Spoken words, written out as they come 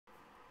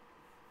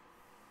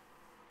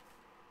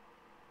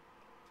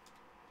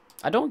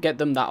I don't get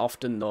them that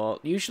often though.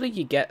 Usually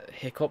you get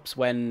hiccups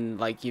when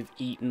like you've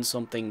eaten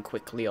something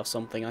quickly or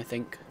something, I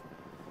think.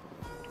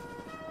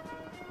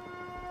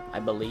 I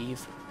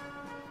believe.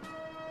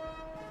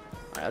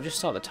 Alright, I'll just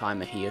start the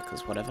timer here,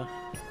 because whatever.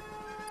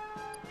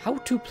 How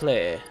to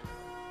play.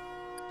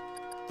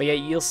 But yeah,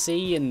 you'll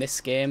see in this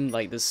game,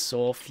 like, there's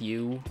so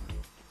few...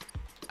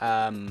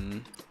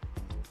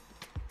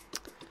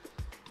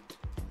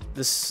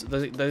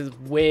 There's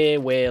way,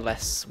 way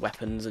less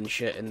weapons and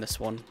shit in this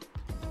one.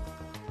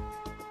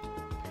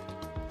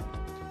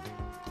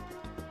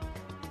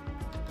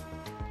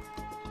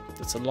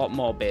 It's a lot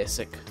more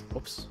basic.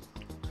 Oops.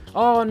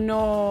 Oh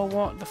no,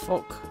 what the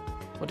fuck?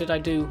 What did I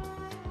do?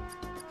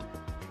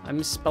 I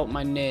misspelt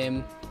my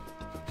name.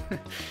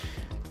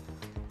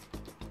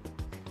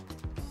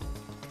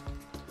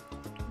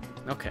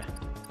 Okay.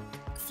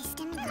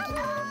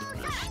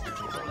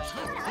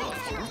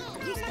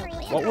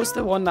 What was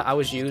the one that I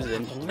was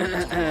using?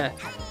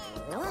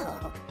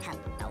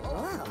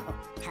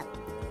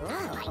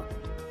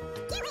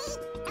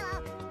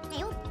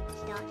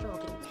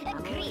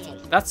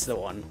 That's the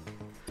one.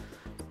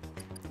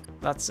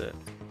 That's it.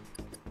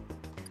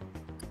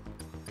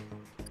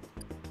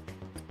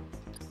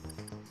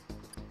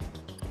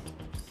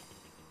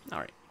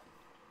 Alright.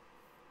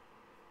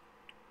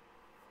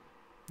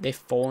 They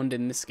phoned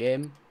in this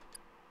game.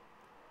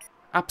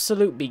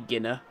 Absolute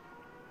beginner.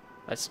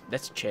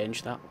 Let's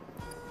change that.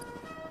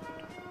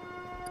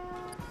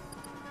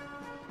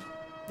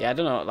 Yeah, I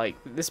don't know, like,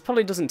 this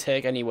probably doesn't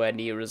take anywhere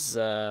near as,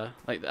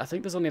 like, I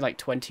think there's only like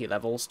 20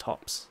 levels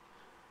tops.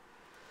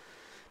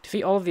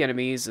 Defeat all of the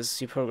enemies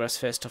as you progress,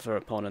 face tougher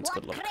opponents.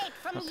 Good luck.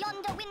 From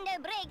yonder window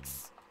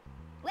breaks.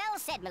 Well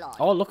said, my lord.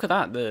 Oh, look at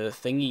that, the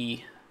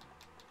thingy.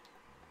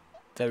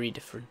 Very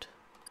different.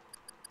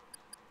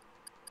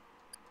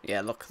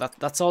 Yeah, look,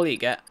 that's all you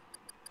get.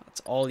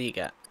 That's all you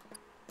get.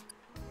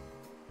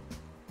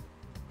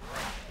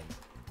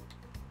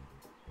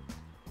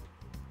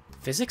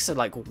 Physics are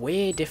like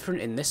way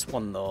different in this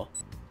one though.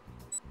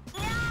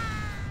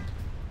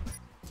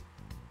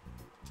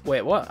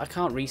 Wait, what? I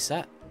can't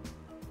reset.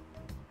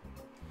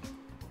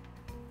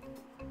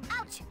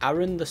 Ouch.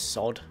 Aaron the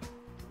Sod.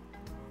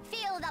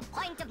 Feel the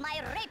point of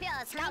my rapier,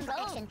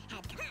 scoundrel.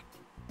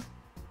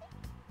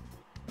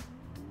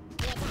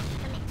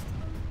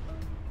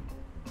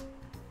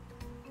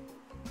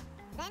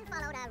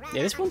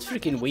 Yeah, this one's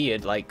freaking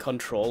weird, like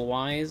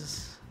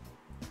control-wise.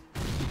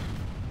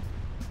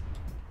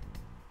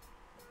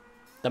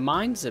 The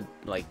mines are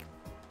like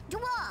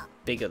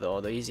bigger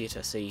though; they're easier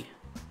to see.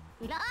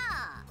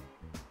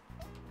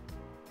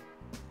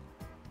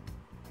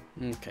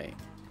 Okay.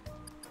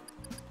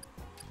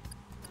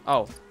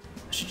 Oh,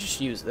 I should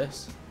just use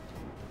this.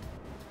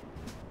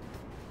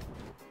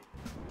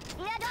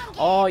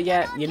 Oh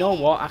yeah, you know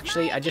what?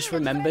 Actually, I just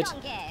remembered.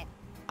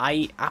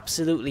 I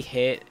absolutely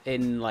hate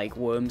in like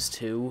Worms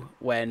 2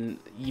 when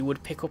you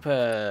would pick up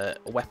a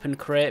weapon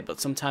crate,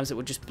 but sometimes it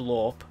would just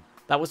blow up.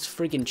 That was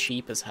friggin'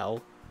 cheap as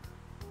hell.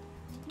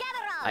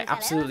 I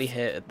absolutely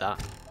hated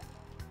that.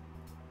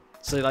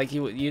 So like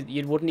you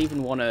wouldn't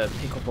even want to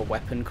pick up a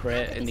weapon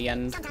crate in the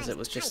end because it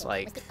was just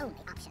like,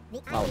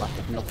 oh, that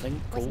did nothing.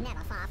 Cool.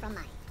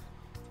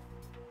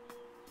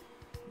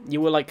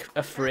 You were like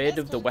afraid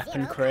of the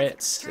weapon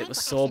crates. It was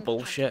so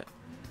bullshit.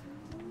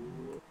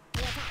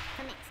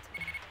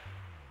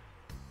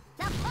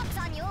 The fox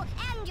on you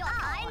and your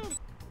kind.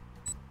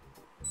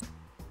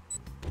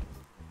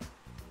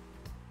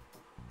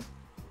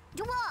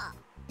 Dwarf.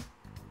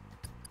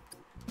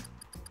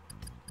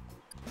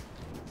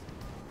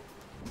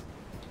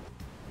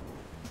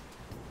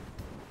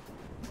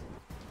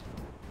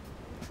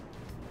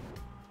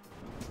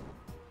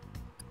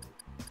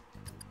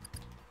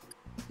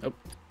 Nope.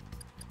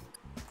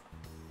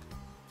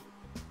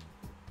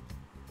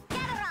 Get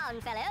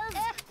around, fellows.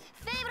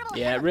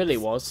 Yeah, it really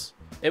was.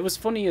 It was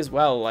funny as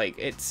well, like,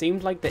 it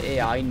seemed like the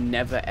AI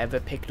never ever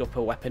picked up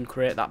a weapon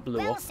crate that blew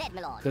up.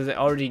 Because it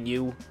already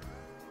knew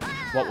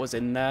what was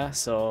in there,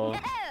 so,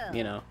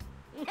 you know.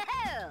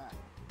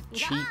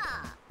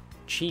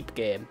 Cheap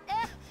game.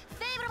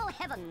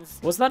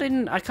 Was that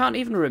in, I can't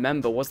even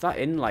remember, was that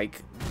in,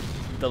 like,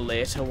 the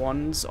later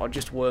ones, or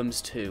just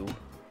Worms 2?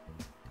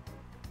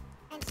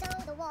 And so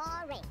the war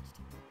raged.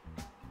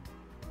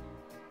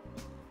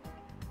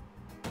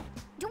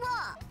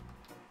 Dwarf.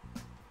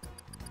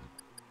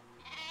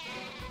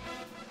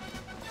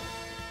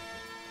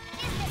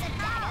 Is this a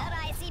dagger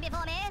I see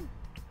before me?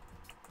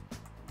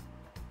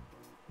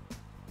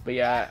 But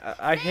yeah,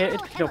 I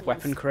hated picking up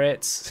weapon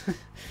crates. Sir,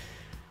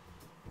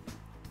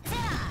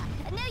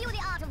 know you the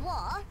art of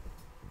war?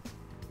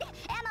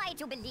 Am I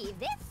to believe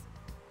this?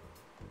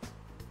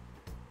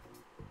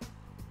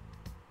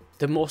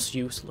 The most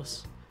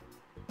useless.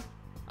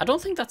 I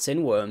don't think that's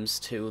in Worms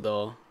 2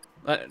 though.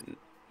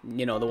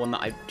 You know, the one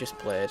that I just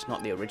played,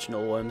 not the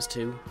original Worms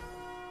 2.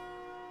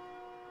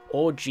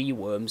 OG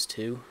Worms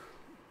 2.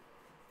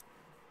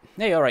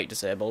 Hey, alright,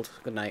 disabled.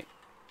 Good night.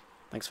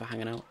 Thanks for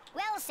hanging out.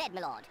 Well said,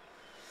 my lord.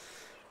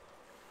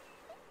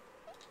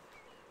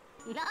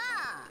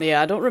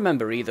 Yeah, I don't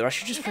remember either. I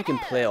should just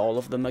freaking play all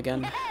of them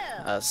again.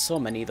 So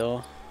many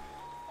though.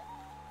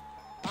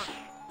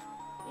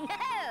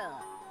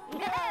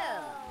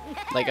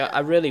 Like, I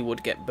really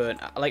would get burnt.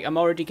 Like, I'm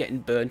already getting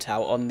burnt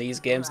out on these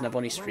games, and I've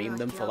only streamed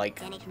them for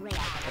like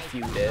a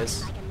few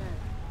days.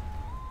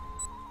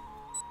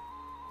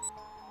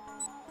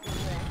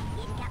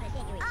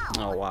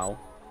 Oh wow.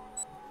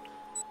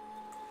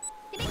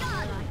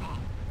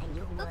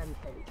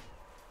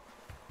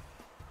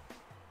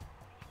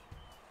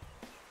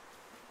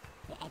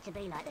 To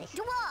be like this.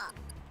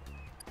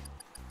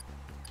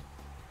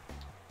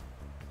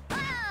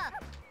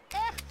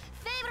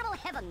 Favorable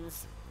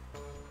heavens.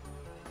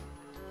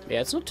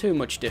 Yeah, it's not too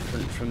much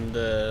different from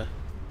the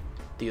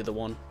other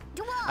one.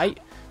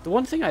 The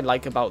one thing I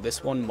like about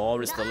this one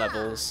more is the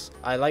levels.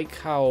 I like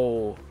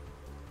how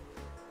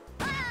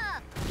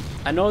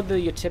I know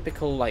your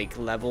typical like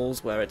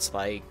levels where it's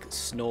like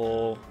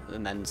snow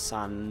and then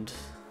sand.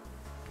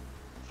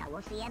 So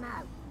what's the MO?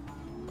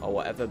 Or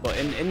whatever, but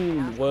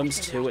in Worms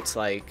 2 it's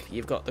like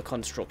you've got the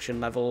construction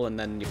level and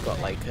then you've got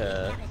like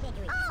a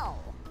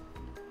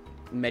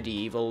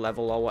medieval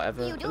level or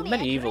whatever. The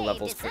medieval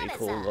level's pretty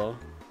cool though.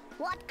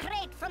 What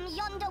crate from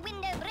yonder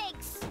window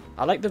breaks?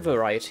 I like the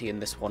variety in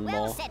this one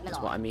more, is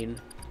what I mean.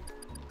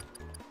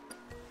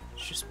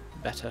 It's just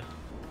better.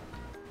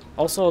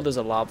 Also there's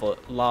a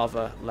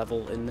lava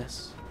level in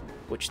this,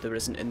 which there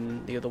isn't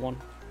in the other one.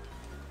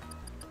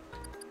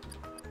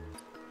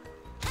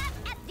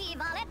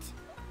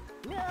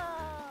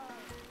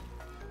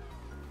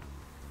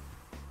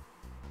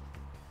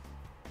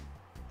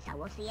 So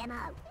what's the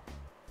MO?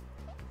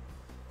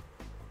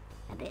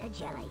 A bit of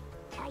jelly.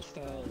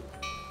 Tasty.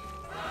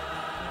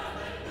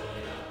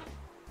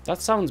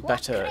 That sounds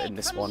better in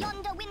this one.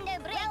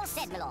 Well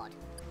said, my lord.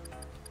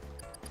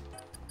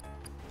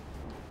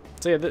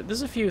 So yeah,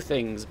 there's a few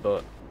things,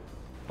 but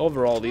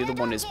overall the other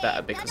one is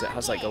better because it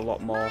has like a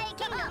lot more.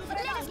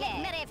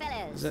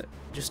 Is it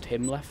just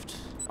him left?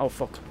 Oh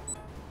fuck.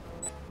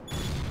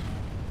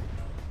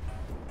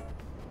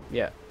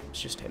 Yeah,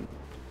 it's just him.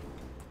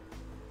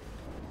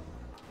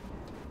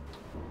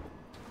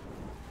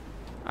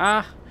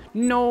 Ah,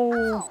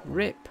 no!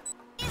 Rip.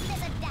 Is this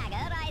a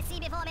dagger I see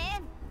before me?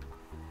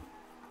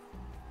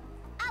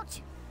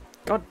 Ouch!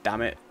 God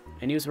damn it.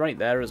 And he was right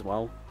there as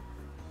well.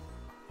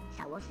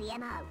 So what's the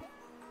MO?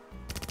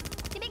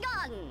 To be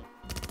gone!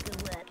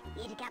 Good work.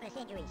 Here's a couple of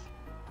centuries.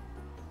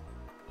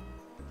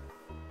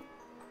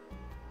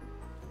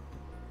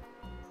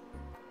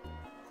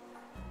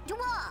 To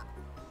war!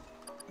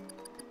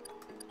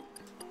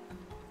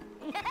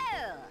 No!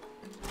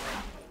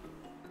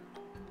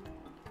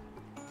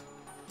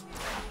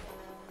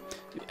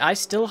 I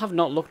still have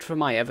not looked for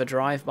my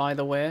EverDrive, by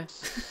the way.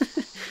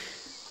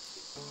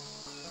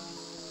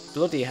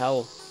 Bloody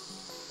hell.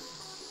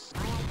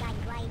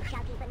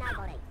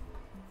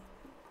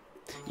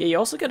 Yeah, you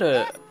also get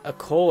a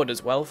chord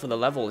as well for the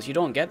levels. You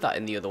don't get that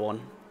in the other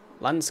one.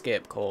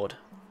 Landscape chord.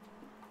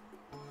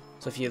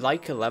 So if you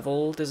like a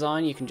level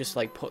design, you can just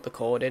like put the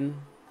chord in.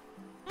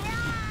 Am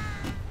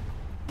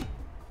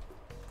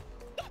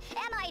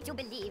I to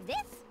believe this?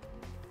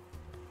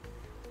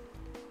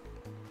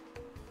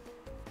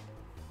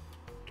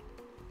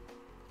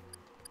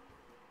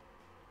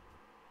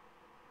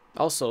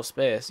 Also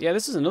space. Yeah,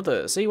 this is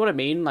another. See what I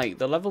mean? Like,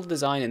 the level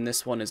design in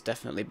this one is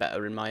definitely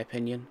better in my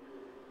opinion.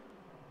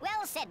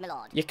 Well said, my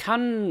lord. You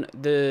can...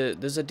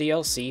 There's a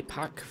DLC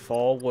pack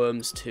for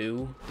Worms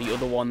 2. The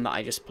other one that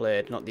I just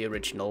played, not the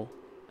original.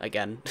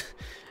 Again.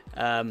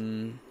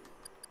 That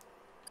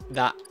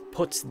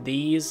puts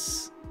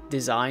these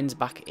designs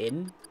back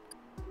in.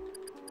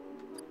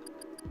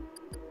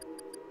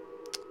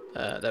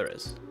 There it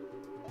is.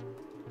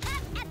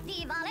 At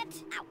the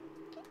varlet. Ow.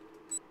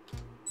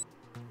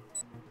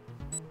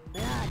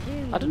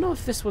 I don't know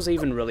if this was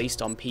even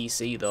released on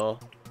PC though.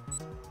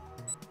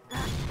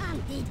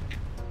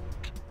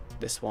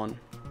 This one.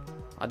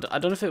 I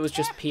don't know if it was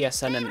just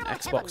PSN and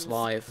Xbox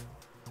Live.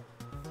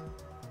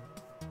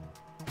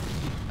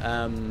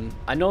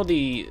 I know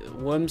the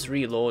Worms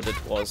Reloaded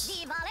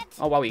was...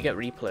 Oh wow, you get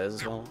replays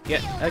as well.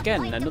 Yeah,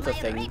 again, another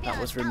thing that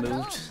was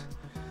removed.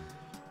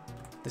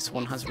 This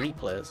one has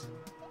replays.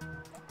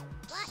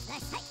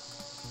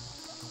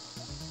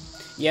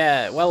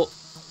 Yeah, well,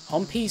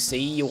 on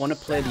PC you want to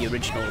play the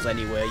originals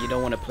anyway. You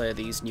don't want to play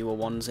these newer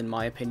ones in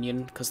my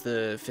opinion, because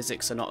the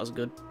physics are not as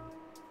good.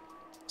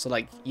 So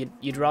like,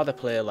 you'd rather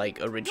play like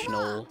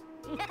original,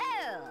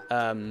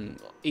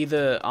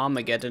 either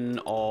Armageddon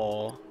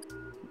or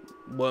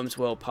Worms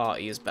World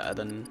Party is better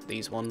than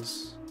these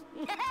ones.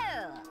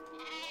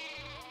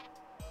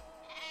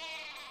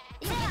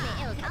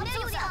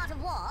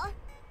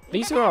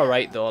 These are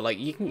alright though, like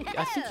you can,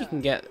 I think you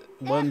can get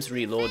Worms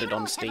Reloaded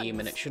on Steam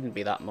and it shouldn't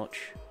be that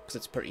much, because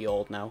it's pretty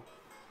old now.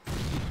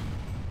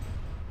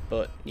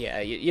 But yeah,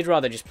 you'd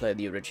rather just play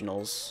the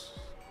originals.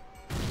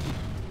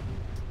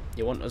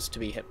 You want us to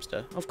be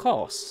hipster? Of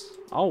course,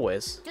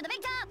 always. To the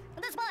victor,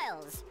 the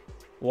spoils.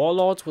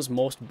 Warlords was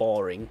most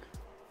boring.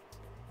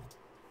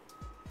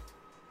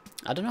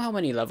 I don't know how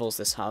many levels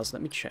this has,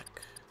 let me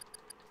check.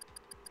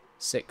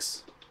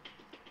 6.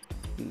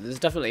 There's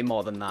definitely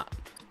more than that.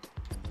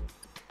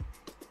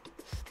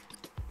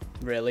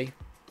 Really?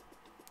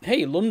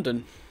 Hey,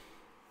 London.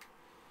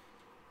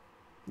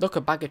 Look,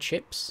 a bag of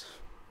chips.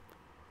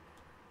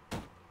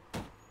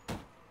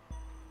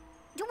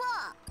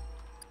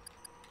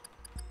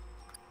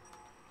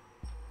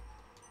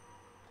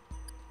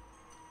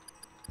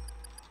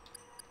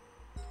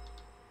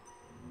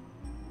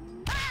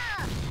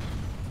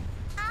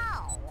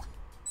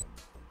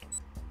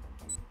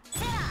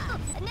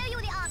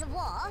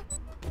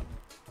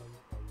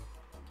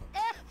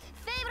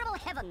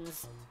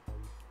 Heavens.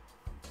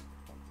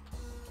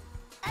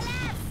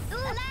 Alas!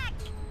 Alack!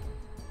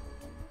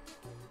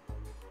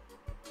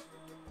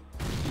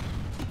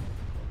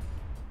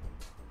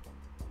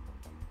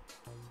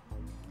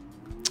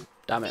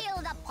 Damn it.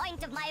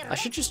 I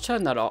should just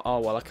turn that off. Oh,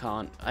 well, I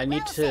can't. I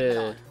need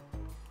to...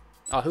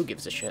 Oh, who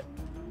gives a shit?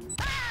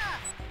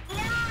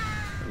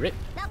 Rip.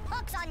 The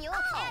pox on you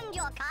and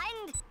your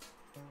kind.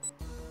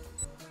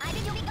 I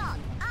bid you be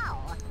gone.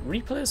 Ow.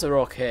 Replays are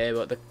okay,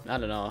 but I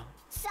don't know.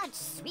 Such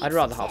sweet I'd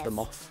rather success. have them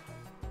off.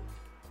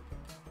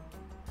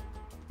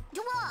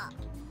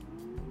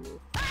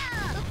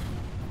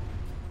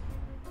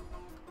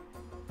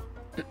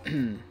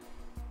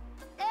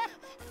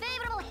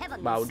 Favorable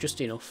heavens. Wow, just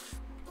enough.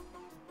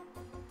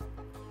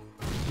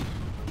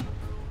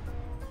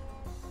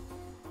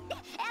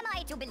 Am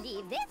I to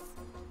believe this?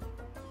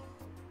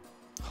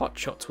 Hot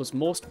Shots was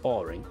most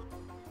boring.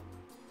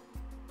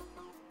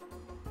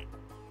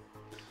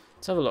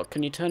 Let's have a look.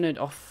 Can you turn it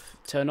off?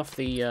 Turn off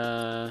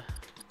the...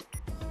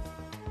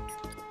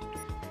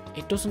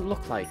 It doesn't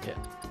look like it.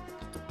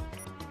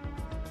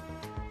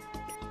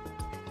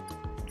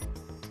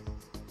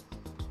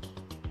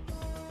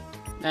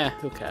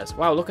 Who cares?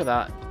 Wow, look at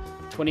that.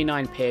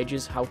 29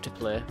 pages, how to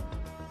play.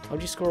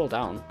 How'd you scroll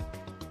down?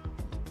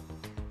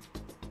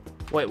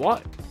 Wait,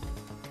 what?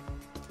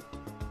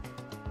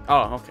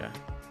 Oh, okay.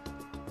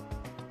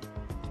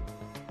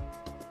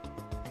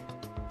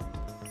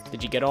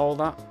 Did you get all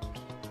that?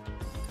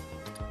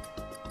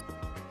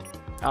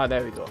 Ah,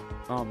 there we go.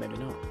 Oh, maybe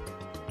not.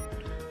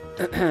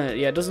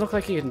 Yeah, it doesn't look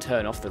like you can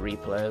turn off the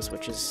replays,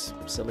 which is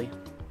silly.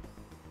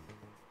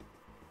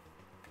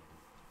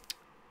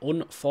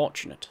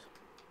 Unfortunate.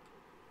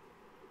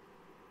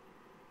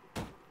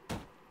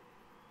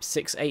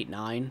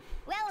 689.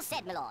 Well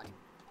said, my lord.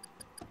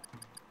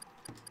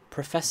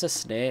 Professor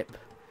Snape.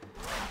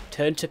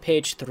 Turn to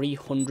page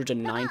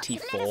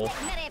 394.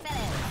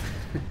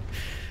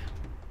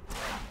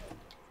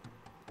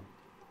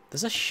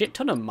 There's a shit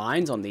ton of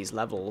mines on these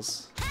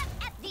levels.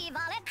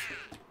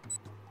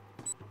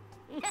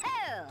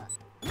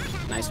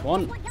 Nice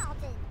one.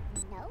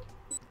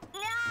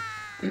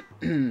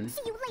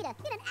 See you later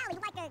in an alley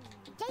like a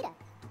gator.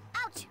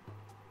 Ouch.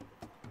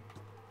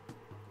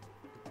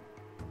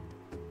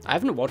 I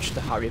haven't watched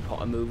the Harry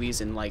Potter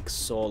movies in like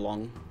so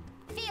long.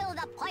 Feel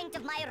the point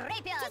of my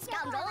rapier,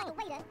 scoundrel. Like a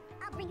waiter.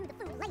 I'll bring you the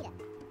food later.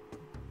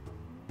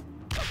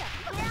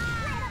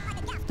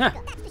 Huh.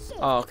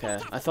 Oh, okay.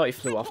 I thought he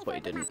flew off, but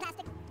he didn't.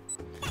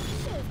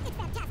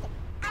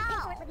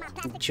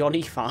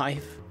 Johnny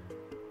 5.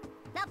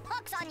 The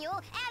pox on you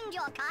and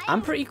your kind.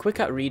 I'm pretty quick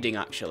at reading,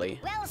 actually.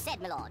 Well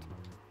said, my lord.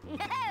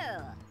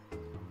 No.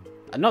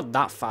 I'm not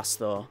that fast,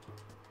 though.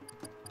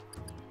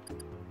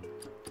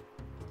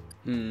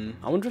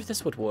 I wonder if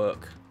this would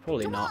work.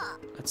 Probably not.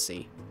 Let's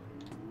see.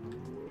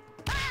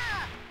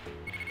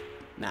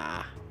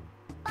 Nah.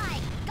 By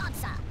God,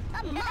 sir.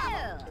 No.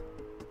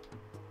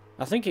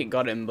 I think it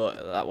got him,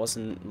 but that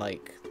wasn't,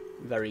 like,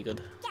 very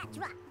good.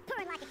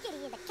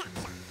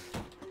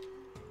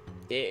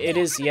 It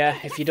is, yeah.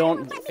 If you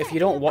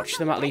don't watch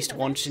them at least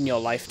once in your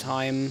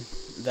lifetime,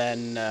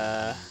 then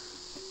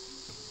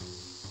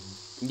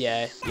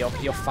yeah,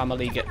 your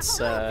family gets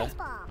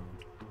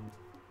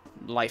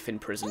life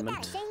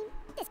imprisonment.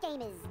 This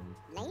game is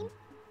lame.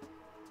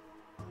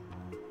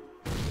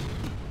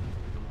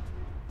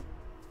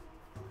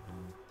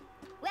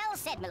 Well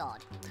said, my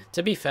lord.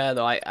 To be fair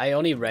though,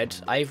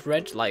 I've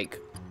read like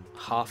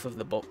half of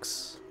the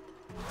books.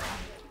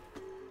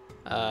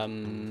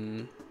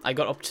 I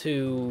got up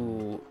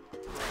to,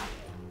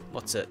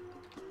 what's it?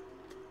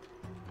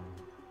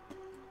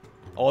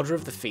 Order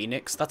of the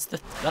Phoenix. That's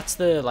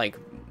the like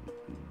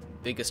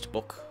biggest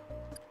book.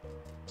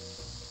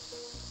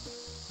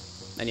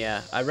 And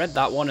yeah, I read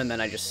that one and then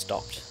I just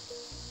stopped.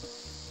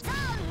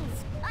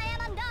 Zounds, I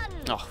am undone.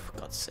 Oh, for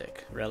God's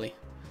sake, really?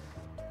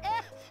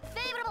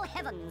 Favorable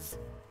heavens.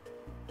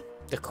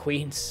 The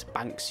Queen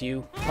spanks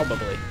you,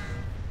 probably.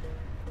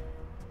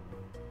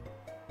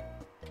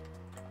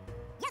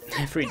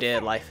 Everyday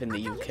life in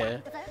the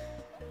UK.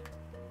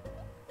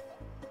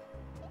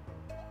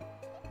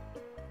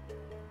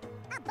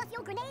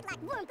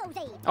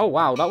 Oh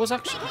wow, that was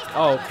actually.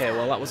 Oh okay,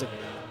 well that was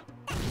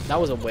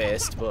a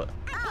waste, but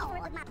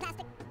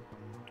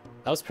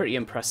that was pretty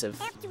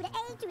impressive. F to the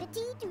A to the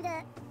T to the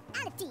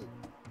out of T.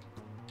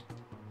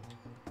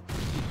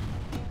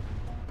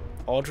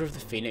 Order of the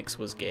Phoenix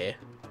was gay.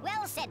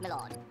 Well said, my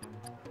lord.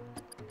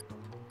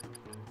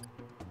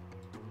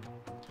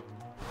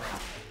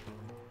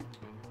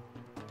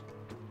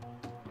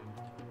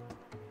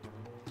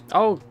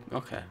 Oh,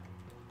 okay.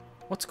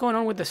 What's going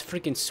on with this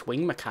freaking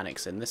swing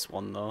mechanics in this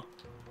one, though?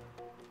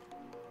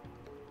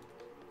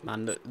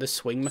 Man, the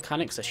swing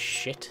mechanics are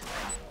shit.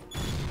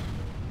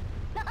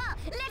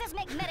 Let us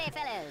make merry,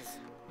 fellows.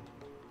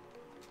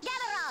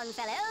 Gather round,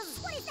 fellows.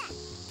 What is that?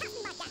 Pass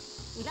me my gun.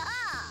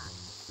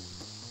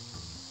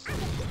 I'm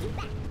gonna get you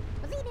back.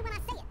 Believe me when I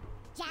say it,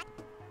 Jack.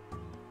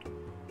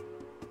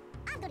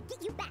 I'm gonna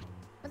get you back.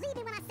 Believe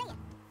me when I say it,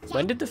 Jack.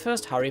 When did the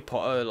first Harry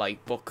Potter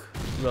like book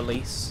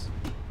release?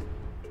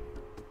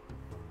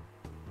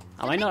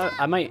 I might not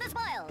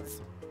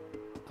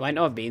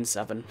have been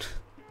 7.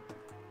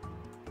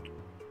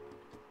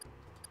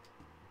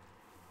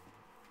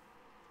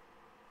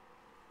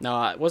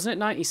 No, wasn't it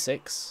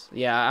 96?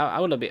 Yeah,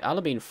 I'll have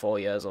been 4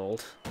 years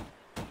old.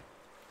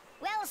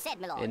 Well said,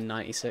 my lord. In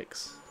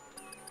 96.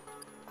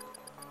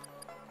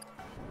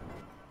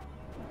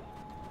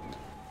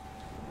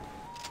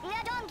 A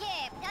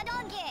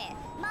donkey,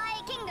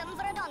 my kingdom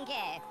for a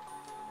donkey.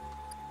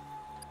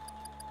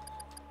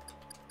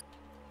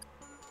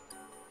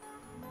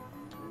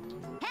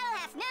 Hell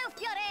hath no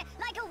fury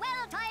like a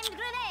well-timed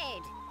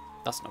grenade.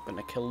 That's not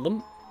gonna kill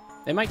them.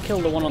 They might kill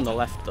the one on the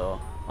left though.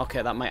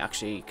 Okay, that might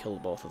actually kill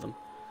both of them.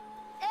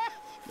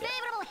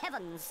 Favorable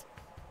heavens.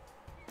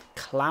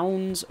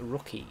 Clowns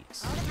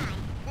rookies. All the time,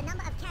 the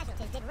number of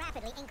casualties did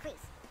rapidly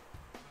increase.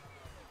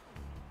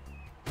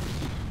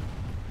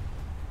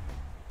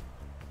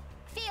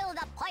 Feel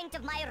the point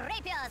of my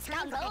rapier,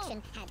 scoundrel.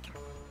 Action had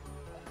come.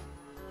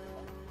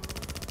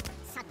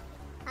 Suddenly,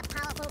 a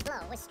powerful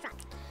blow was struck.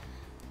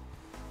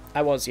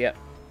 I was, yeah.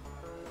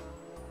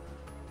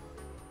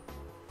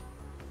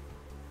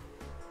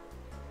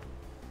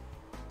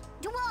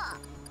 Dwarf.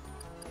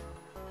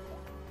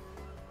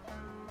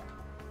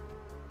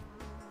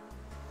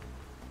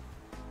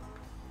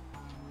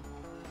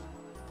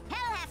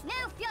 Hell hath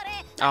no fury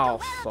like Oh, a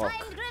well-timed fuck.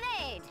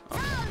 grenade.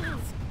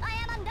 Zounds, I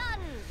am undone.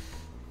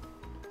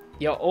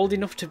 You're old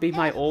enough to be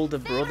my older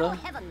Favorable brother?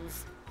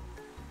 heavens.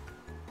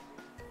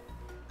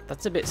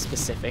 That's a bit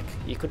specific.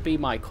 You could be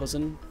my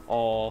cousin,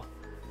 or...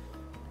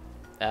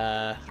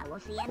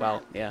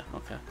 well, yeah,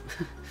 okay.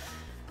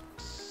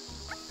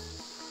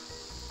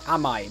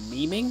 Am I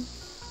memeing?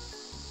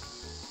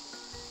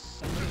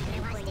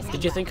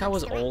 Did you think I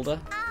was older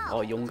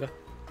or younger?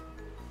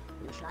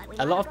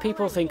 A lot of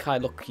people think I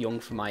look young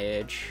for my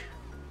age,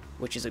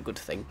 which is a good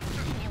thing.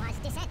 There was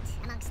dissent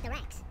amongst the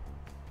ranks.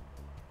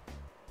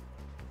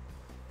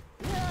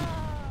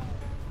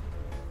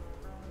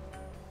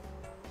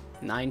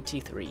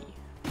 93.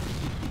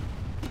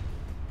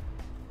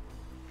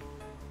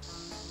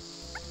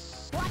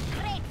 What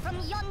crate from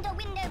yonder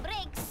window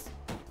breaks?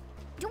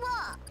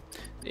 Dwarf.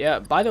 Yeah,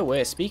 by the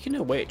way, speaking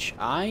of which,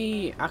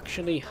 I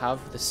actually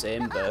have the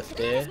same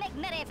birthday. Make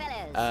merry,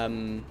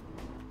 fellows.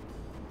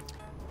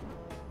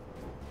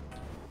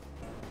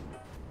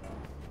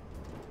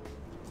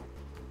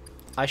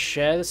 I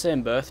share the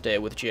same birthday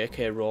with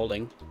J.K.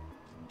 Rowling,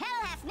 Hell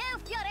hath no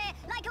fury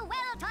like a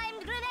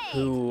well-timed grenade.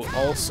 who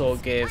also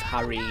gave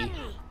Harry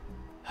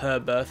her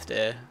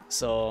birthday,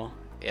 so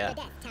yeah. The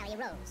death tally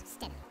rose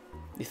steadily.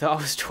 You thought I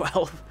was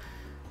 12?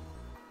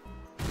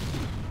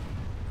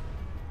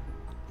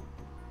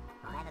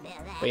 I'll have a bit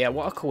of that. But yeah,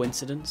 what a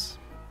coincidence.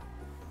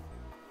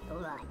 All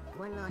right,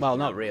 one last Well, shot,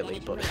 not really,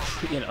 then but,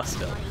 it's you know,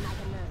 still. body like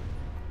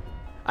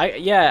a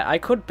move. I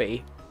could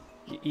be.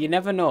 You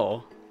never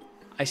know.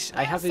 I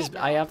have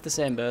the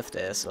same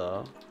birthday,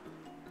 so.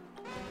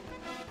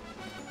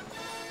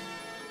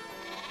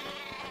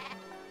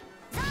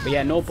 But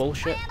yeah, no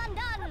bullshit. I am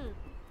undone.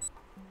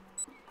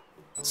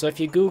 So if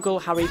you Google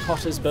Harry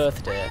Potter's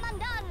birthday, I am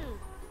undone.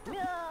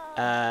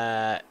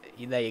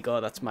 there you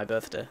go, that's my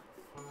birthday.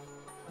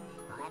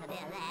 I'll have a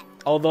bit of that.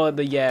 Although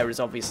the year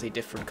is obviously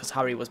different, because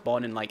Harry was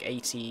born in like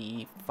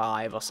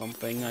 85 or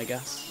something, I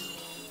guess.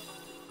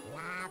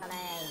 Lovely.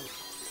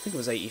 I think it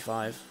was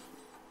 85.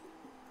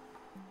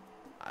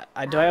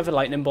 Do I have a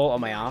lightning bolt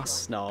on my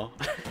ass? No.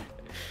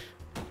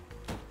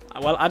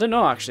 Well, I don't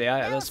know actually.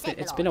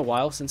 It's been a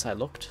while since I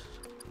looked.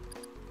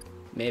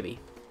 Maybe.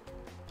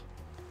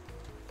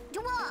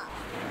 Dwarf.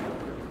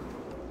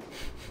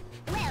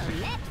 Well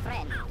met,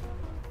 friend.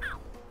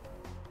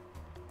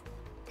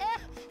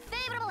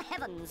 Favorable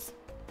heavens.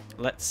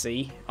 Let's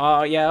see.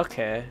 Oh yeah,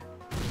 okay.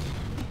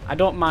 I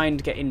don't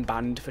mind getting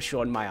banned for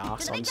showing my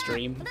ass To the on victor,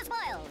 stream. with the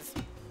spoils.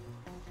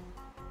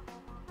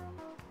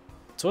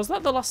 So was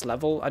that the last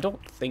level? I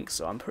don't think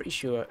so. I'm pretty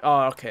sure.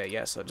 Oh, okay,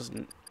 yeah, so it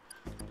doesn't...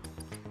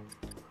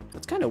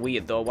 That's kind of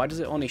weird, though. Why does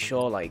it only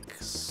show, like,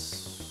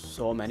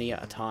 so many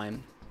at a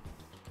time?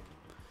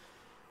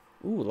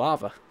 Ooh,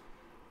 lava.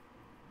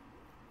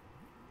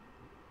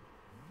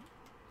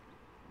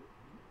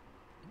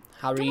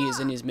 Harry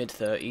is in his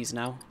mid-30s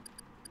now.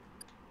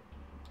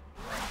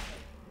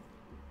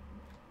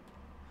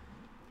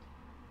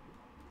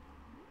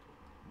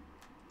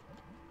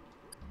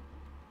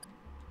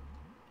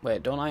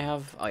 Wait, don't I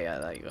have... Oh, yeah,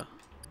 there you go.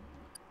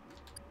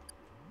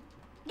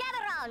 Gather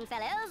round,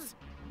 fellows.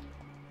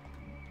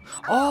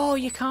 Oh,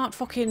 you can't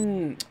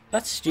fucking...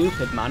 That's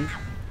stupid, man.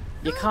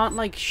 You can't,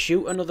 like,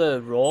 shoot another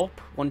rope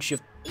once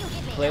you've You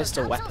give me replaced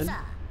a weapon.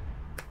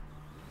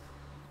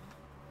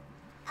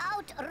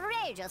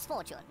 Outrageous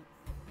fortune.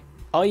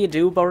 Oh, you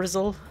do,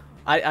 Borizel?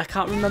 I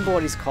can't remember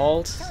what he's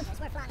called. Soldiers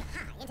were flung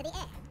high into the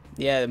air.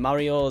 Yeah,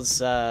 Mario's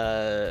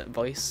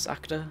voice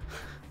actor.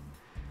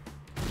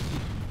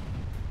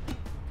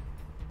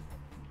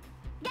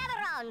 Gather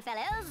round,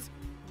 fellows.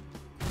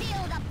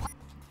 Feel the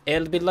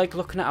It'll be like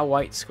looking at a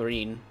white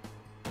screen.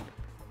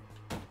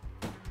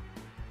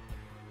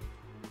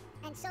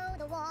 And so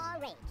the war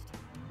raged.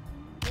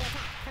 The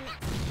attack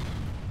commenced.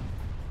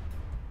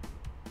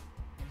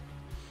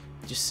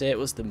 Just say it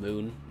was the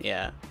moon.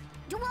 Yeah.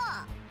 To war.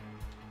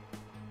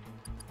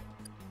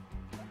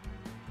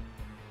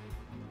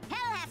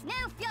 Hell hath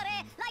no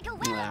fury like a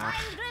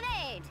well-timed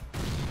grenade.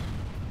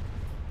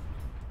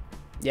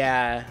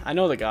 Yeah, I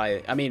know the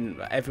guy. I mean,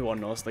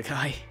 everyone knows the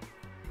guy.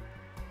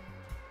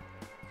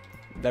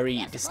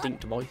 Very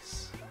distinct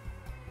voice.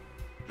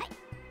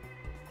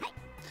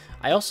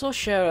 I also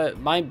share...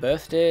 my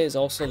birthday is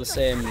also the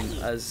same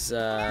as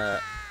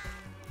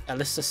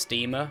Alyssa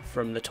Steamer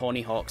from the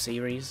Tony Hawk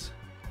series.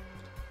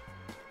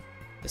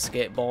 The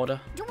skateboarder.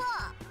 To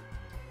war.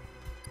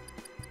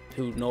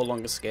 Who no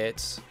longer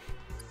skates.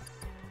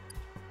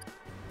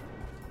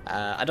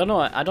 I don't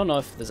know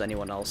if there's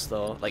anyone else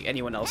though, like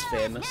anyone else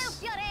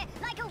famous. No fury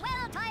like a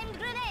well-timed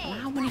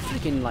grenade. How many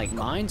freaking like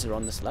mines are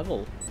on this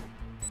level?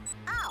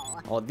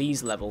 Ow. Or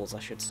these levels, I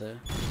should say.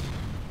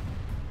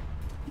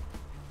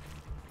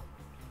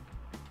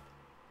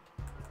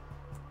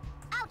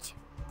 Ouch.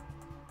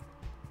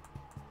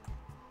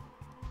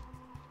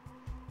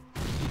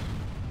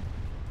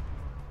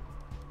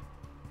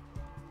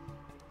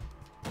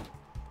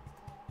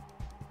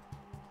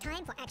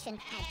 Time for action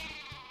has come.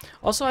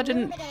 Also, I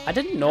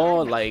didn't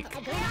know like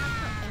A greater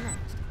output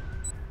emerged.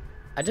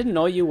 I didn't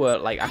know you were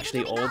like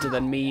actually older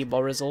than me,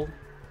 Borizel.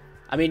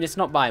 I mean, it's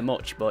not by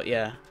much, but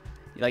yeah,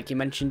 like you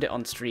mentioned it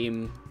on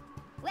stream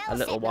Well a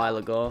little said, while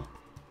Lord. ago.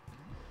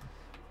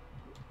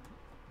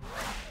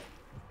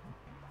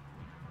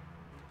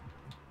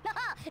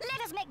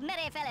 Let us make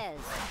merry, fellows.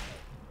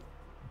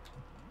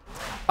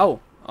 Oh,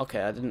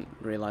 okay, I didn't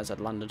realise I'd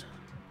landed.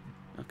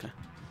 Okay.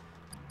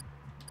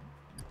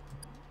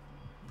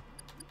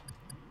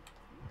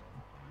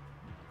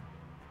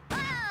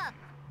 Ah!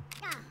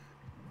 Ah.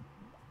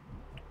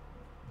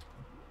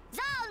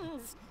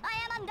 Zounds! I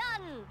am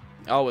undone.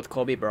 Oh, with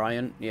Kobe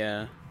Bryant,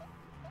 yeah.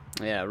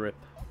 Yeah, rip.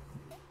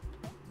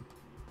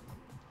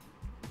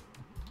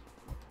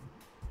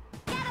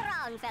 Gather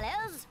round,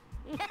 fellows.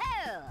 No.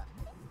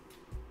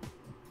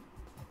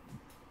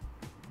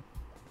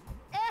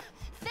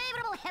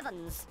 Favorable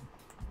heavens.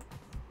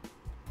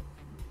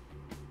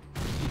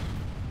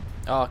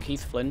 Oh,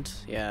 Keith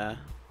Flint, yeah.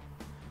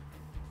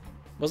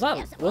 Was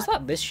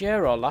that this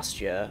year or last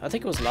year? I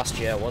think it was last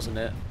year, wasn't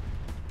it?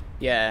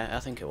 Yeah, I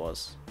think it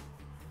was.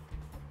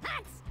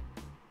 That's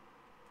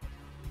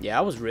Yeah,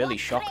 I was really what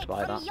shocked crate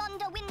by from that.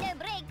 Yonder window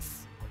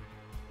breaks.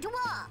 To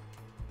war.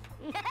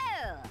 No.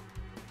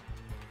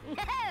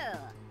 No.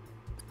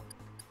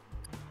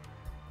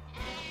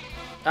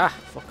 Ah,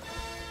 fuck.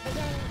 The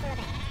yearning for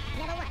revenge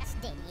never once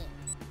did yield.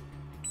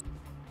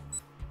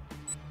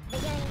 The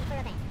yearning for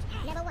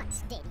revenge never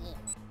once did yield.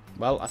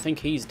 Well, I think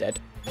he's dead.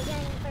 The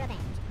yearning for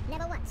revenge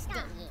never once did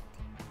yield.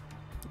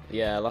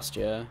 Yeah, last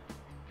year.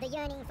 The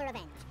yearning for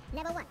revenge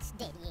never once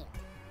did yield.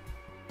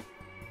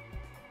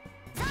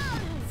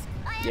 Zounds!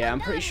 I am Yeah, I'm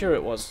pretty undone. sure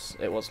it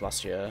was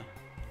last year.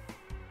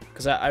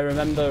 Because I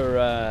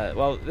remember,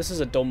 well, this is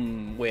a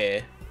dumb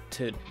way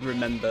to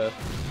remember.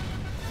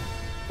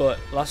 But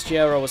last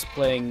year I was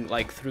playing,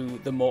 like, through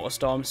the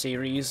MotorStorm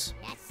series.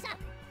 Yes, sir.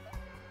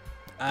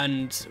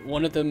 And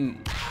one of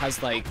them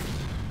has, like,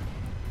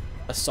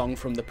 a song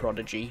from The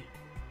Prodigy.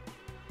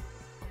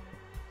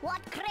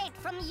 What crate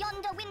from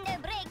yonder window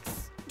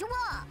breaks? To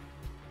war.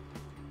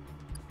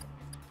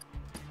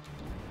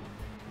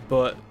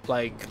 But,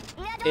 like,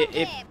 it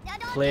Adonke,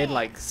 played, Adonke,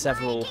 like,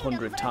 several my kingdom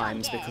hundred for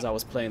times Adonke. because I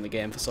was playing the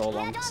game for so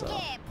long, so...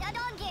 Adonke,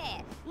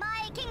 Adonke,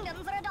 my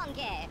kingdom for a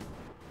donkey.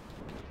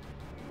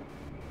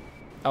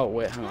 Oh,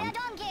 wait, hang on.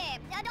 Adonke,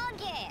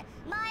 Adonke,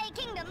 my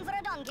kingdom for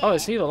a donkey. Oh,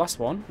 is he the last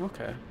one?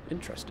 Okay,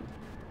 interesting.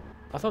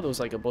 I thought there was,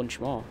 like, a bunch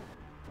more.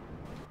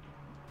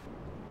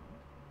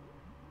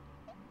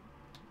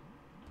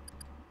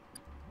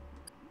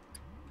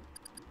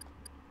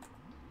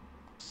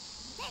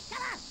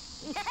 Come on.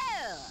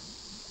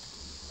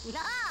 No. Nah.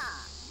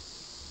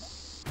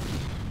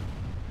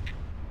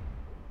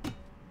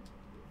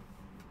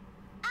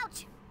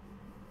 Ouch.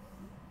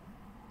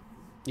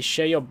 You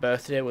share your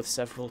birthday with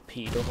several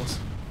pedos.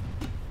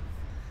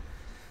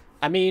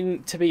 I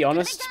mean, to be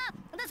honest,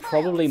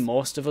 probably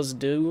most of us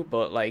do,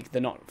 but, like,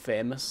 they're not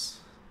famous.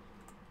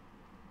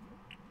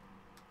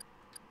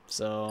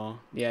 So,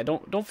 yeah,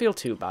 don't feel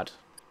too bad.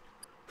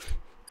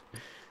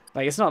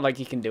 Like, it's not like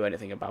you can do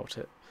anything about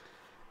it.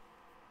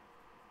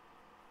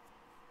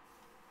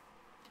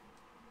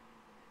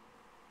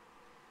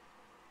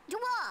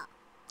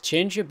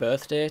 Change your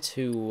birthday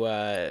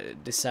to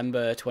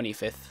December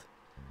 25th.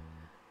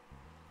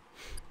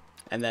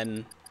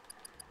 And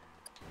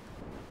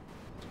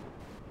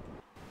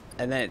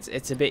and then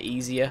it's a bit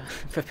easier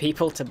for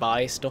people to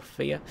buy stuff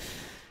for you.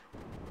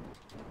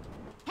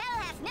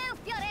 Hell has no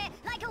fury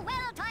like a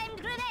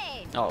well-timed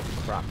grenade. Oh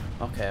crap.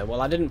 Okay,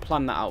 well I didn't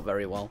plan that out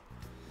very well.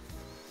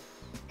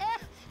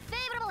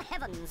 Favorable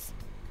heavens.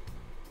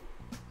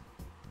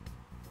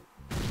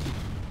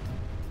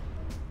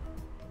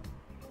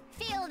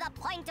 Feel the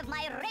point of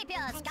my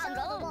rapier,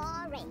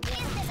 scoundrel. Is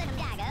this a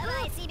dagger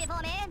I see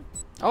before me?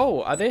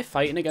 Oh, are they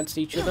fighting against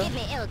each You other? give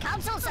me ill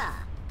counsel, sir.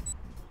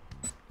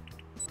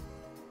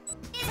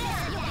 Is this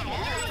a dagger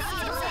I see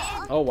before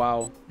me? Oh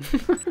wow. You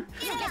give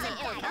me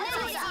ill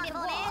counsel, I see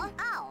before me?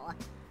 Ow.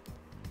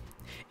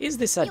 Is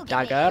this a You give me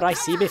dagger ill I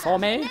see counsel, before sir.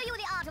 me? Know you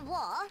the art of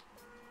war?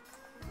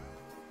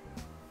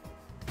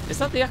 Is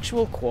that the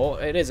actual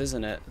quote? It is,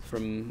 isn't it?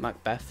 From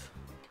Macbeth.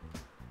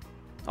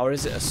 Or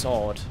is it a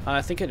sword?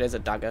 I think it is a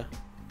dagger.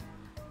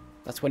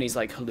 That's when he's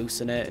like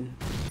hallucinating.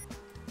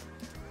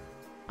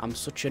 I'm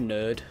such a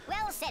nerd.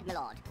 Well said, my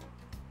lord.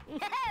 No!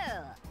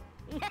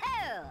 No!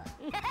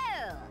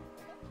 No!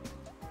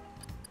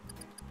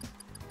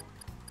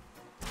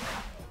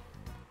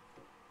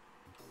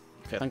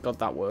 Okay, thank God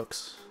that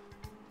works.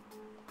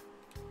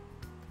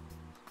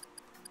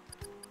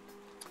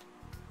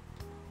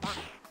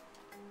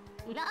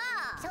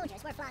 Ah!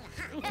 Soldiers were flung.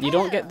 You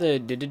don't get the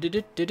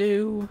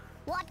do-do-do-do-do.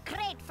 What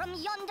crate from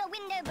yonder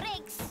window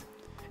breaks?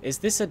 Is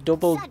this a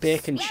double Such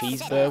bacon well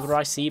cheeseburger said.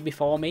 I see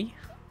before me?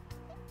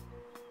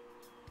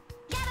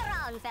 Gather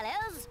round,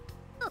 fellows.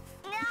 Oof.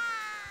 Ah!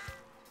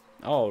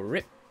 Oh,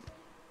 rip.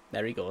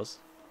 There he goes.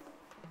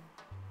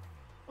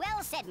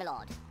 Well said, my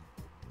lord.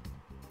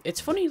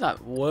 It's funny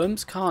that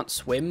worms can't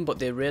swim, but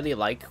they really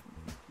like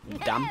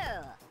damp.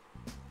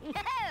 No!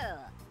 No!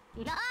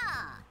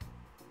 Ah!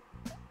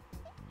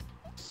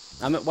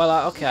 I mean,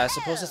 well, okay, I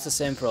suppose it's the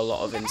same for a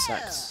lot of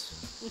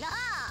insects. No!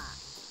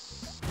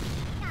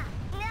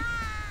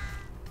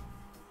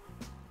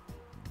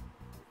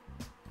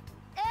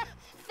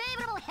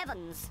 Favorable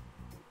heavens.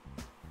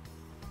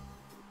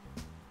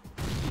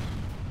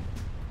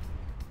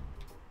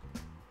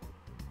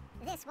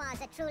 This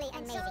was a truly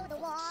amazing. So the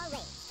war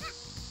raged.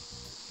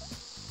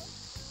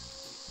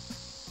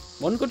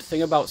 One good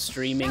thing about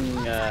streaming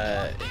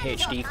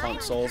HD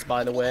consoles,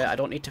 by the way, I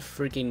don't need to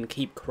friggin'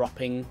 keep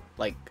cropping,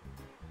 like,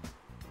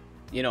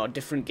 you know,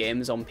 different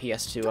games on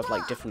PS2 have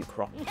like different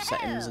crop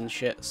settings and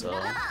shit, so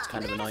it's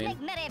kind of annoying.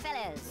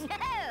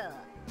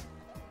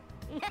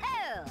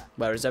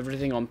 Whereas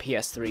everything on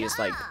PS3 is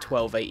like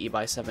 1280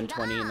 by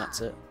 720 and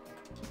that's it.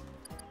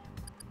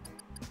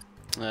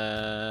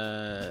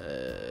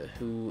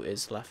 Who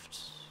is left?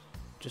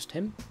 Just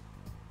him?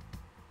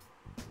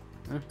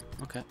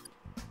 Okay.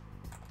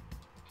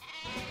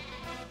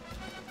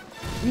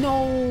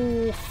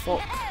 No!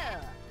 Fuck.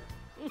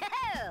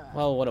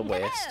 Well, what a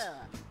waste.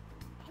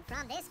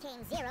 From this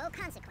came zero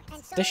consequence.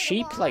 And so The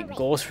sheep, like,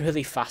 goes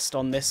really fast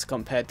on this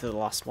compared to the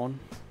last one.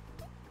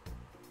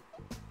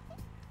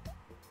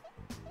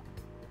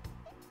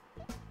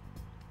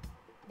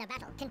 The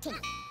battle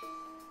continued.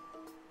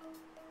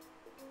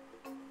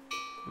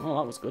 Oh,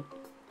 that was good.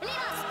 Leave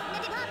us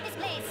and depart this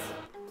place.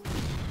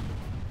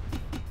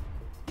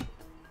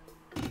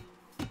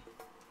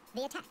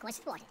 The attack was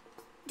thwarted.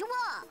 To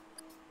war!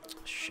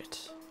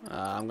 Shit.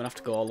 I'm gonna have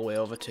to go all the way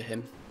over to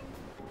him.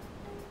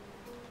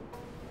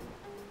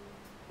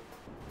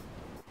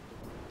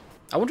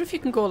 I wonder if you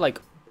can go, like,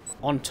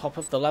 on top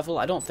of the level.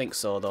 I don't think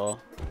so, though.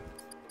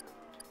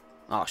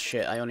 Oh,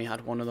 shit. I only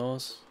had one of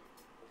those.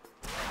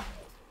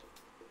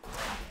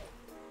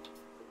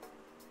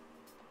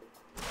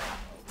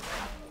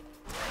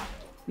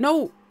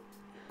 No!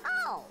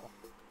 Oh!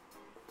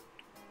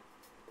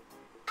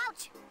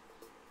 Ouch!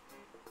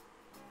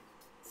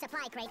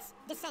 Supply crates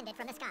descended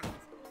from the skies.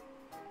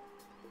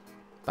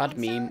 Bad And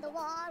meme. so the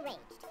war raged.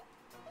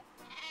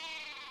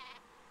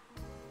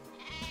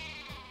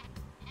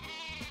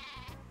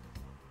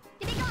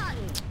 To be gone!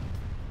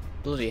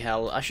 Bloody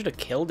hell. I should have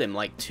killed him,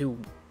 like, 2,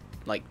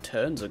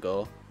 turns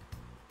ago.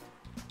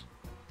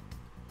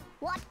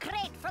 What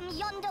crate from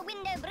yonder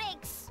window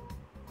breaks?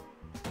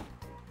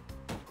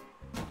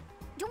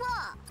 To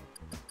war!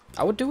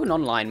 I would do an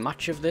online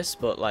match of this,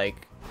 but,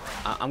 like,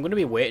 I'm going to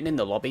be waiting in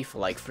the lobby for,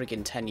 like,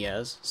 friggin' 10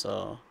 years,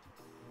 so...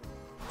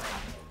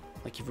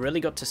 Like, you've really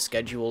got to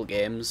schedule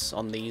games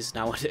on these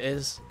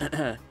nowadays.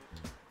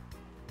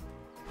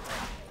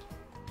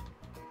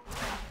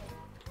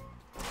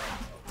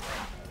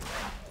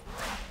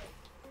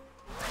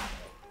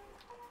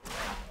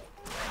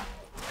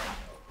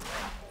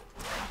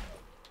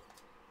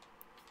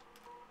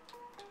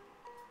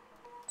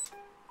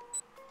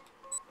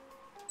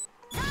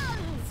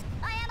 Zounds!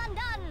 I am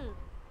undone!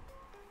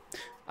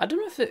 I don't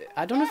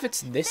know if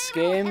it's this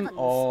game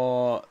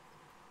or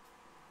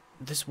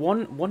this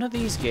one of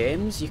these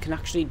games. You can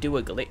actually do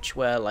a glitch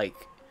where, like,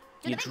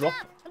 you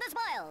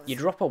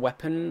drop a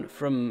weapon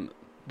from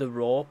the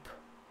rope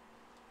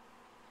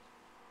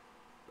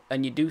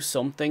and you do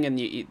something and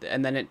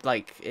then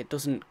it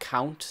doesn't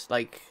count,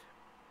 like,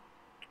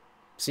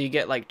 so you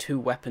get like 2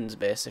 weapons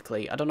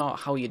basically. I don't know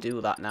how you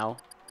do that now.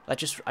 I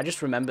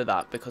just remember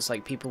that because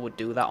like people would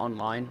do that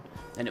online,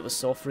 and it was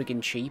so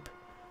friggin' cheap.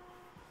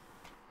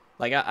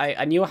 Like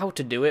I knew how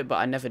to do it, but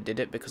I never did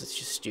it because it's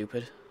just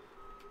stupid.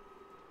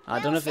 I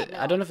don't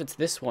know if it's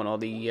this one or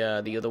the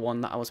other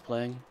one that I was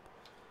playing.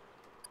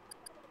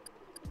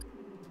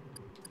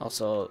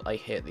 Also, I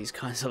hate these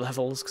kinds of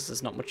levels because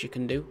there's not much you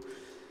can do.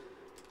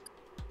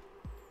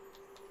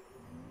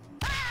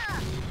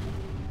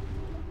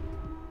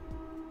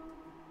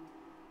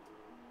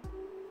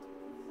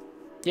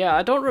 Yeah,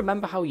 I don't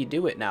remember how you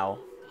do it now.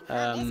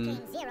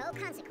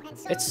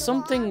 It's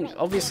something,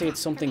 obviously it's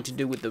something to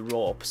do with the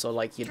rope, so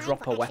like you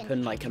drop a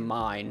weapon like a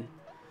mine,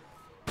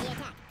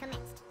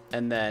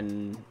 and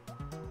then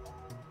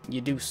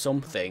you do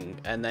something,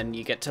 and then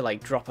you get to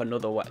like drop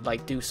another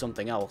like do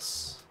something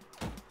else.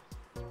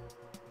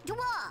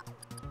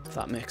 If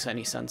that makes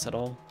any sense at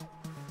all.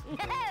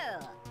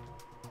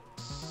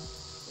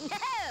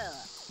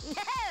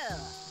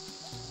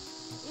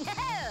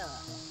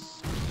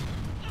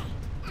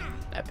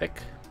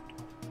 Epic.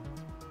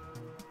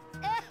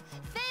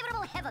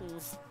 Favorable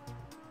heavens.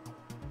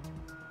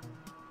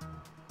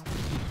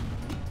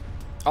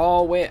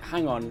 Oh wait,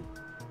 hang on.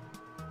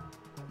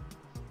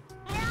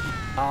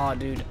 Oh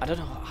dude, I don't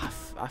know.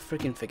 I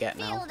freaking forget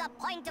now. The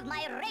point of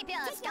my rapier,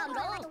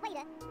 scoundrel.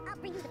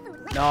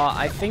 No,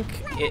 I think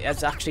it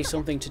has actually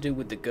something to do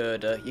with the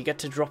girder. You get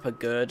to drop a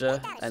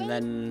girder, and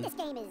then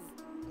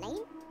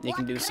you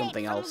can do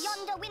something else.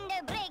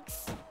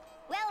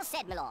 Well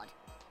said, my lord.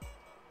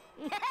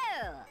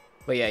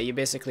 But yeah, you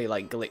basically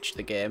like glitch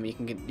the game. You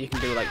can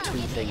do like 2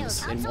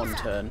 things in one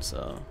turn,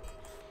 so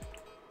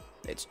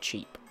it's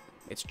cheap.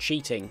 It's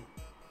cheating.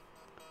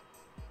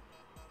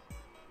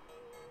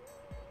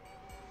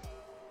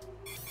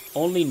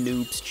 Only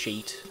noobs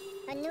cheat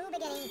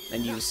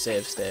and use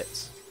save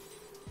states.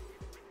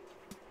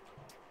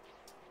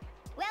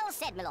 Well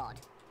said, my lord.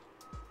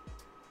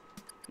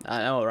 I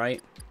know,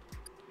 right?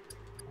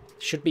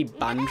 Should be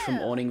banned from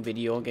owning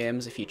video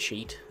games if you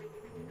cheat.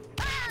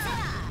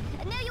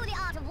 Know you the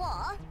art of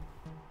war?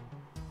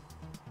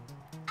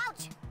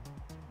 Ouch!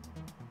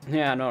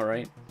 Yeah, I know,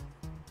 right?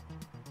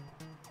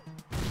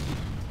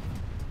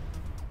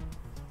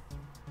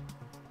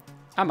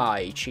 Am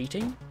I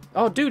cheating?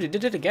 Oh, dude, it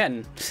did it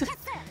again. Yes, sir.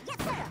 Yes,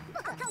 sir.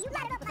 You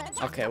light it up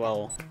like a Okay,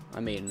 well, I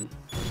mean,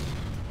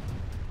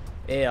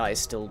 AI is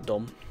still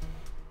dumb.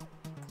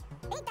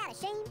 Ain't that a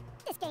shame?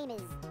 This game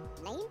is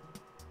lame.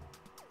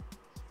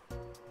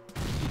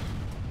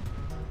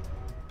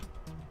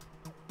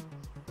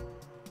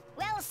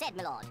 Well said,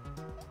 my lord.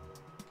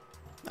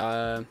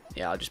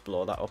 Yeah, I'll just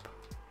blow that up.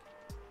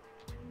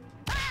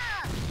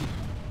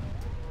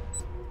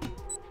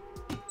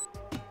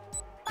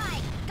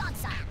 By God,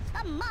 sir,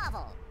 a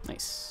marvel.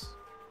 Nice.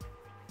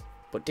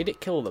 But did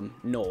it kill them?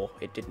 No,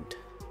 it didn't.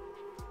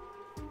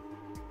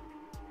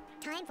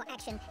 Time for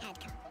action had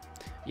come.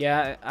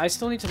 Yeah, I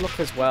still need to look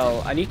as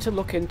well. I need to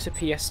look into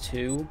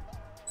PS2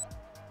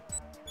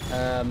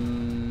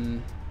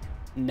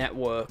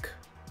 network.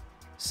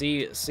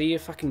 See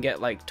if I can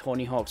get like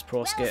Tony Hawk's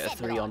Pro Skater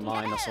 3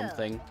 online or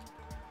something.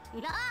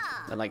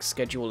 And like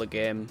schedule a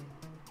game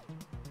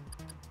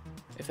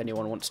if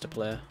anyone wants to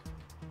play.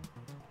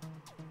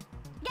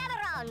 Gather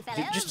round,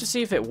 fellows. Just to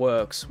see if it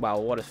works. Wow,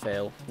 what a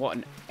fail. What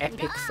an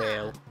epic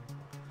fail.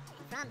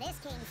 From this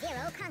came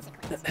zero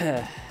consequence.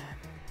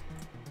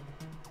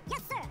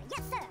 Yes, sir.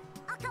 Yes, sir.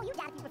 I'll call you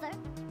dad if you prefer.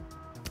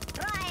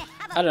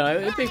 I don't know,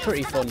 it'd be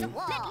pretty fun.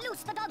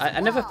 I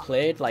never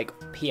played like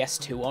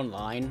PS2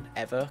 online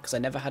ever because I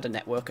never had a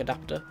network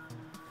adapter.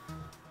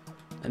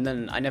 And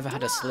then I never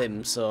had a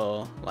Slim,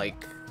 so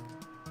like...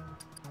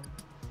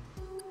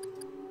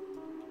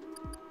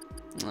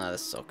 Ah,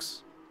 this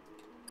sucks.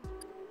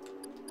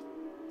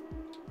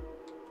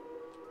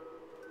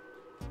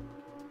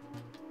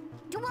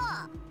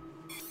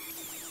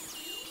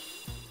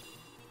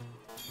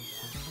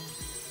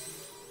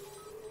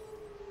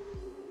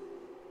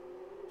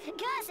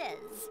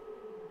 Curses!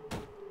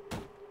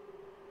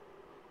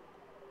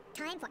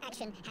 Time for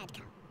action had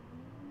come.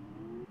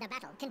 The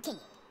battle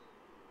continued.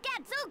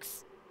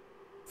 Gadzooks!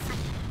 It's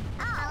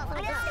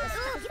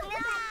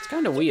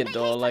kind of weird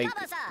though, like,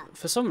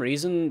 for some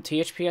reason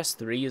THPS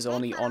 3 is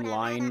only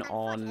online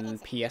on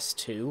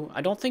PS2.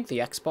 I don't think the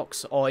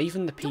Xbox or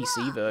even the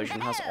PC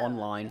version has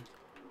online.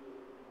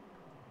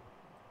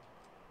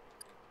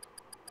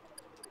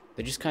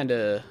 They just kind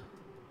of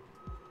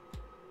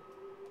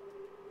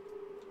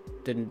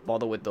didn't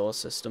bother with those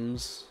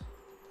systems.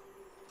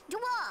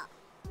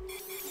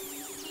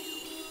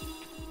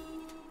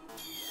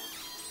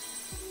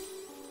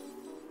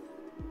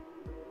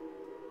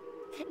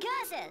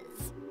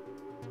 Curses!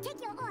 Take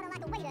your order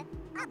like a waiter.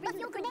 I'll bring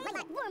you a grenade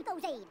like worm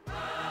goes aid.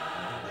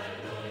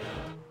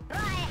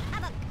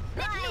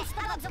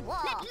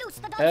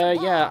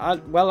 Yeah,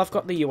 well, I've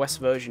got the US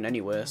version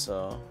anyway,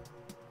 so...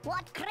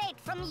 What crate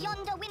from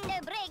yonder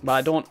window breaks? But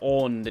I don't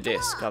own the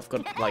disc. I've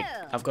got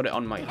it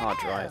on my hard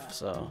drive,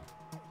 so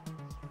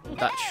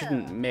that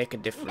shouldn't make a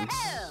difference.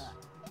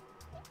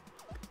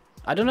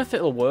 I don't know if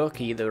it'll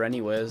work either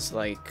anyways,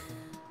 like,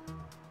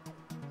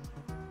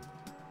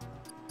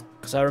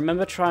 Because I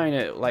remember trying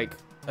it, like,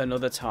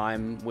 another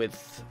time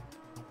with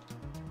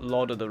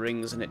Lord of the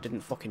Rings and it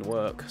didn't fucking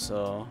work,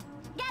 so...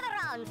 Gather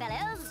round,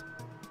 fellows.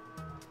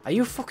 Are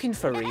you fucking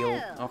for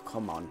real? Oh,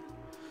 come on.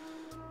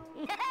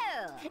 No,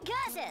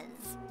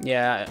 curses.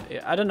 Yeah,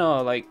 I don't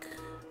know, like...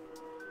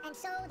 And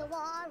so the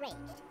war raged.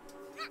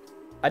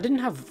 I didn't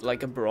have,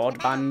 like, a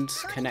broadband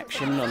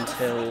connection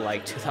until,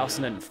 like,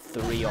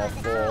 2003 or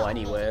 4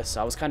 anyway, so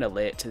I was kind of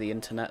late to the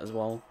internet as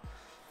well.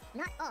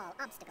 Not all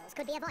obstacles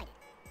could be avoided.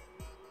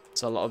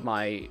 So a lot of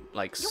my,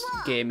 like,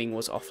 gaming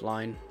was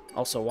offline.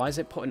 Also, why is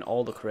it putting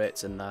all the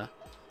crates in there?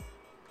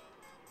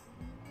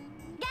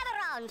 Gather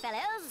round,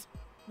 fellows.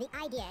 The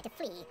idea to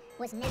flee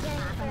was never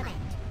for revenge.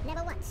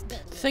 Never once did.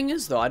 The thing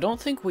is, though, I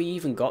don't think we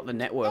even got the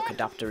network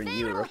adapter in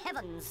Europe.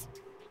 Heavens.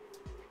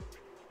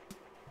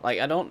 Like,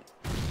 I don't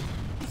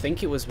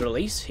think it was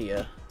released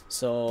here.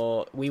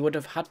 So we would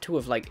have had to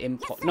have, like,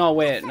 import... No,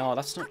 wait, no,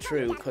 that's not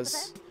true,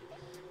 because...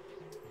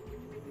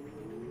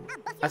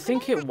 I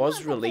think it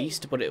was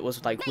released, but it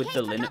was, like, with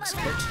the Linux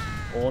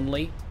kit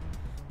only.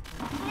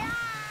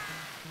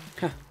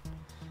 Huh.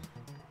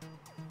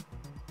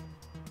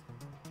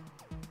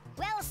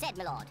 Well said,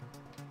 my lord.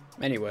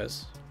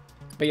 Anyways.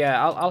 But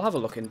yeah, I'll have a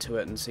look into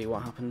it and see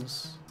what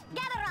happens.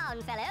 Gather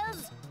round,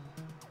 fellows.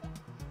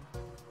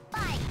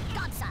 By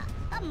God, sir,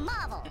 a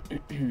marvel.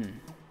 And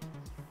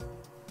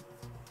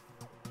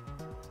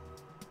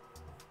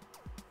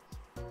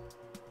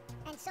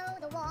so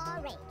the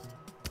war raged.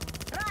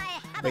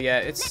 But yeah,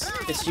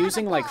 it's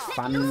using like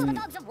fan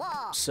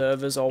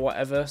servers or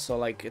whatever, so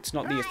like it's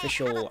not the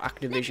official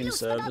Activision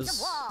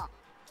servers.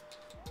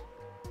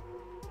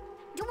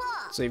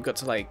 So you've got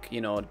to like,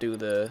 you know, do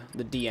the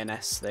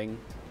DNS thing,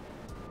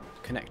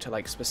 connect to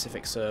like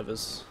specific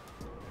servers.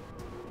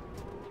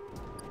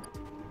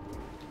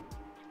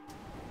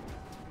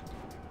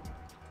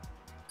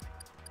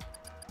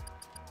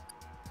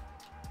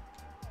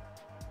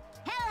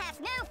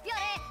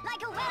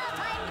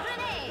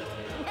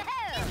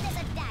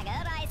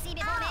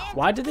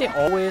 Why do they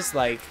always,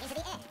 like,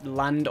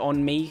 land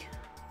on me?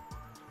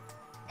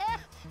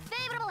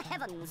 Favorable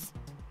heavens.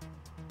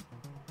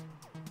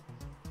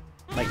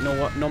 Like,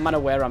 no matter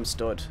where I'm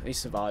stood. He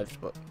survived,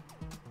 but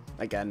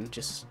again,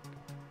 just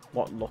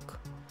what luck.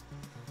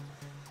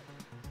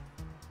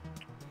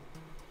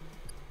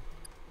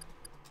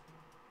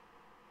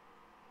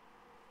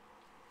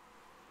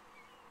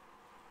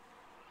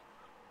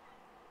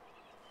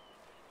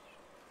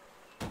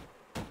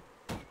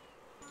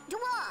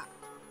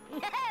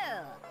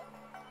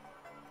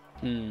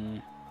 Hmm.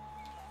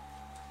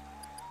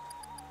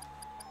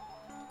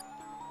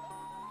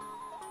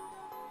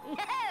 No.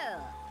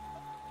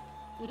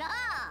 Nah.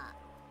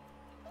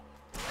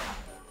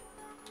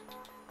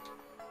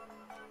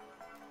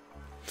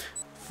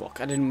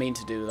 Fuck, I didn't mean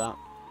to do that.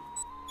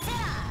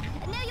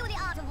 Know you the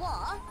art of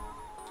war?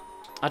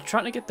 I'm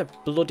trying to get the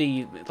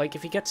bloody, like,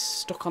 if he gets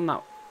stuck on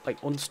that,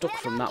 like, unstuck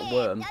from that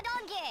worm. A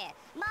donkey.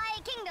 My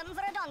kingdom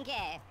for a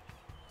donkey.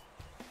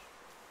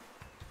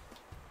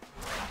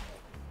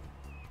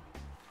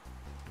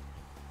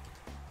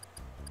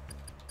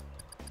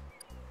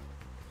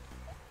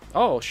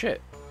 Oh,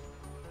 shit.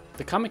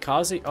 The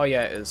kamikaze? Oh,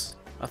 yeah, it is.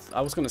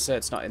 I was going to say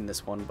it's not in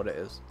this one, but it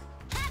is.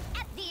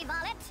 At thee,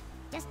 varlet.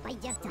 Just by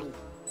your time.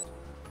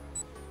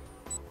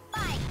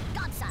 By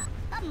God, sir.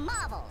 A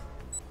marvel.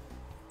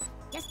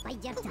 Just by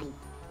your time.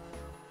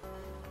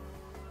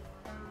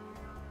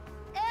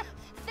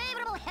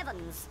 Favorable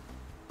heavens.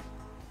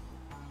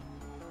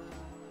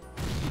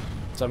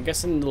 So I'm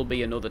guessing there'll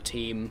be another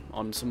team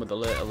on some of the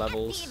later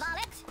levels.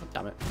 God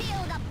damn it.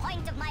 Feel the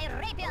point of my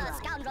rapier,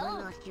 scoundrel.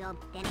 One last job,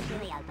 then it's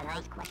real, but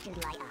ask questions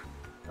later.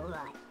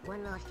 Alright,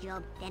 one last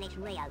job, then it's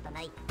real for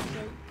me.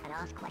 Shoot and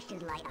ask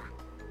questions later.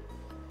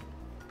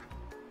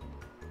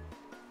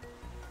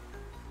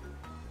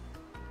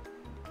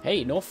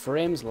 Hey, no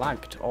frames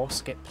lagged or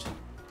skipped.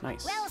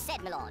 Nice. Well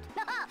said, my lord.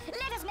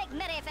 Let us make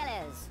merry,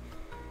 fellas.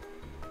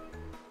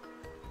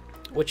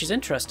 Which is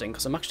interesting,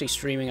 because I'm actually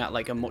streaming at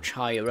like a much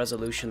higher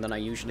resolution than I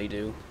usually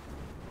do.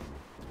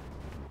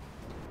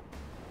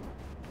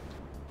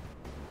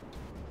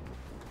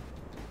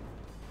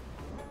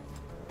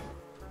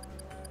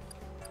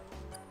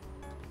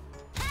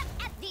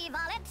 At thee,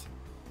 varlet.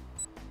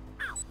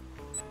 Ow.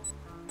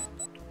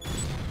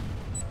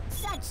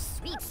 Such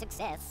sweet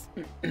success.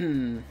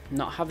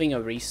 Not having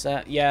a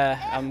reset.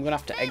 Yeah, I'm gonna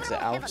have to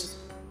exit out.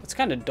 It's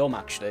kind of dumb,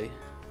 actually.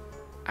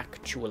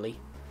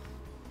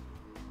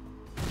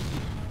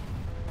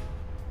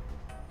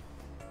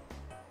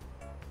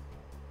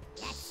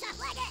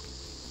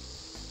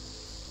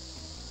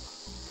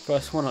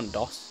 First one on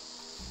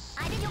DOS.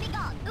 I bid you be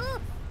gone.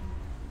 Oof.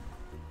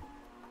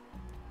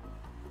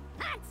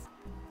 Hats.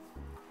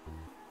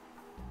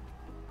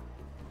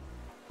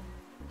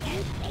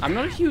 I'm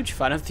not a huge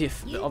fan of the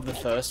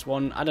first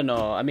one. I don't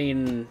know. I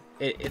mean,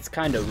 it's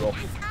kind of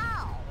rough.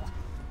 Ow.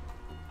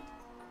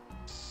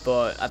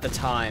 But at the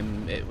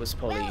time, it was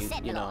probably,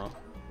 you know,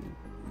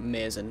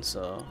 amazing,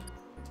 so...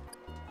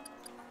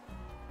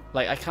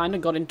 Like, I kind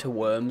of got into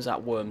Worms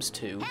at Worms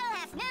 2. Hell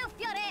hath no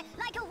fury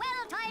like a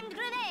well-timed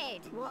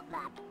grenade. What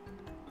that?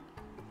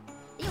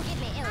 You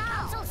give me ill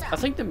counsel, sir. I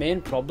think the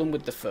main problem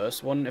with the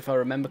first one, if I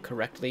remember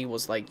correctly,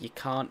 was like you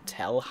can't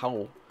tell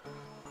how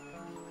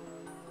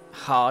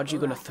hard you're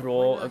gonna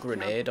throw a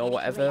grenade or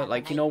whatever.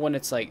 Like, you know, when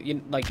it's like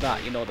like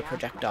that, you know, the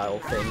projectile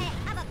thing.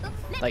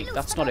 Like,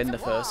 that's not in the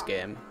first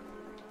game,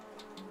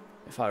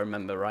 if I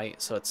remember right.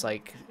 So it's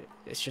like,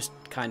 it's just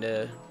kind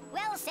of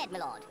Well said, my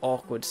lord.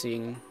 awkward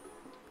seeing,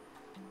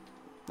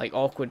 like,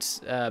 awkward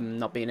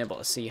not being able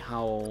to see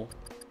how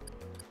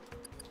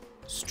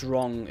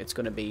strong it's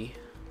gonna be.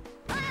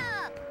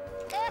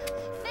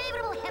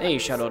 Hey,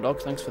 Shadow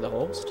Dog, thanks for the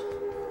host.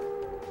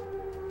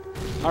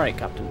 Alright,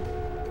 Captain.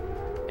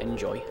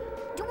 Enjoy.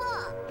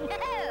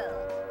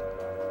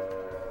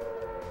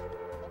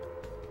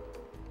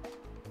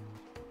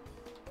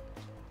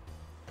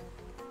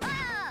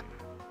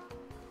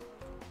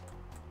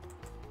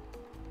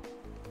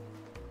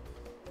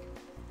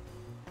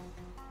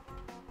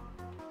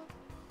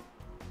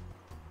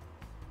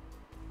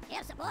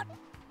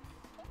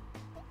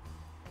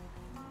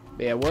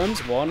 But yeah,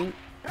 Worms 1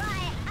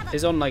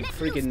 is on like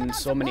freaking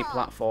so many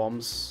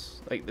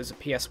platforms. Like there's a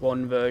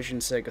PS1 version,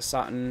 Sega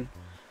Saturn.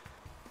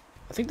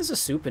 I think there's a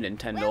Super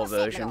Nintendo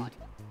version.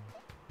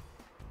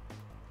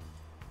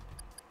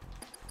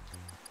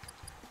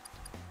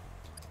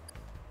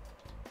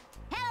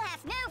 Hell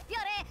hath no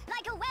fury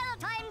like a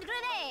well-timed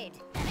grenade.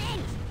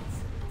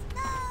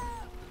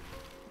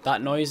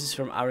 That noise is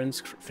from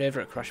Aaron's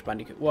favourite Crash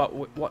Bandicoot.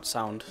 What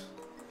sound?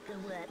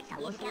 Good work.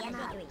 What's the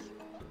MO?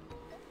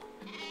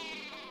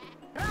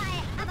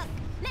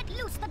 Let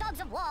loose the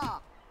dogs of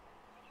war.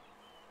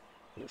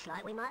 Looks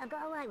like we might have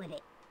got away with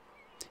it.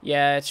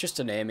 Yeah, it's just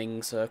an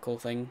aiming circle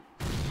thing.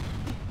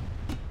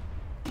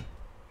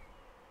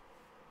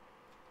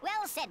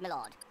 Well said, my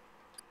lord.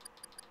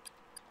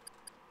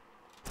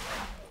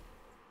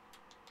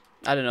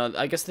 I don't know,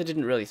 I guess they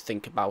didn't really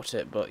think about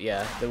it, but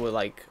yeah, they were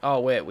like, oh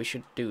wait, we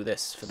should do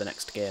this for the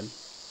next game.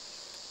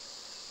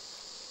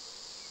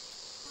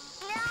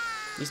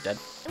 He's dead.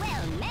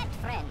 Well met,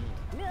 friend.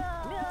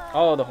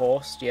 Oh, the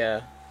horse,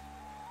 yeah.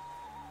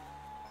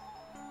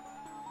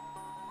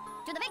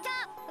 To the victor,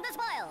 the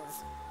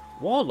spoils.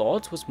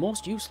 Warlords was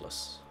most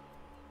useless.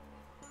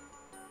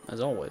 As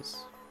always.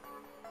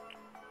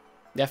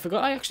 Yeah, I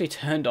forgot I actually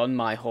turned on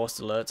my horse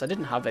alerts. I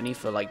didn't have any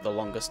for like the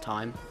longest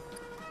time.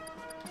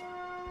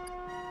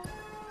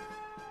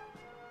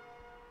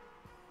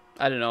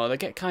 I don't know, they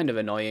get kind of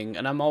annoying,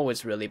 and I'm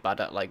always really bad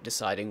at like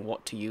deciding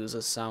what to use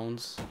as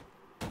sounds.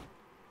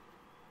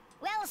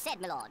 Well said,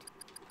 my lord.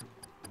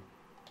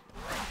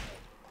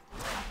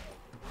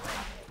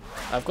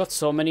 I've got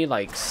so many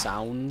like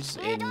sounds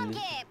A in. donkey,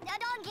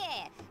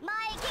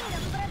 my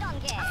kingdom for a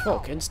donkey.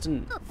 Fuck,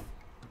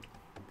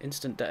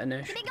 instant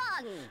detonation.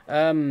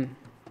 Begone.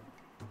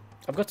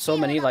 I've got so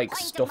many like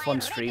stuff on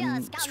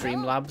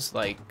Streamlabs,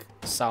 like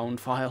sound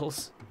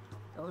files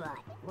All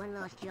right, one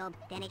last job,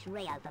 then it's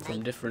Rio for from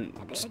me. different A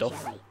bit of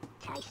stuff. jelly.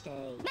 Tasty.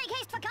 Make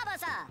haste for cover,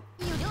 sir.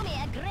 You do me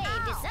a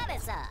grave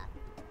disservice, sir.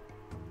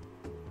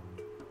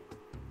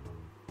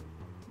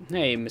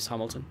 Hey, Miss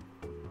Hamilton.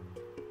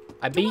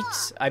 I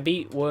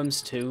beat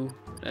Worms 2,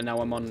 and now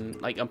I'm on,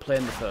 like, I'm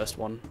playing the first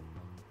one.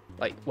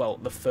 Like, well,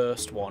 the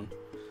first one.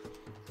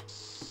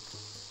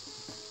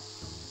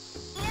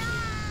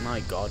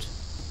 My god.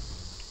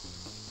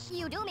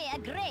 You do me a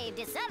grave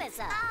disservice,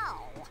 sir.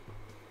 Ow.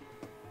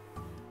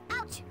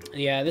 Ouch.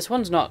 Yeah, this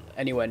one's not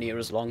anywhere near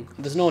as long.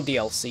 There's no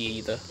DLC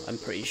either, I'm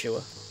pretty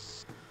sure.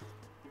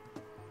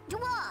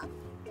 Dwarf.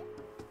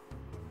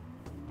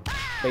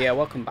 But yeah,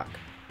 welcome back.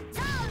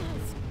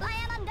 Zounds, I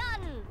am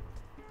undone.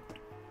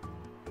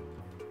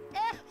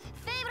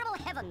 Favorable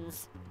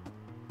heavens.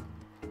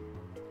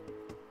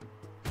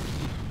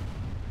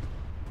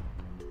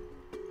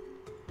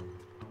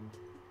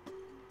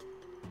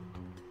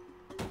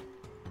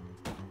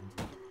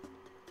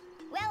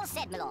 Well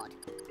said, my lord.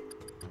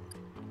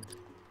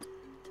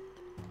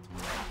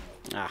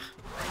 Ah.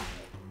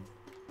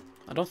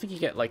 I don't think you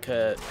get, like,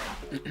 a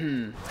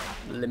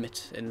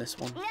limit in this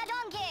one. A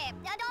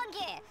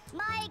donkey,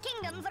 my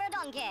kingdom for a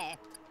donkey.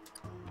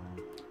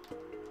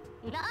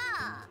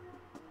 Ah.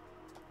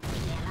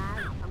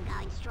 Hello, I'm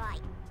going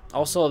straight.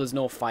 Also, there's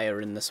no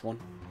fire in this one.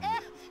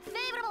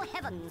 Favorable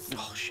heavens.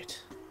 Oh,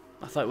 shit.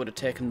 I thought it would have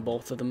taken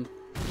both of them.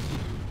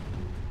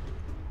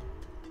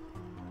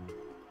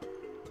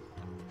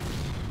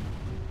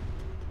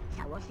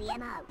 So what's the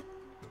MO?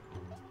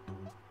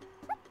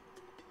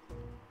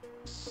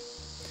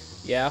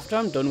 Yeah, after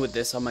I'm done with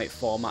this, I might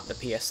format the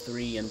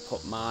PS3 and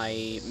put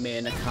my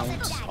main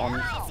account on.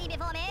 I see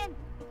before me.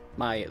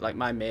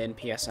 My main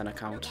PSN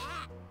account.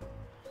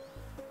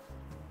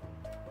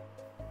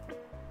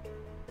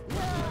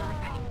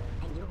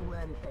 And your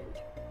worm food.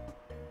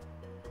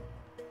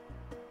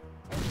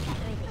 Whose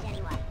treasure is this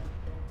anyway?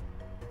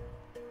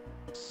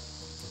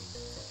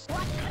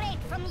 What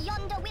crate from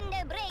yonder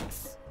window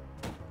breaks?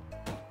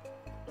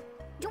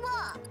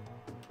 Dwarf!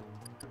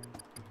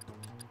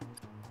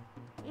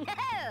 No!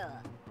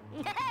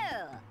 No!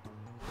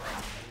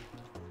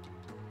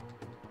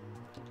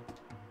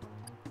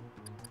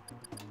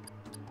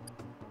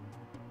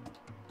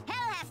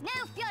 Hell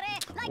No fury,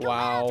 like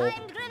wow. a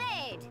well-timed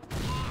grenade.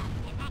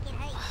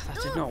 That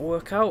did not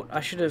work out.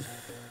 I should have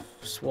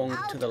swung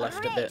to the left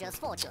a bit. Outrageous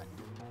fortune.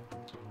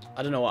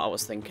 I don't know what I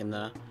was thinking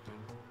there.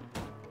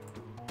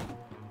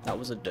 That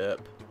was a derp.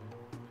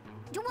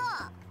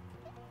 Dwarf.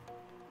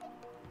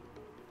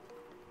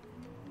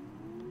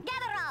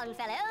 Gather round,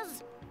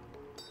 fellows.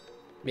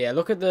 Yeah,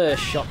 look at the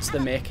shots they're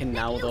making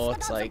now, though.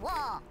 It's like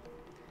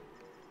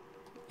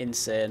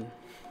insane.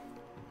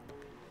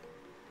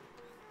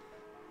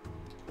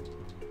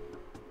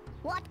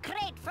 What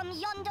crate from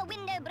yonder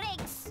window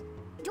breaks?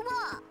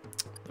 Dwarf.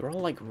 They're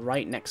all like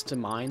right next to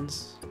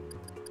mines.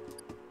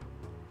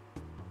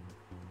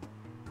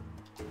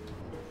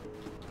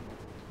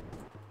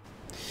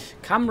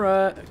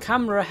 Camera,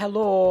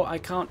 hello. I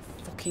can't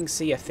fucking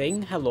see a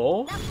thing.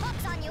 Hello. The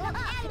fox on you, and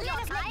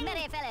let us make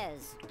merry,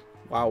 fellows.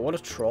 Wow, what a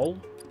troll.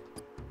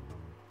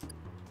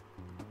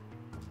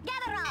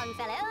 Gather round,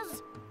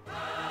 fellows.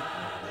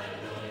 Ah.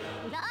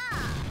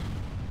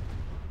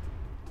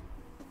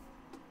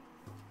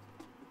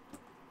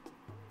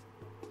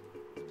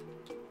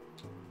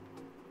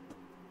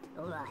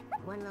 All right,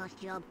 one last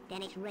job,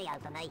 then it's Rio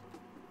for me.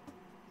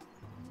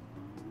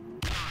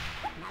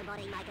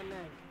 Nobody make a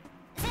move.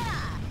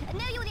 Sarah,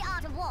 know you the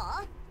art of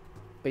war?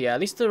 But yeah, at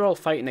least they're all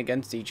fighting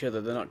against each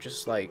other. They're not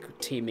just like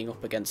teaming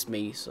up against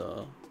me,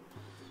 so...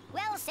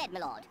 Well said, my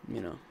lord.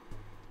 You know.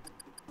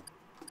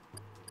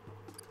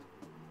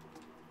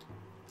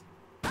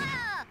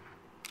 Ah!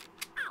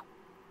 Ow.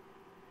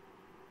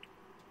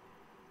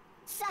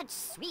 Such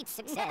sweet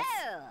success.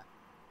 No.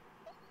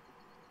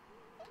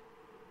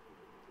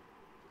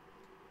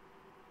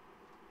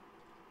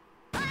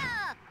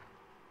 Ah!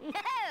 No.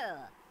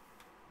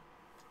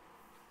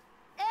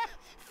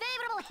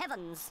 Favorable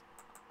heavens.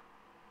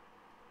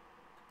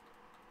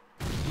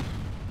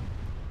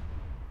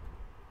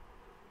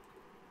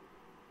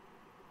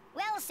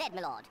 Well said,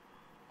 my lord.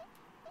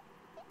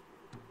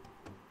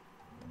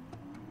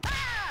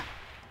 Ah!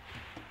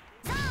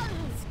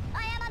 Zounds!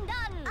 I am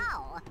undone!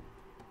 Ow!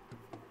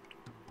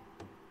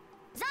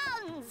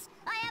 Zounds!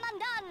 I am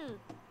undone!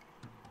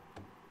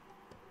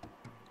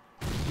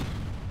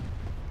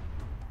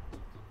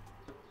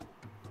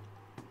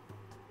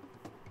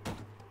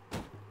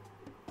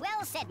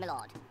 Well said, my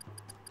lord.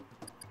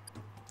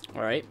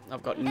 Alright,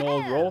 I've got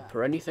no rope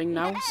or anything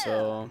now,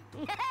 so...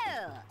 No!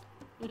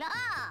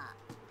 Ah!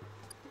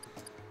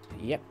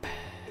 Yep.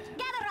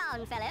 Gather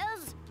round,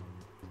 fellows!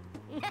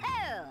 No!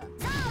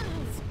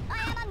 Zounds!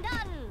 I am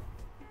undone!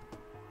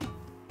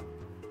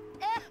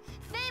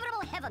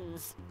 Favorable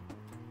heavens!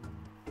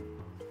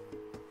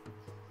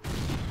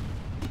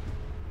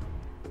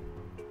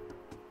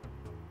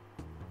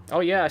 Oh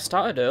yeah, I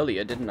started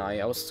earlier, didn't I?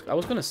 I was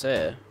gonna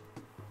say.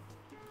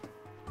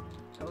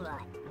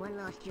 Alright, one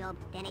last job,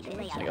 then it's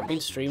Rio. Like, I've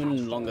been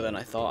streaming longer than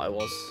I thought I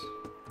was.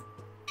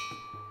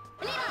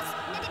 Leave us!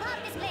 Let depart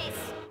this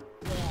place!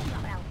 Yeah,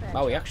 proper outfit.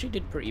 Wow, we actually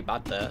did pretty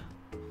bad there.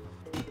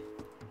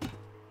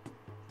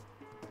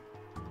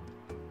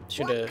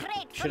 Should've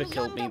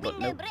killed me, but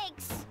nope.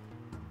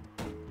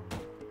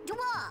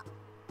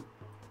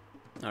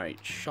 Alright,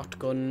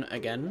 shotgun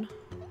again.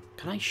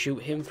 Can I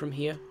shoot him from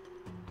here?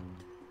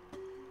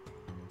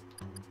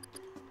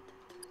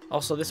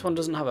 Also, this one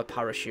doesn't have a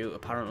parachute,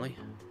 apparently.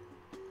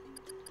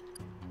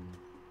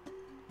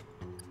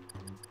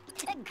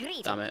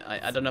 Damn it,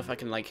 I don't know if I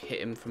can, like, hit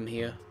him from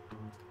here.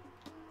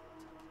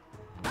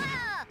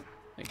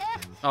 Like,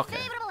 okay.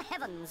 Favorable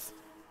heavens.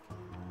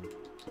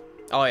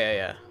 Oh, yeah,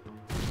 yeah.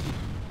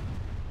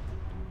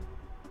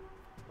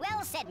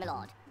 Well said, my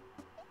lord.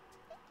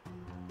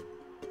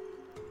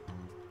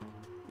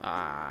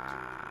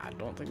 Ah, I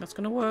don't think that's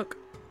gonna work.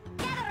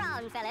 Gather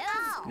round,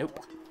 fellows. Nope.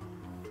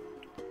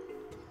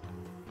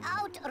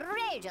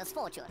 Outrageous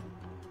fortune.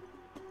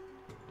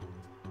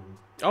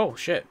 Oh,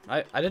 shit.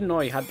 I didn't know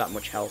he had that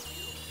much health.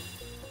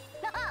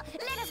 Let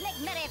us make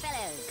merry,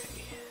 fellows.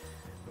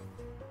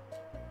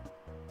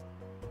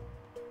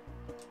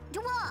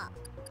 Dwarf.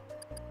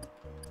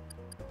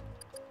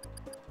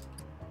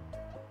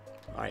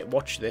 Alright,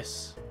 watch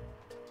this.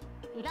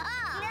 No.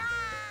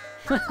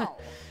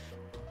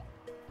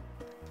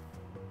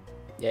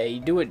 Yeah, you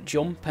do it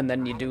jump and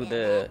then you do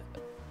the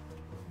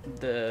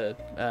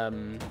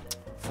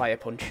fire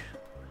punch.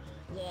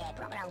 Yeah,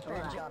 proper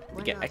outfit job.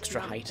 You get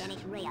extra height. Then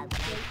it's Rio and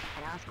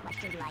ask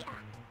questions later.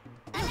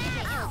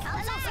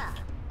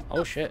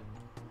 Oh shit.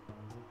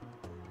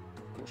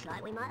 Looks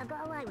like we might have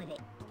got away with it.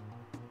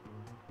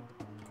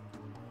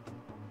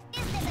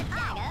 Is this a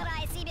dagger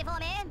I see before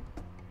me?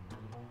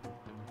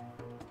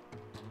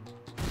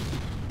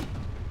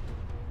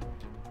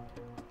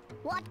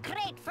 What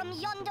crate from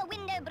yonder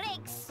window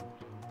breaks?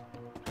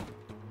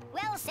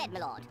 Well said, my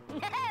lord.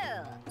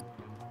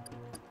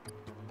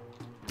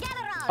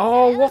 Gather round,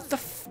 Oh, fellows. what the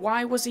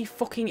why was he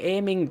fucking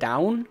aiming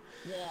down?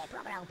 Yeah,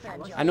 proper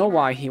outfit job. I know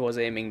why he was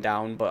aiming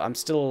down, but I'm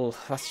still...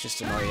 That's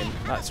just annoying.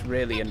 That's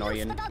really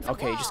annoying.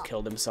 Okay, he just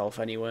killed himself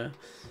anyway.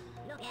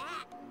 Look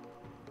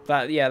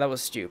at. Yeah, that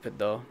was stupid,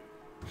 though.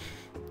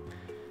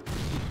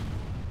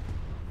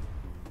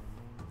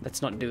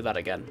 Let's not do that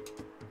again.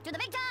 To the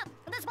victor,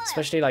 the spoils.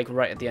 especially like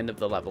right at the end of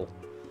the level.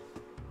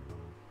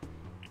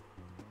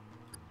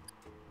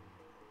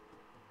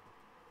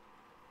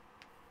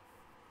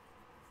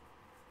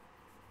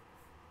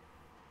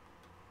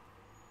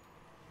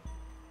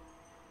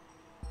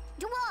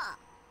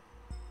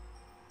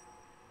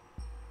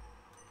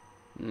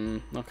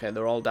 Okay,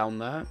 they're all down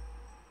there.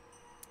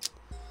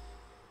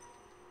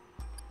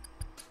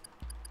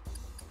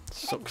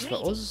 Sucks for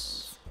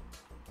us.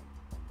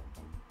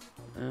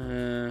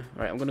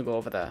 Right, I'm gonna go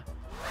over there.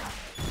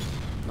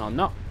 No, I'm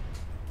not.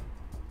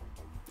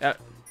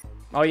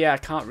 Oh yeah, I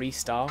can't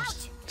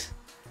restart.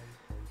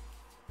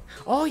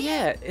 Oh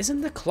yeah,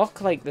 isn't the clock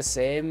like the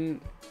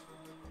same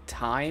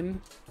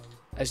time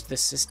as the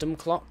system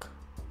clock?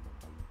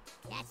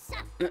 Yes,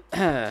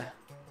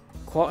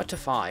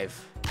 4:45.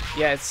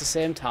 Yeah, it's the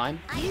same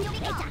time.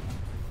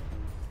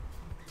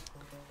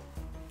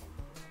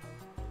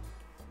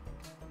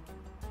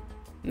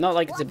 Not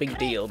like it's a big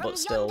deal, but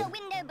still,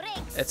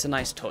 it's a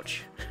nice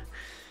touch.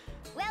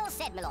 Well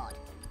said, my lord.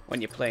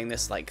 When you're playing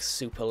this like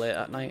super late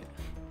at night.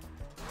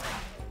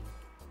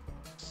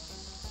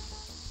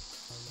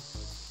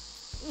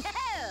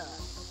 No!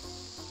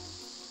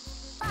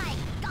 By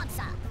God,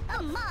 sir,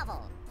 a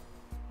marvel.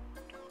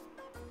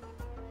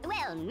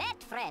 Well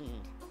met, friend.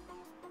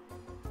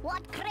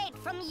 What crate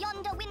from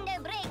yonder window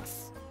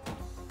breaks?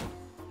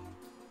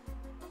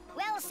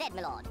 Well said,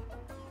 my lord.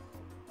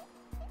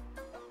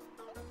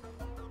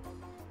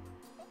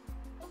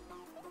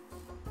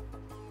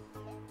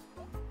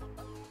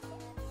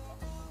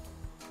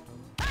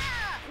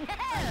 Ah!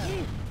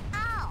 No!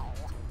 Ow!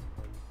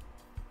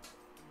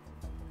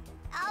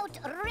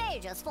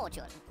 Outrageous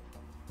fortune.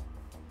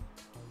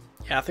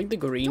 Yeah, I think the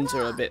greens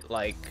are a bit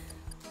like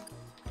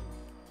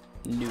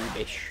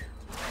noobish.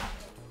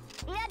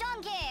 A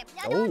donkey!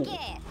 A Oh.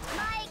 donkey!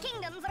 My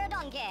kingdom for a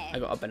donkey! I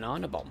got a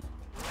banana bomb.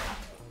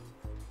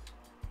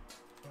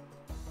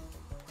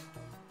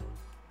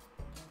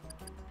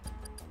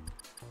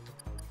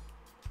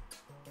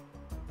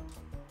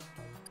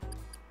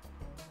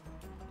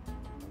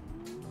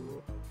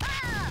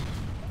 Ah!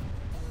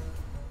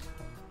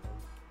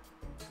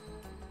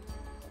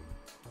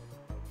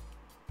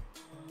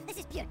 This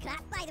is pure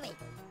crap, by the way.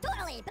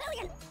 Totally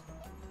brilliant!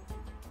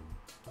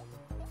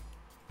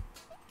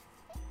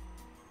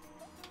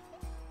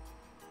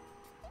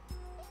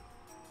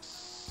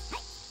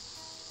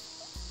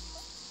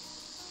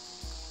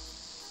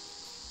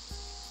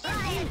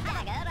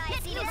 I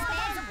see the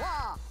scars of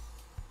war.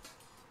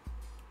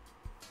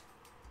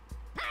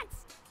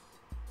 Pants!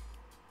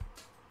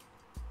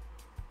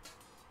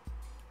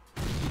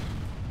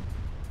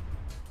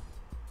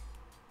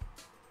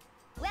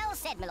 Well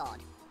said, my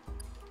lord.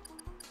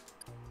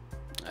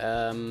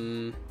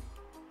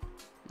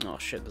 Oh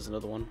shit, there's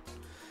another one.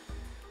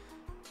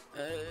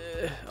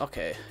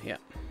 Okay, yeah.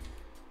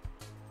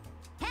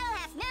 Hell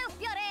hath no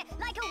fury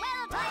like a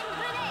well-timed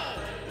grenade.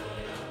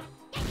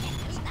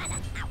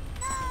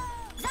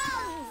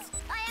 Zones!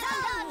 I am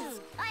undone!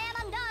 I am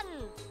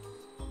undone!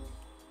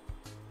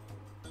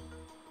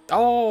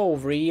 Oh,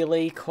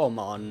 really? Come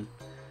on.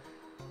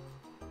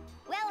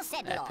 Well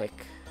said, my lord.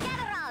 Epic. Get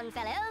around,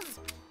 fellows.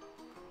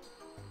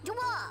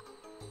 Dwarf!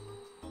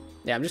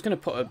 Yeah, I'm just gonna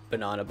put a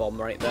banana bomb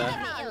right there. Give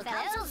me ill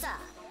counsel, sir.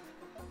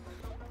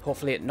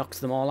 Hopefully it knocks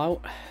them all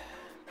out.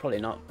 Probably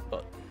not,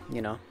 but,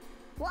 you know.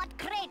 What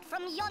crate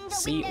from yonder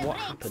See window what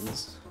breaks?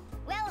 happens.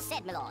 Well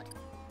said, my lord.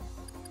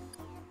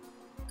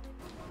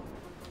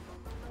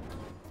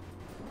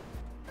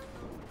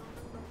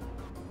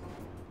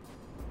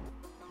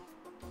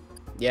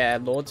 Yeah,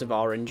 loads of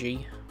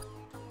RNG.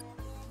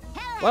 Hell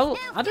hath Well, no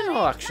I don't fury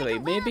know like actually. a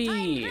well-timed Maybe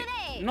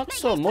grenade. not Make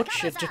so haste to much.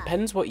 cover, It sir.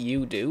 depends what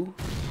you do.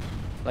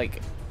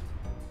 Like,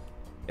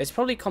 it's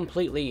probably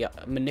completely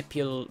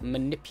manipulatable.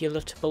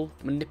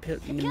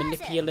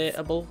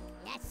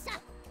 Yes, sir.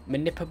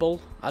 Manipable.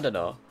 I don't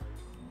know.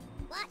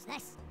 What's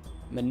this?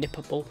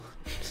 Manipable.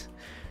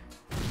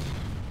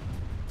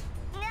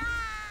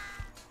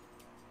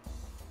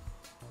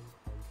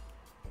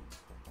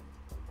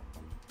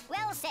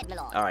 Well said, my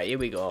lord. All right, here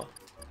we go.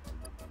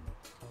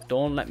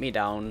 Don't let me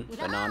down,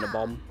 banana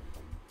bomb.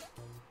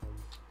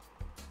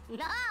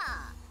 Nah.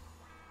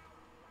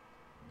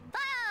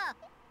 Fire!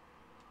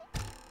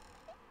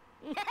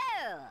 No!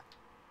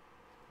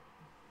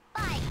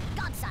 By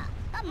God, sir!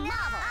 A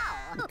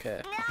marvel!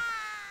 Okay, Nah.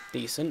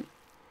 decent.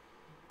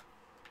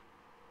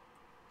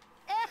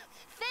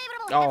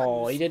 Favorable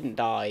Oh, heavens. he didn't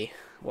die.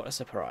 What a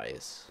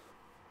surprise.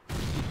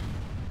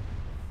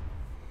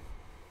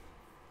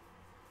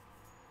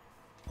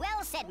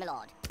 Well said, my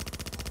lord.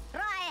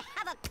 Cry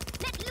havoc!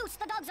 Let loose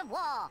the dogs of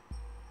war!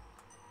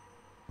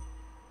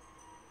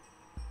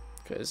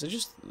 Okay, is it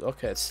just...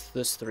 Okay,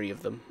 there's 3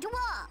 of them. To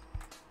war!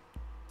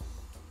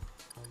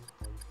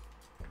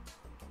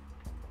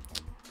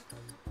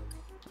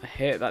 I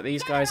hate that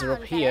these guys are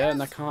up here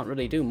and I can't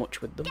really do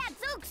much with them.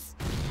 Gadzooks!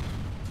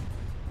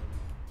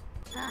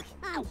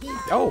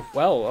 Oh,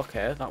 well,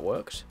 okay, that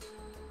worked.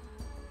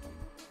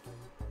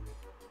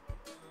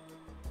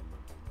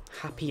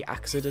 Happy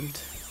accident.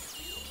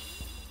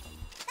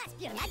 That's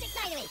pure magic,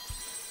 by the way.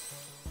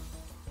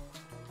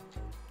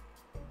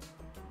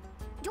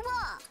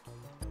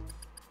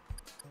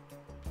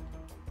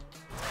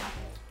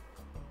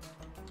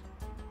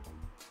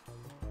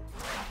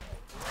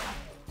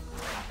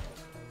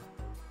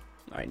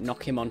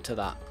 knock him onto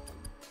that.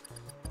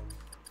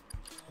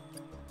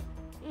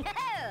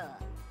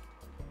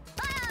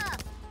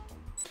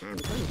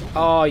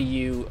 Oh,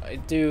 you...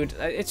 Dude,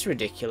 it's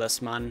ridiculous,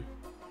 man.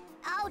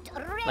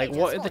 Outrageous. Like,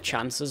 what are the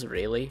chances,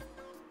 really?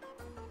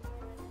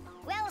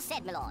 Well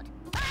said, my lord.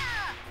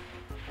 Ah!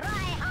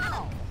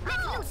 Right-ho!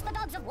 Let loose the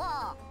dogs of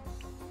war!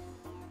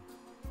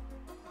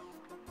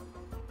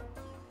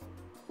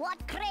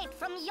 What crate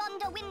from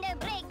yonder window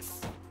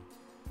breaks?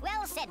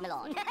 Well said, my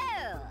lord.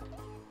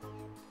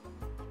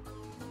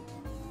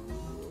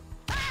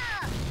 Ah!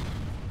 Ah!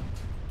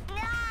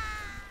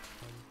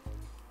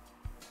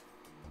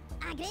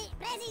 Agree,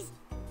 Prezzies?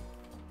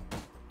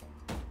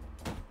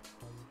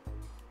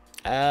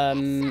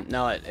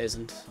 No, it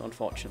isn't,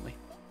 unfortunately.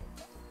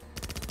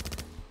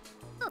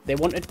 They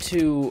wanted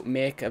to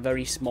make a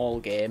very small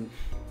game.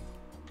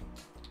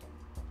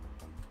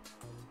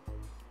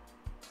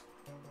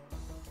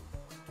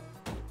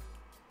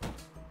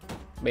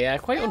 But yeah,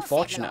 quite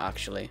unfortunate,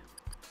 actually.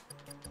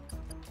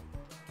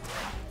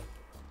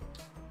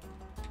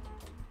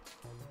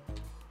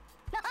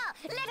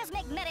 Let us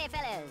make merry,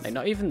 fellows. Like,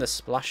 not even the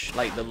splash,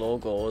 like the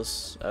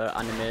logos, are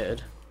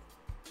animated.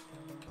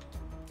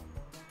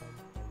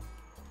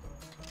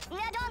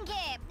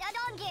 A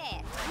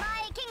donkey,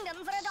 my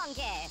kingdom for a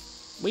donkey.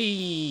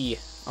 Whee!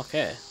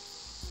 Okay.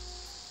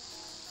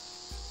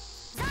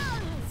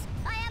 Zounds,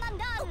 I am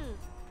undone.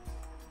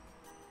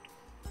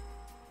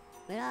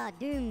 We are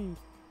doomed.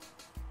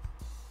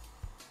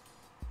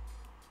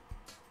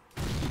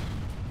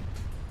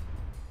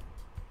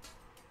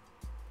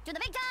 To the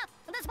victor,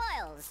 the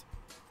spoils.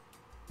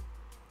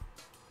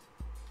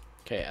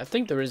 Okay, I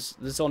think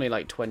there's only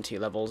like 20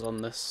 levels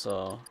on this,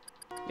 so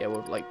yeah,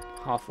 we're like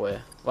halfway.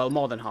 Well,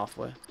 more than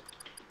halfway.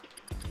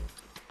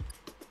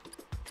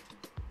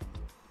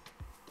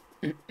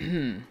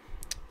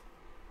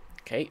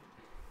 Okay.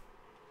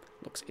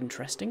 Looks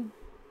interesting.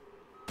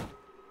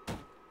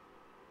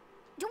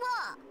 To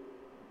war.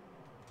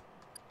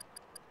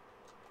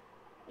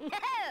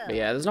 But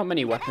yeah, there's not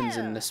many weapons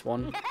in this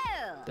one.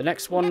 The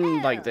next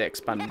one, like, they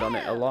expanded on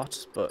it a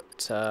lot,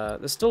 but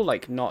there's still,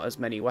 like, not as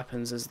many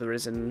weapons as there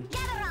is in,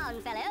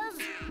 Around, fellows.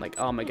 like,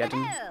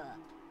 Armageddon.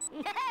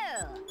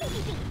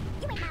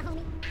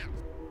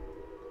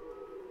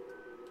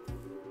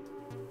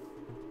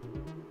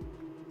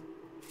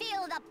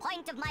 Feel the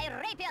point of my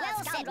rapier,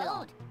 well scoundrel. Said,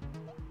 Lord.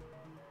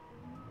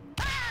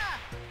 Ah!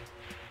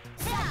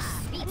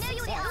 Know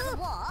you the art of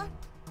war?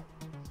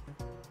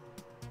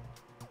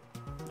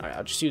 Alright,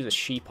 I'll just use a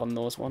sheep on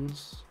those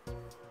ones.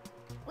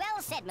 Well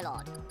said, my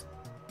lord.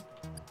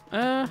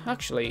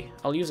 Actually,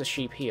 I'll use a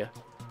sheep here.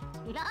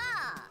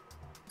 Ah!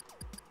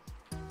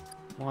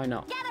 Why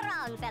not? Gather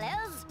round,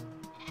 fellows.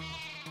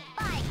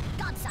 By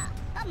God, sir,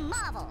 a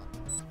marvel.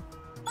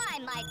 By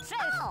my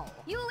troth,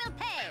 you will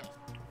pay.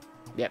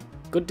 Yep,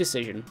 good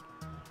decision.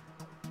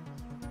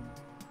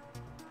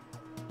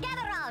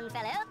 Gather round,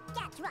 fellows.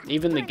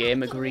 Even the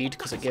game agreed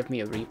because it gave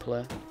me a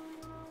replay.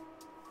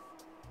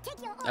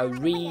 A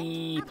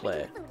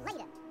replay.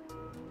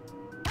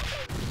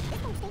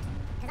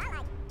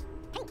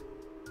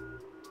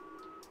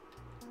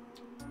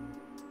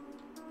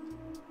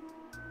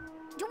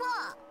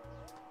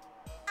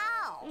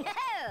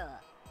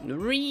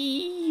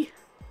 Replay.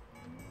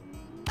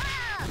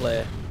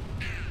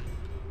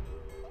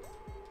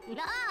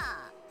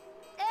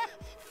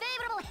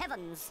 Favorable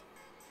heavens.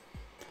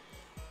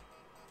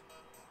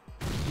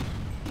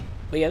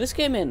 But yeah, this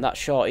game ain't that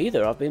short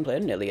either. I've been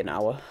playing nearly an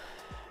hour.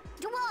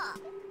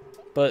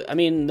 But, I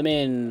mean, the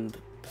main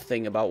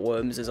thing about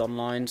Worms is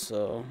online,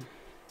 so...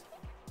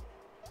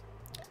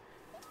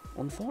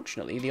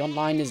 Unfortunately, the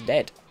online is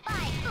dead.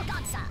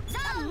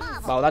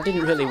 Wow, that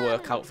didn't really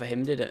work out for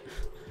him, did it?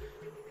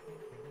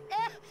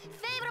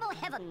 Favorable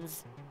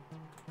heavens.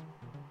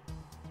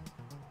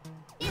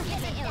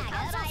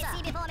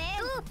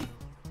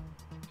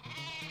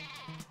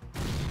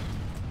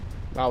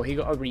 Wow, he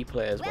got a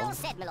replay as well. Well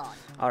said, my lord.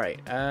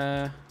 Alright,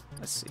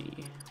 let's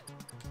see.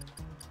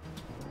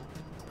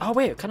 Oh,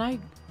 wait, can I?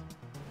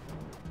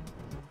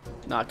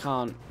 No, I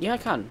can't. Yeah, I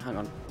can. Hang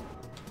on.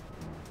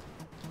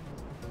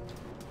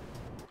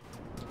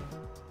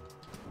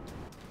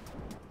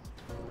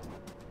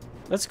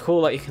 That's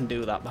cool that you can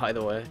do that, by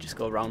the way. Just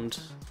go around.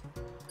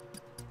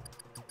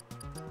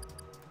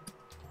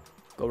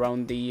 Go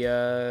around the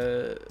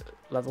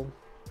level.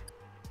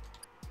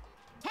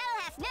 Hell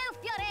hath no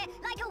fury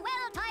like a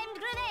well-timed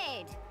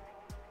grenade.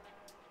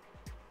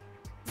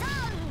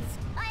 Zounds,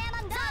 I am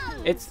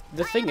undone. It's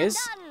the thing is,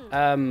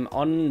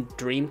 on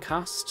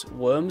Dreamcast,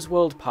 Worms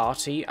World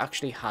Party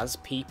actually has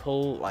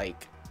people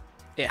like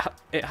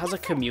it has a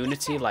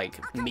community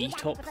like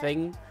meetup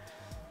thing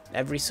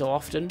every so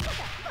often.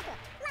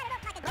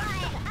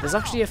 There's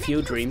actually a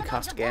few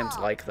Dreamcast games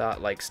like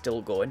that, like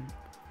still going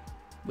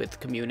with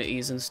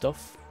communities and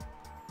stuff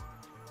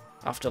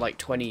after like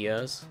 20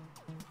 years.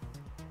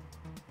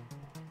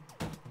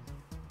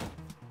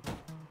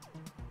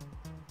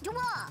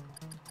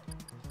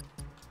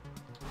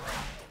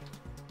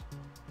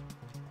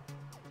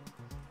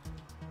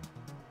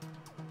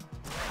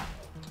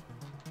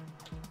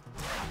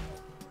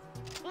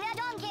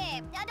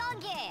 A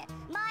donkey!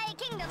 My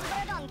kingdom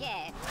for a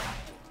donkey!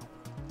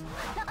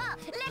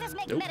 Let us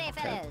make Nope, merry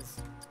okay. fellows!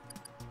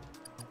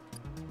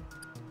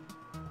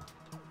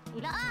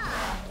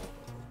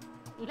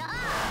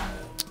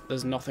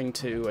 There's nothing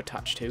to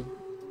attach to.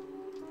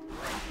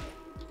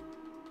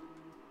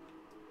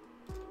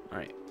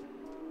 Alright.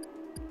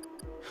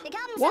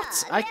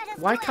 What?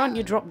 Why can't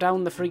you drop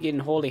down the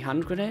friggin' holy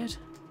hand grenade?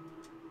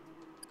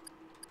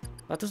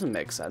 That doesn't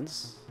make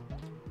sense.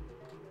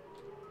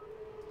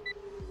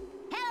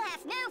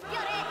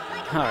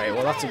 Alright,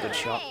 well that's a good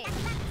shot.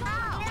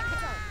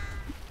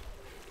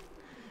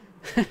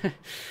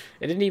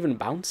 It didn't even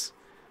bounce.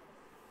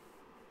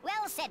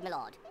 Well said, my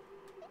lord.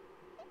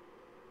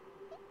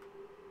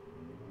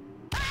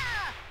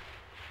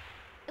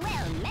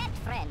 Well met,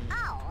 friend.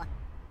 Ow.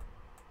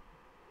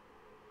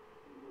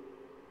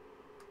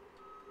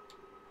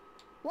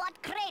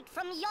 What crate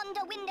from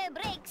yonder window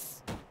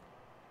breaks?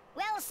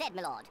 Well said,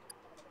 my lord.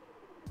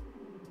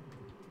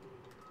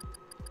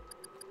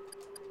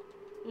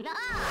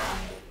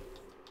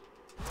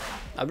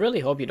 I really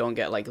hope you don't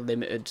get like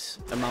limited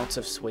amounts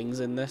of swings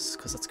in this,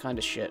 because that's kind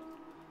of shit.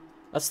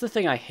 That's the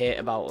thing I hate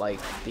about like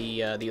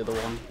the other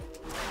one.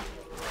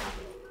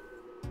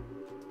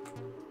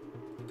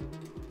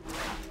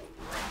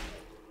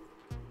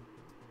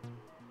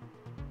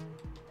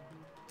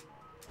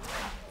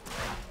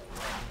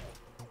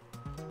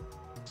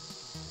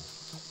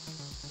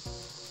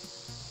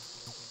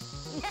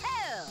 No!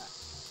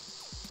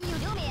 You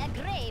do me a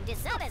grave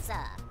disservice,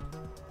 sir.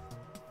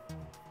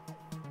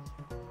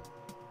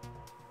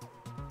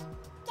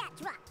 Cat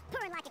drop,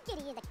 purring like a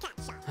kitty in the cat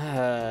shop.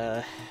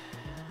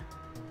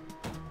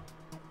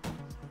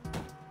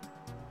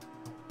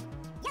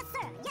 Yes,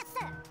 sir. Yes,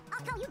 sir.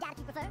 I'll call you Dad if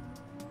you prefer.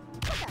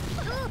 Cooker.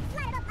 Ooh,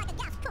 light it up like a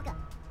gas cooker.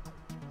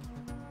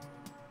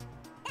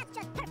 That's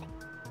just perfect.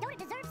 Don't it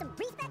deserve some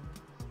respect?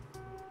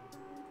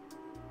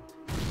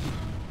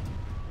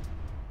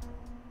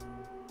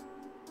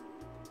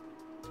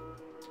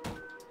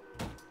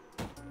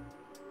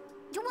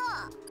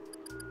 Joie.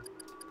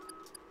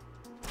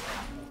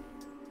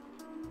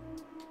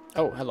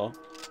 Oh, hello.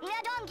 A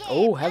donkey.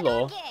 Oh, A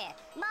hello. donkey.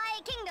 My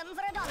kingdom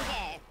for a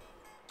donkey.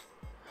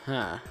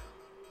 Huh.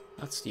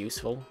 That's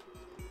useful.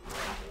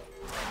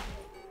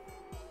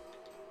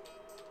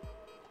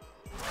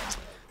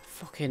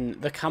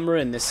 Fucking... The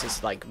camera in this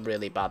is, like,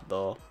 really bad,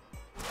 though.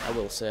 I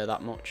will say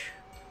that much.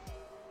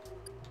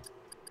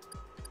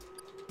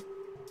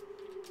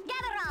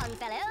 Gather round,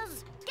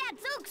 fellows.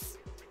 Gadzooks.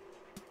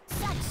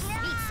 Such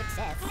sweet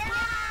success.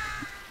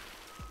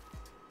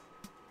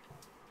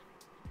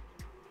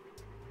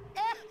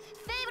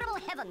 Favorable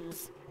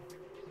heavens.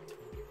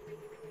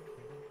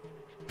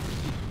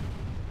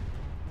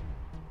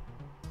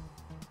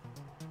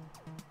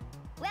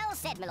 Well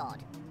said, my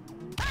lord.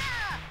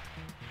 Ah!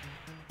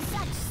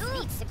 Such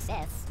sweet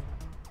success.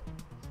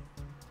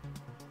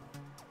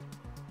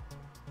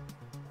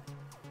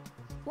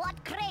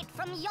 What crate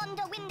from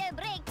yonder window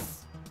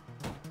breaks?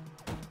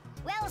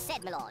 Well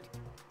said, my lord.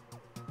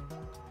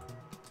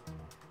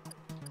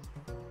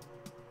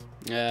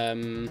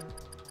 No!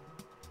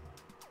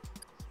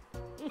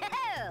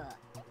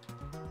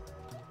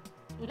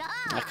 No!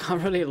 I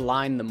can't really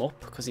line them up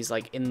because he's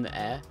like in the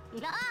air.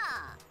 No!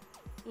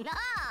 No!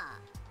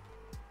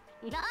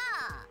 No!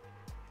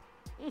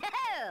 No!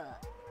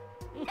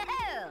 No!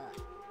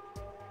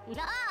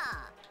 No!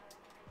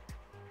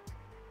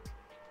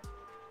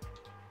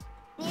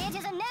 It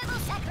is a noble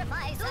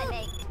sacrifice I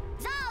make.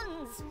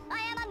 Zounds! I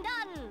am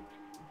undone!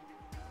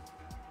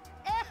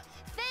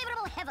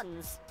 Favorable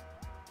heavens!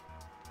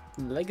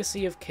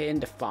 Legacy of Cain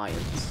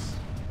Defiance.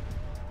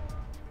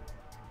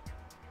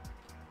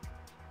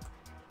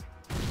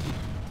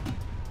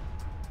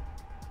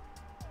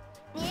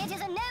 It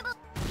is a noble...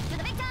 To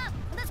the victor,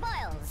 the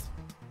spoils!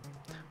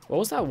 What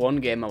was that one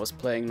game I was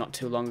playing not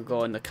too long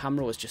ago and the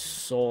camera was just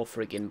so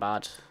friggin'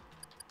 bad?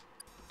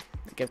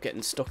 I kept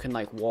getting stuck in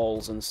like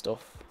walls and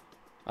stuff.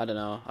 I don't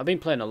know. I've been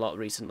playing a lot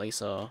recently,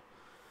 so...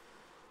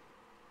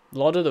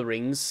 Lord of the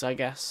Rings, I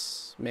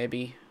guess,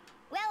 maybe.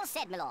 Well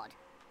said, my lord.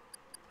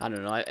 I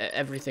don't know.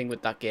 Everything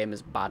with that game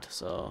is bad,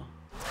 so...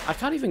 I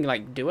can't even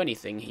like do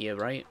anything here,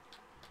 right?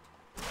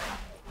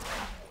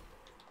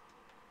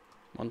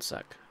 One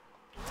sec.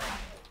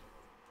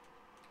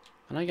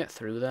 Can I get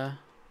through there?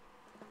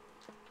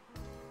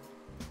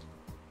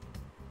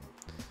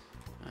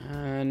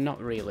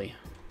 Not really.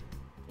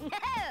 No!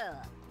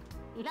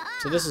 No!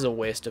 So this is a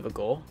waste of a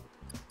go.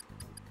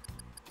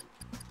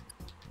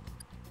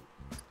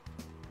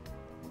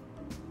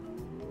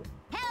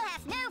 Hell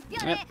hath no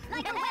fury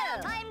like a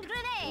well-timed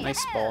grenade! Nice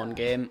spawn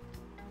game.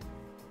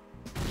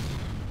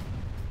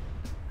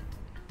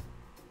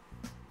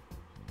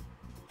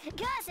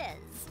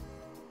 Curses!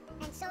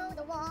 And so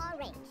the war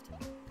raged.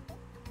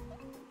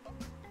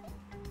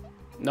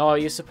 No,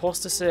 you're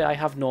supposed to say I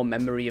have no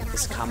memory of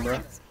this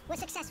camera. Was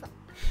successful.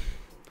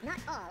 Not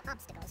all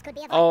obstacles could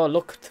be avoided. Oh,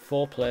 look,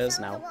 4 players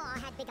So the now. war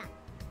had begun.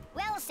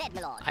 Well said,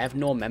 my lord. I have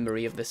no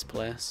memory of this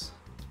place.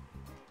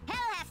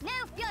 Hell hath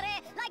no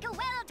fury like a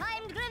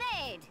well-timed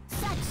grenade.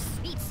 Such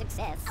sweet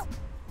success.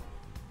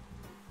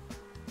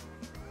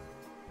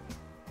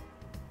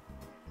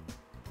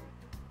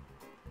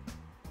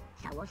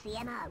 So what's the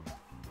MO?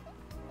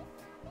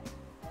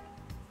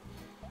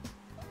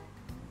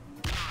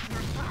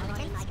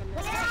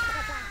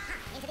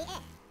 Into the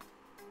air.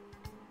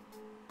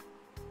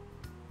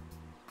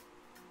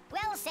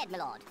 Well said, my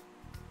lord.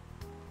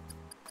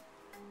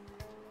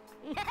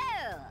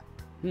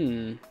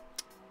 No.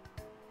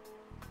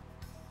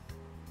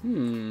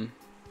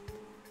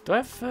 Do I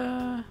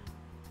have,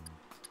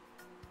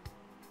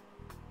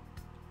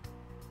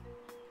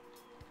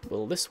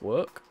 Will this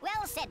work?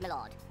 Well said, my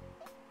lord.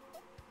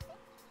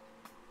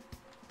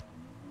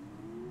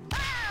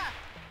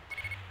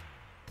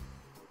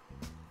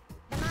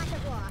 The march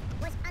of war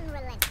was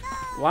unrelenting.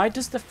 Why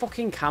does the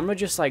fucking camera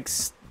just, like,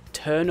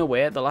 turn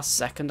away at the last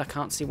second? I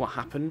can't see what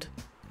happened.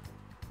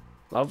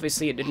 Well,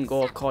 obviously, it didn't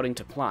go according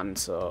to plan,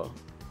 so...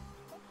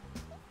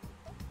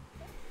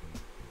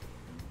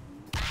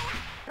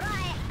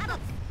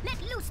 Let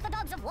loose the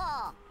dogs of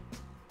war.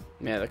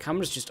 Yeah, the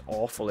camera's just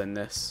awful in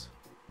this.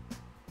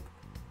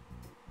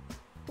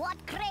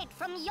 What crate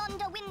from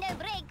yonder window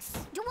breaks?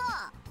 To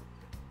war.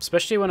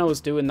 Especially when I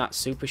was doing that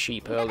super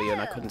sheep earlier and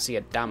I couldn't see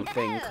a damn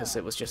thing because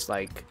it was just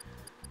like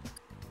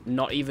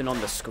not even on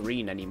the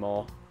screen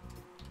anymore.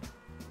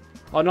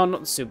 Oh no,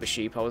 not the super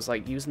sheep. I was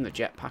like using the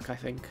jetpack, I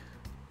think.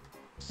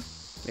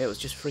 Yeah, it was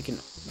just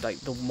freaking like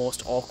the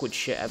most awkward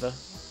shit ever.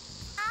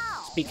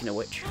 Ow. Speaking of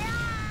which.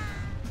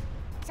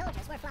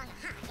 Soldiers were flung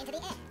high into the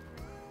air.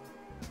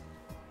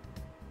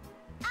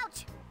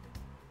 Ouch!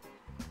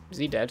 Is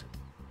he dead?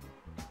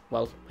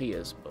 Well, he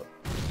is, but...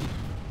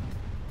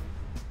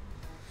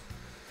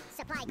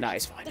 Supply nah,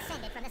 he's fine.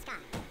 Descended from the sky.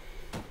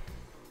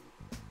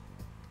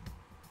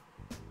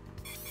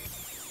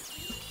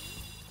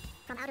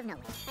 From out of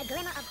nowhere, a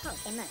glimmer of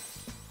hope emerged.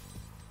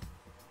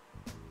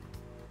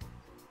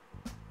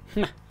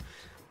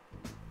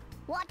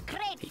 What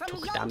crate He from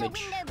took yonder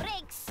damage. window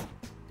breaks?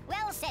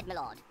 Well said, my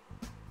lord.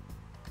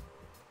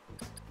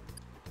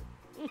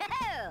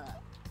 No!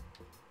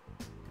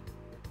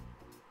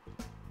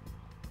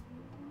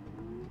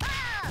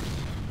 Ah!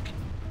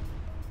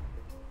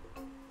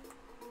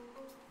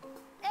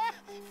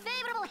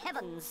 Favorable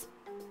heavens!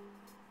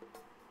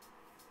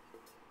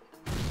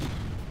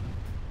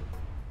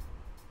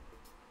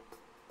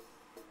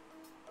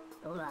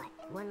 All right,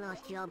 one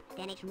last job,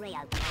 then it's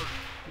reopening.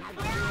 No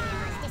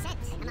descent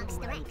amongst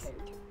the ranks.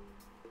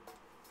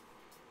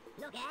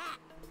 Look out!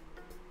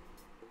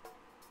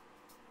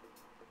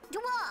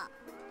 Dwarf!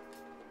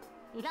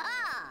 No!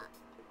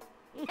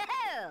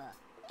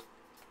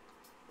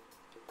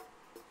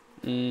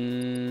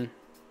 No!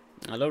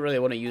 I don't really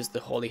want to use the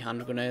holy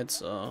hand grenade,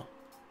 so...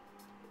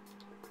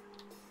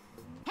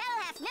 Hell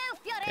hath no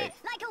fury Okay.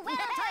 like a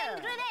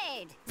well-timed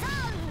grenade!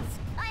 Zounds!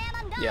 I am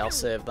undone! Yeah, I'll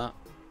save that.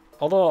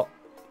 Although,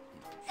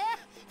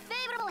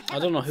 Favorable I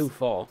don't know who heavens.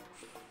 for.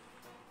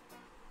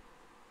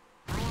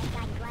 I ain't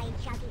got grain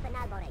chunky for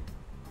nobody.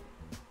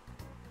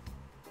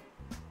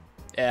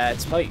 Yeah,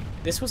 it's like...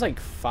 This was like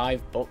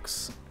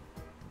 $5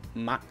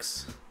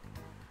 max.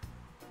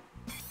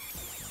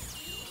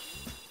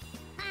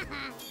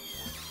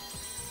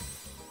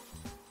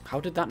 How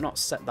did that not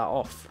set that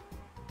off?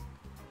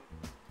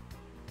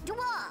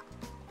 Dwarf!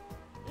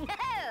 No!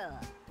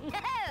 No!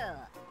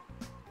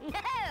 No!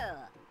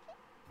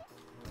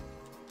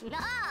 No!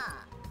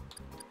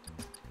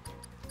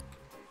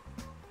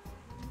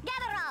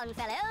 Gather round,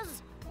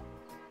 fellows!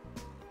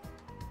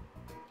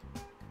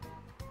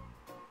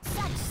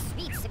 Such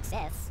sweet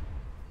success.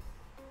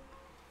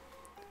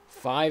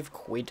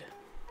 £5.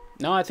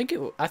 No, I think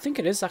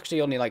it is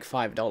actually only like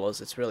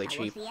 $5. It's really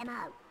cheap. What's the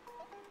MO?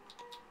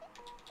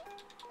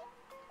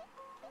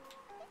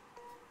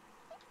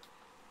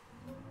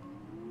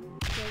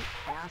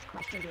 I'll ask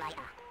questions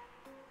later.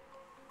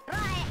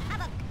 Right,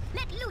 havoc!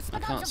 Let loose the I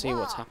dogs can't of see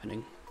what's war.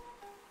 happening.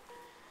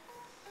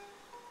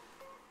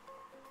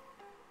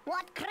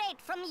 What crate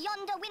from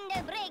yonder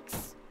window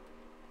breaks?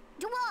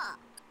 Dwarf!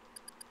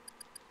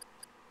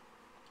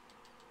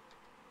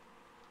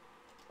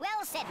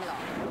 Well said, my lord.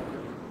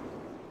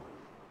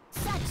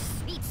 Such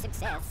sweet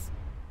success.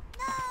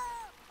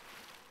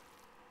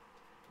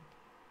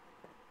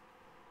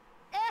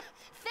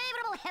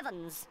 Favorable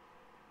heavens.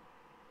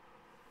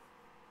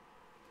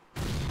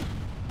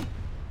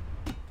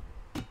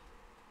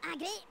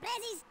 Agri,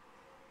 prezzies.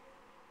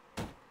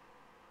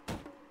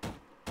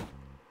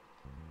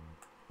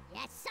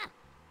 Yes, sir.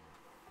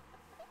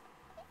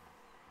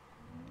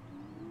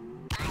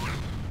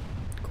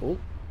 Cool.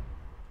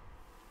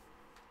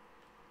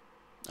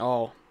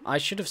 Oh, I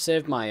should have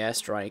saved my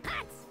airstrike.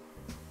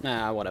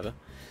 Nah, whatever.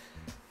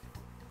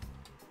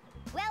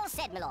 Well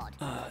said, my lord.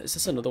 Is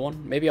this another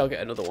one? Maybe I'll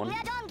get another one.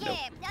 A donkey!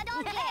 Nope. A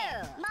donkey!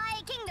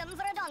 My kingdom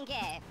for a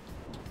donkey!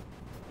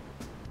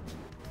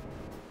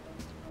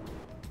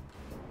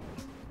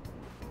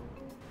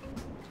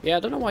 Yeah, I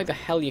don't know why the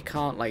hell you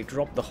can't, like,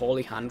 drop the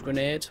holy hand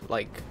grenade,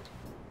 like...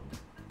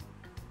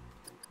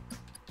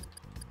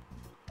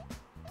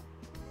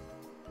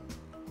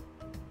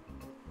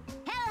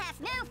 Hell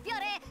hath no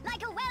fury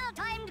like a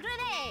well-timed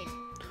grenade!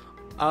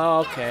 Oh,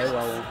 okay,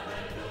 well...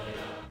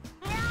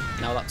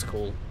 Now that's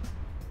cool.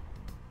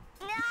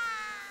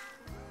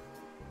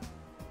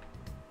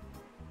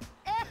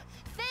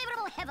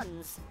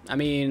 heavens. I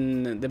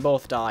mean, they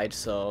both died,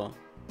 so...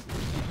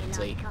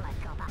 See.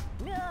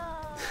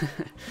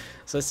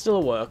 So it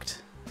still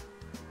worked.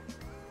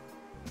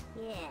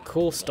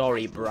 Cool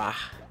story, brah.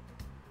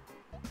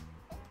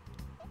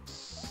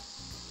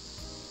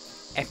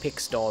 Epic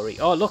story.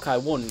 Oh, look, I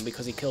won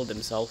because he killed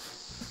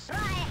himself.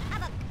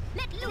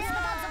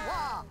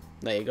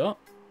 There you go.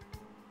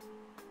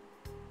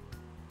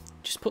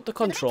 Just put the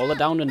controller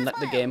down and let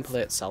the game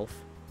play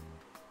itself.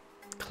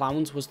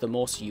 Clowns was the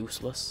most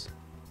useless.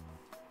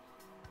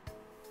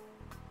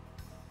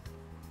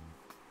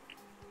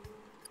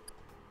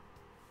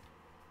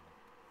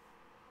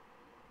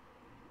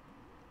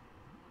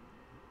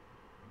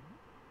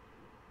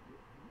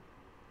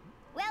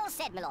 Well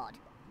said, my lord.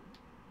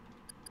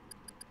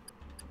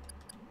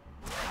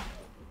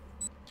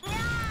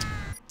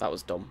 That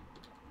was dumb.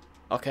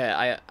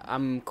 Okay,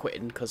 I'm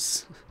quitting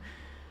because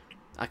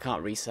I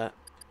can't reset.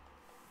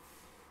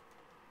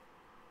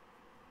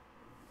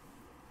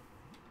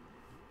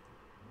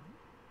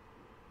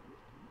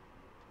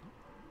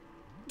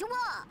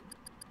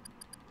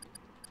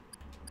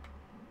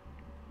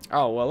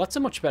 Oh, well, that's a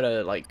much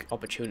better, like,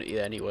 opportunity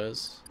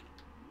anyways.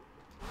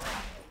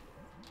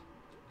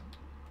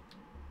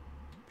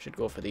 Should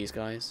go for these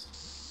guys.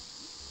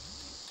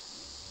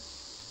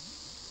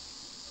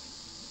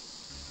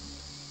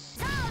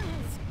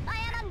 Zones! I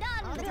am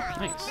undone! All the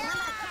time. Nice. The number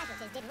of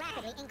casualties did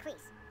rapidly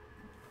increase.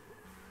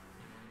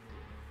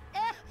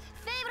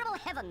 Favorable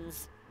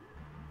heavens.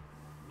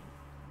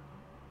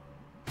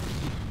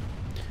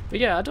 But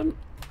yeah, I don't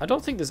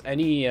think there's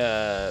any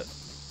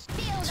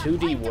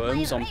 2D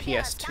worms on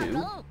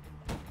PS2.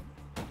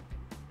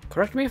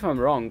 Correct me if I'm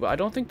wrong, but I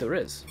don't think there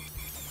is.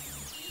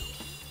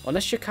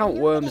 Unless you count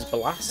Worms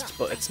Blast,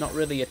 but it's not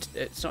really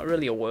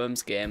a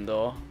Worms game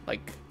though,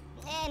 like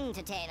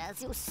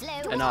Entertainers, you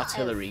slow an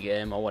artillery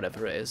game or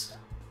whatever it is.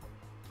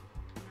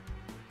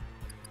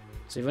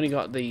 So you've only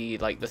got the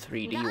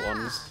 3D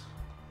ones.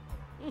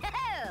 No.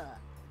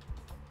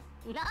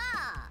 Nah.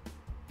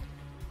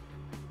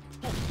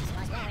 This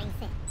was wearing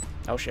thin.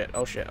 Oh shit!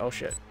 Oh shit! Oh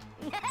shit!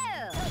 No.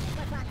 Soldiers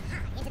were flung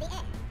high into the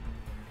air.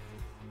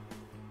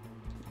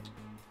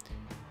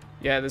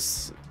 Yeah,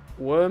 there's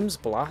Worms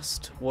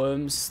Blast,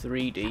 Worms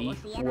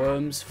 3D,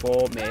 Worms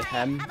 4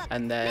 Mayhem,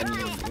 and then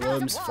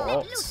Worms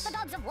Forts.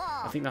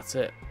 I think that's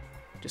it.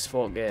 Just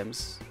 4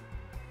 games.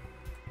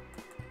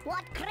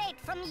 What crate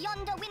from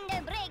yonder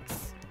window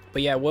breaks?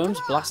 But yeah, Worms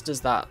Blast is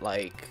that,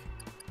 like,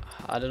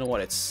 I don't know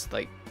what it's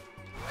like.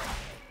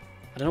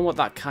 I don't know what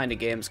that kind of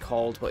game's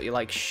called, but you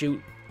like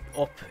shoot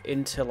up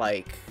into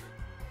like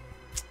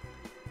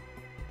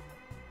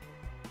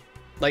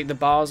the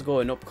bars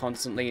going up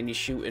constantly and you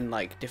shoot in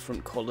like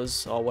different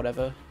colours or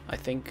whatever. I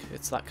think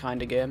it's that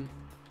kind of game.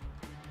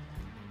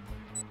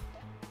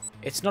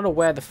 It's not a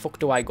where the fuck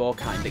do I go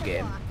kind of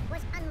game.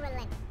 Was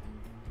unrelenting.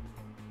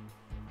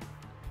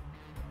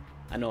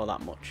 I know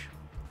that much.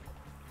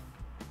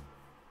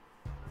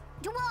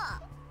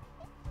 Dwarf.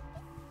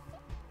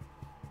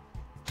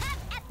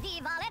 At thee,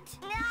 varlet.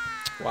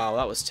 Wow,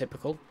 that was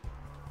typical.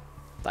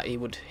 That he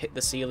would hit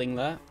the ceiling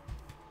there.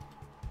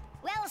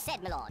 Well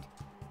said, my lord.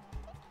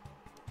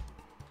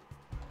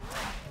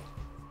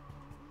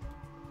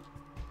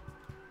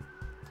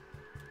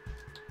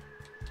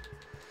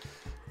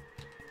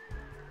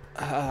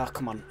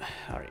 Come on.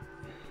 Alright.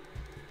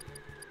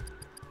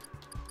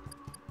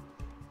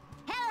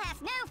 Hell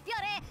hath no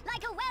fury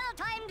like a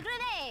well-timed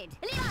grenade.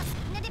 Leave us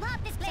and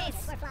depart this place.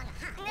 Soldiers were flung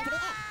high into the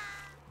air.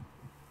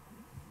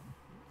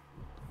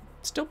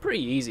 Still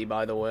pretty easy,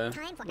 by the way.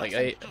 Time for Like,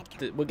 action had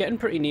come. we're getting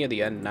pretty near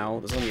the end now.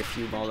 There's only a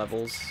few more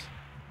levels.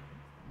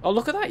 Oh,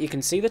 look at that! You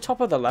can see the top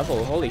of the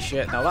level. Holy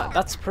shit! Now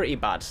that's pretty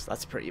bad.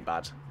 That's pretty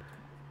bad.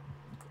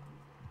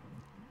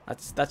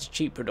 That's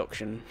cheap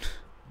production.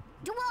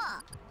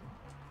 Dwarf.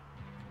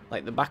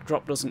 Like the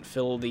backdrop doesn't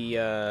fill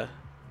the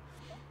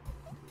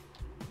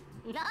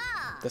Nah.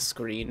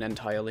 screen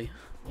entirely.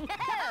 No.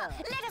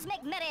 Let us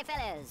make merry,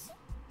 fellows.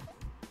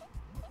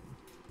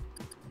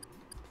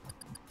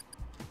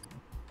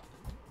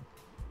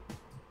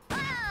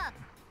 Ah!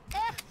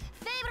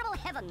 Favorable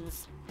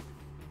heavens.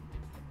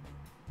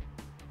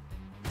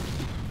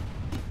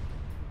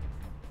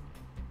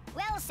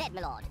 Well said,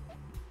 my lord.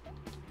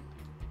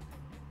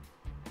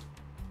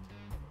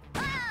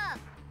 Ah!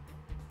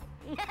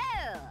 No.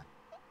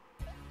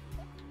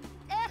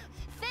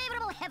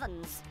 Favorable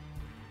heavens.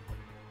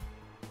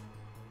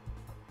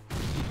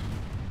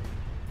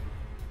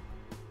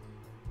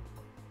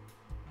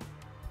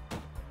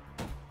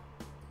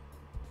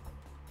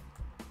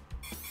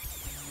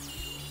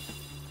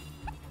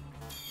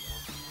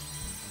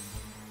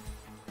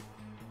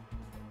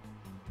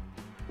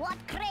 What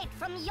crate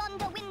from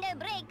yonder window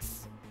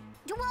breaks?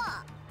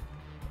 Dwarf.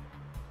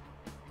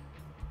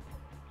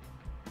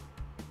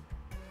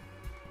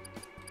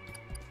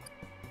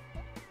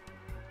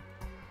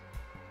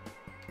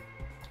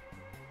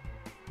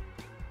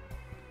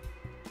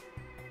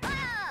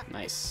 Ah!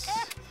 Nice.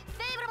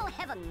 Favorable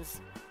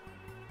heavens.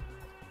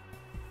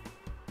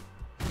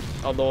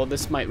 Although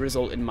this might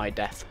result in my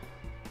death.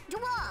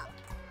 Dwarf.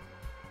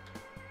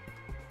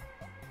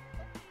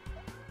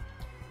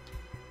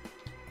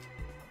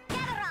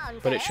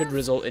 but it should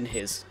result in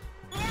his.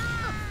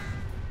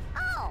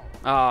 Oh!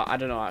 I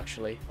don't know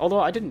actually.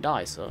 Although I didn't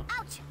die, so.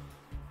 Ouch!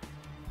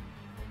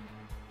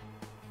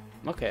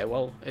 Okay,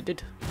 well, it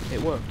did.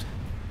 It worked.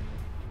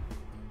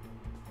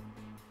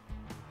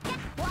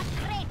 What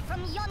crate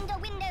from yonder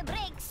window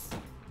breaks?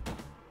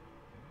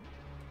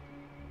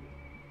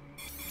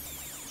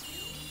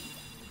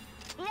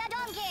 A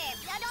donkey!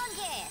 A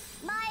donkey!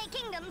 My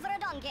kingdom for a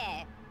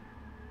donkey!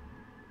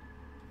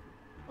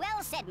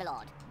 Well said, my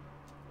lord.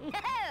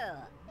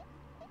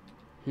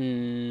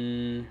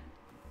 No!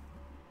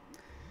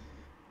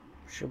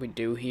 Should we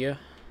do here?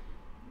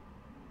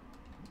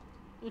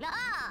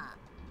 Ah!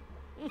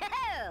 No!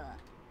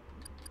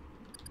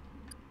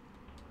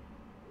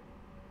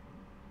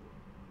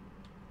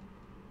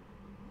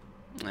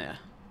 Yeah.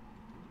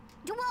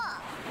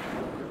 Dwarf!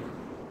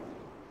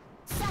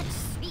 Such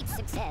sweet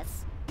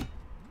success.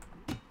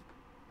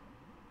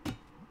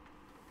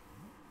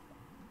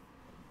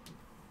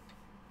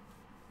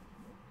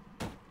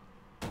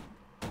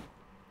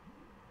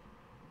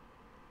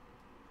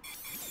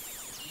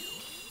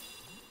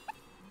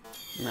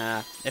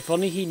 Nah. If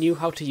only he knew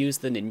how to use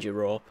the ninja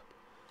rope.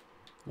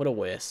 What a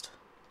waste.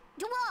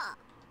 Dwarf!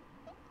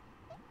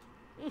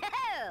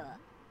 No!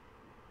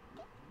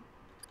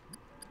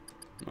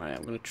 Right,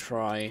 I'm gonna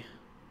try.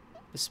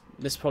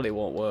 This probably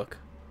won't work.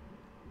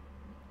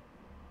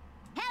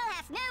 Hell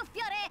hath no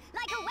fury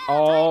like a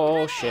Oh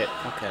well-timed shit.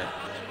 Okay.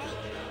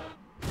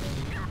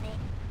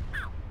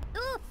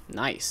 Oof!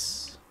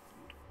 Nice.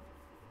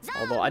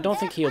 Although I don't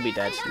think he'll be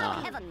dead.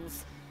 Nah.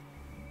 Heavens.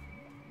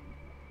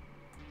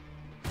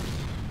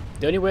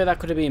 The only way that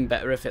could have been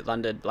better if it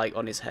landed like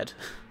on his head.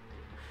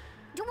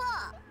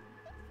 Dwarf!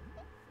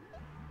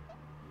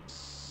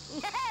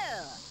 No!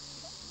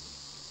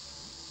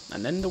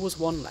 And then there was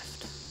one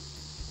left.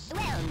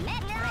 Well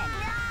met, friend.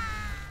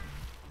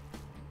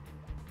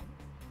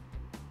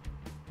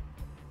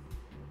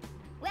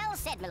 Well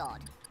said, my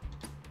lord.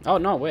 Oh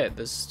no, wait,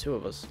 there's two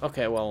of us.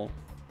 Okay, well,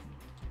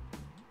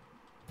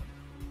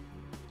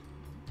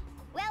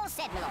 Well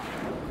said, my lord.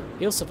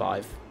 he'll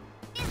survive.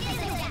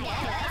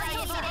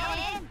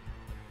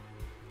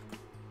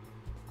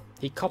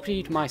 He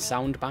copied my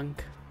sound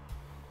bank.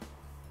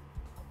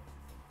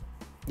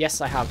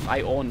 Yes, I have.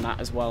 I own that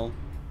as well.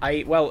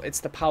 Well, it's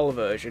the PAL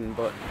version,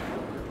 but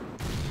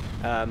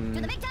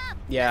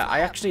yeah, I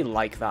actually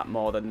like that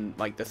more than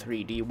like the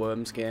 3D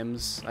Worms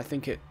games. I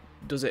think it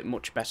does it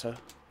much better.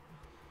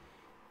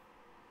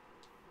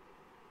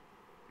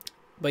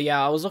 But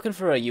yeah, I was looking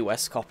for a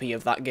US copy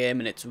of that game,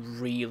 and it's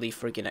really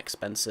friggin'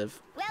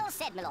 expensive. Well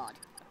said, my lord.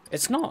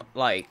 It's not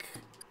like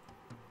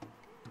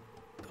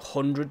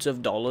hundreds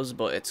of dollars,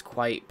 but it's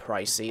quite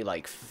pricey,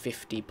 like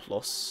 50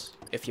 plus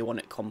if you want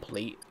it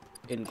complete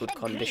in good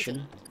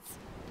condition.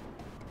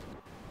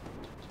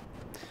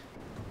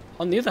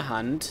 On the other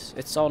hand,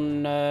 it's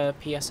on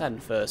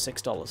PSN for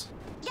 $6,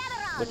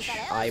 which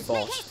I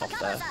bought off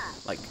there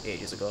like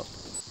ages ago.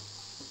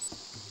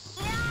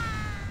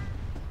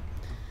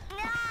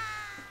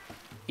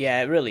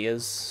 Yeah, it really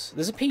is.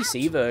 There's a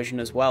PC version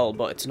as well,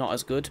 but it's not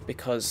as good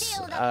because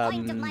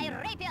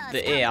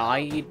the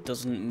AI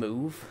doesn't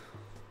move.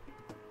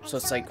 So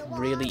it's like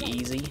really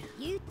easy.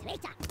 You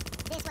traitor!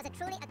 This was a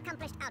truly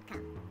accomplished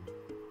outcome.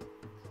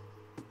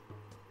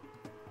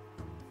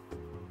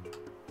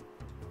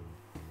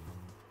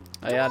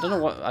 Oh, yeah, I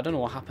don't know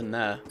what happened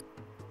there.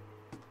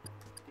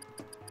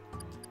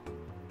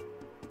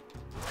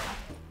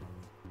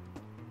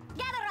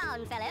 Gather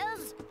round,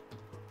 fellows.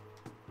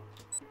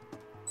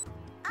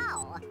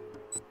 Ow!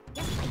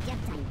 Just by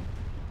death time.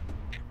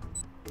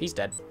 He's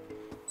dead.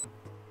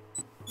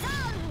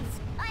 Zounds!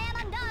 I am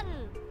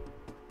undone.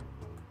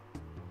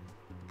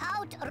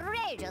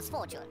 Outrageous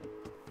fortune.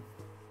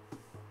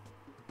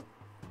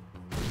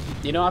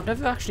 You know, I've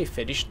never actually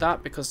finished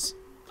that because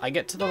I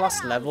get to the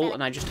last level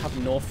and I just have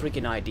no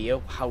friggin' idea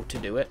how to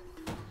do it.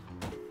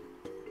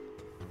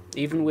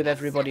 Even with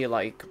everybody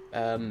like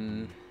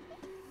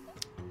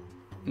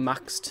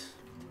maxed.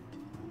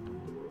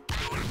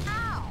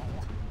 Ow!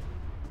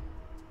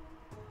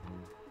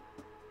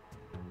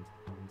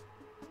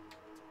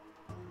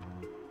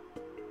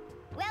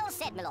 Well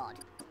said, my lord.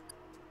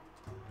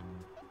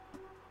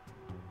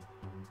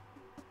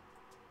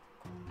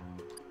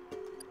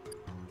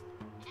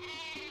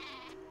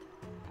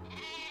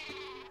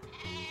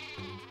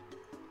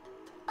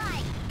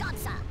 By God,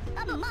 sir,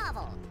 a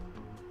marvel.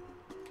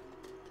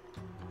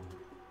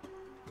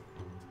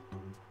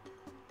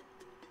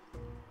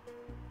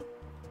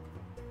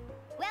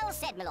 Well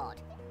said, my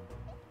lord.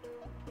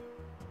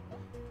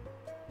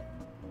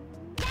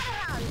 Get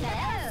around,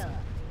 fellow.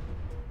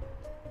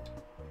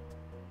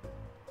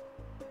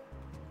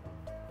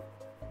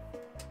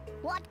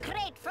 What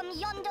crate from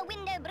yonder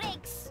window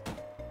breaks?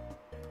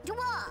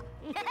 Dwarf!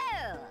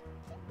 No!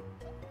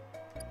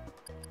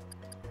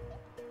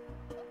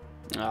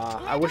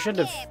 I wish I'd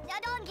have.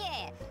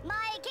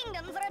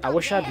 I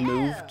wish I'd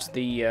moved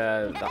the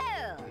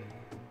that,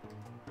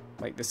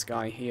 like this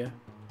guy here.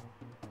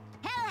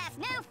 Hell hath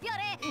no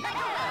fury like a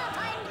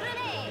well-timed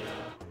grenade.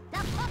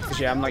 Cause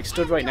yeah, I'm like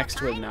stood right next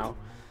to him now.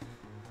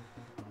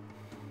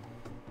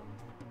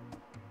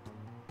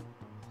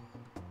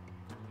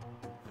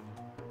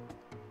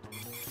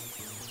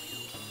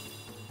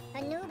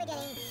 A new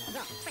beginning.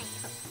 Rock, fresh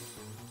hope.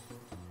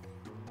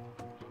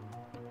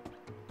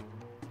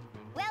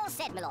 Well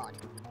said, my lord.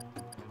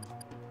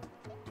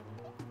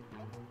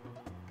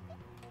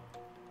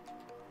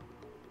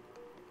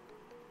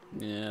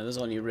 Yeah, there's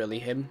only really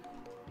him.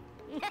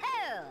 No!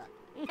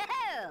 No!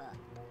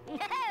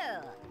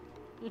 No!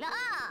 No!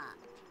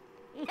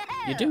 No!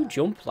 You do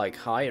jump like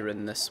higher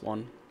in this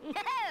one.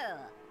 No!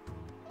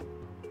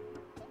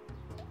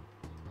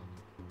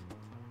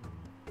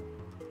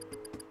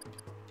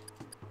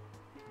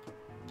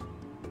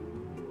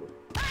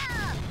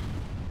 Ah!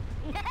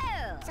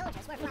 No!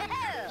 Soldiers were flying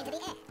high into the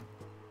air.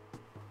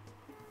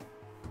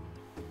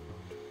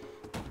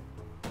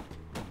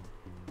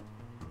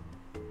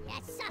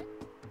 Yes, sir.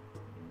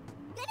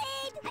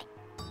 Grenade! Hey.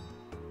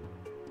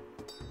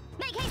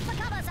 Make haste for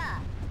cover,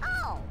 sir!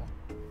 Oh!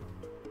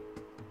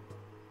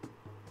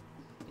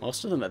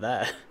 Most of them are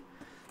there.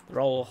 They're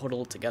all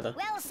huddled together.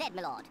 Well said,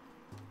 my lord.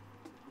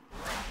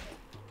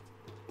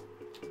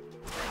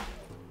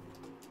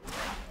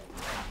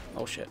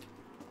 Oh shit.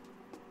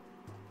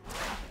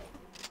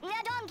 A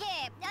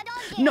donkey! A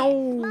donkey!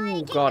 No!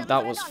 My God, kingdom that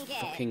for a was donkey.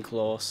 fucking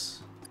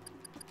close.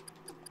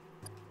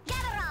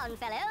 Gather round,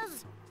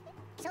 fellows!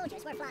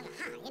 Soldiers were flying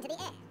high into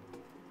the air.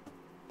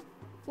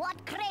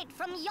 What crate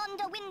from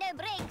yonder window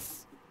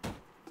breaks?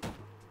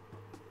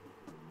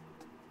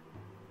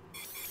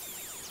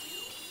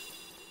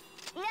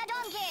 A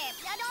donkey!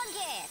 A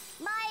donkey!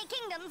 My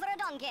kingdom for a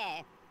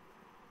donkey!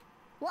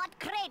 What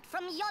crate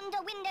from yonder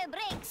window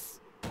breaks?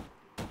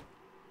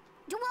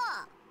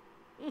 Dwarf!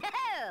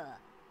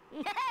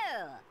 No!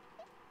 No!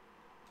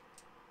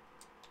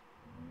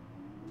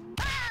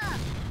 Ah!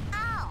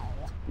 Ow!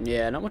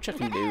 Yeah, not much I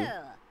can do.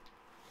 No!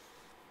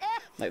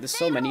 Like, there's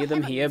so many of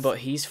them here, heavens. but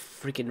he's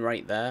freaking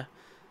right there.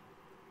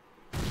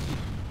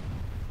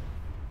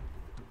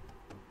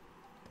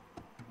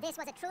 This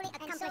was a truly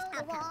accomplished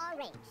outcome. The war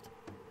raged.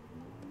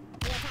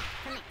 The attack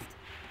commenced.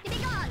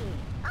 Be gone!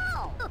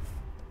 Oh! Oof.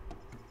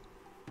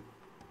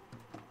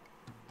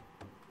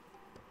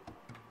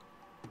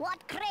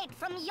 What crate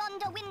from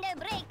yonder window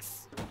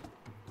breaks?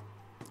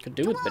 Could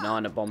do with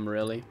banana bomb,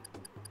 really.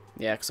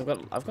 Yeah, because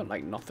I've got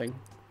like nothing.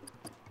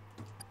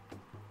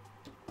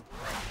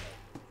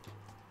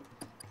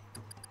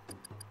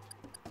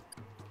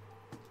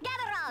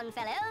 Gather round,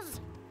 fellows!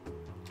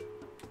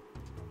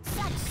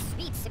 Such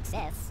sweet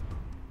success.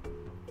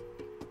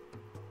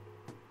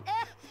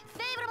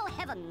 Favorable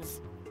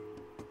heavens!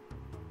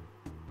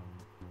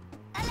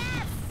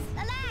 Alas!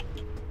 Alack!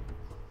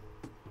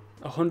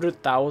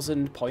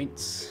 100,000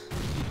 points.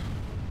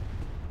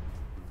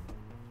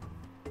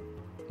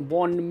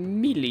 $1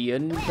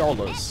 million. Well,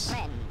 best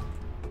friend.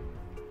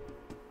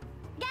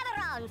 Gather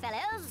round,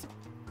 fellows!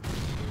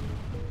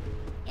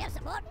 Yes,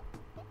 support.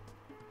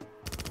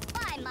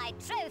 By my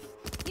troth,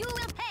 you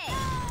will pay!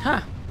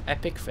 Ha!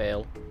 Epic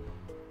fail.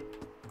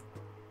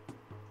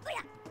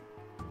 Booyah!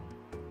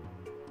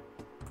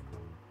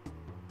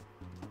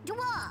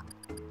 Dwarf!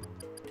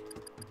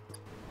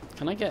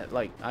 Can I get,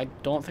 like, I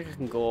don't think I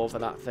can go over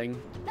that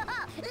thing.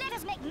 Let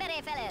us make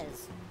merry,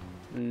 fellows!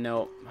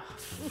 No.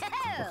 Look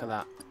at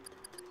that.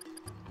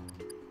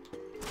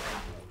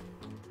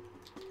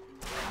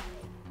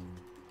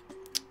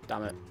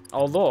 Damn it.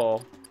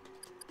 Although,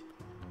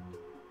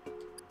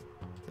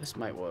 this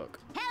might work.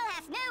 Hell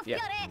hath no Yeah.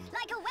 fury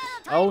like a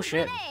well-timed Oh,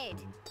 shit. grenade!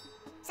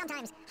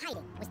 Sometimes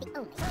hiding was the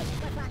only.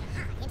 Soldiers were flying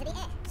high into the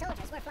air.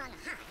 Soldiers were flying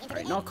high into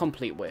Right, the not air. a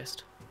complete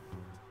waste.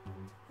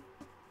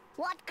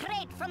 What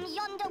crate from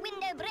yonder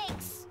window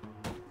breaks?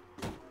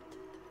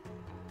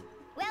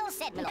 Well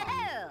said, my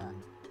lord.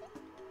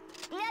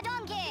 A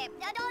donkey!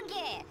 A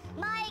donkey!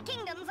 My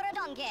kingdom for a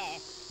donkey!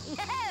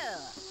 No!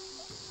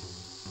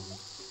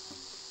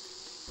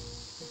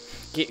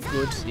 Get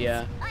good,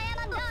 yeah. I am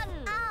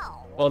undone!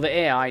 Ow! Well, the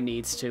AI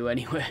needs to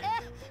anyway,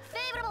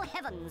 Favorable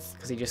heavens!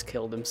 because he just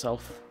killed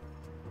himself.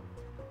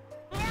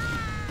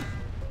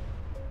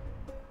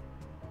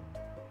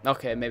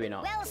 Okay, maybe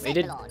not. Well He said,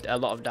 did my lord. a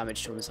lot of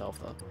damage to himself,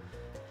 though.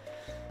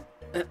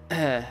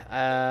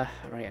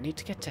 Right, I need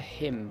to get to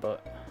him,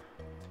 but...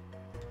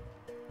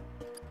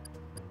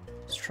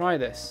 Let's try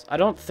this. I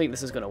don't think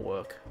this is going to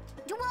work.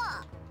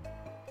 Dwarf!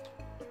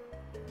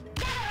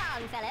 Gather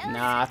round, fellows!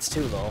 Nah, it's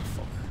too low.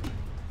 Fuck.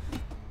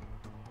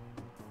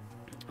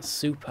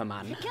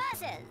 Superman.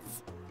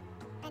 Curses!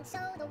 And so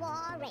the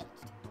war raged.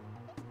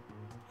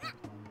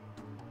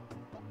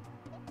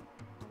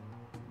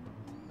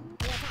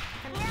 The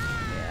attack commenced.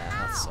 Yeah,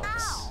 that Ow!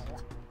 sucks.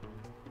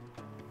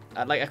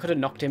 Ow! I could have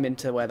knocked him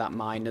into where that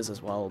mine is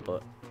as well,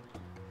 but...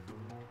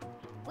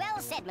 Well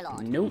said, my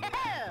lord. Nope.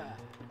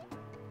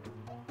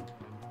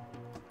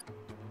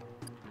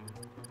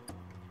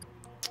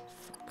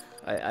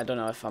 I don't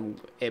know if I'm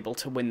able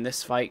to win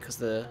this fight, because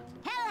the...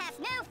 Hell hath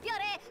no fury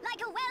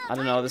like a well I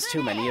don't know, there's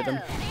too many of them.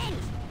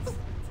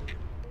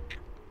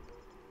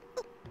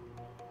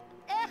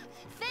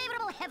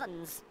 Favorable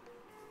heavens.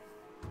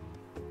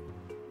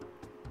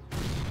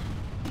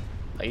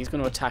 Like, he's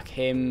going to attack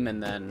him,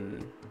 and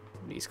then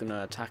he's going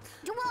to attack...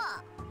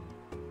 Dwarf!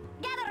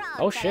 Gather round,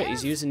 Oh shit, fellows.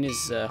 he's using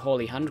his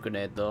holy hand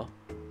grenade, though.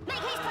 Make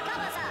haste for cover,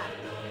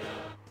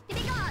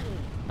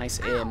 Nice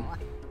aim. Ow.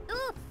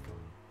 Oof.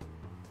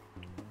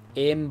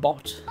 Aim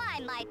bot.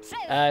 By my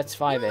troth. It's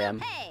 5 you will a.m.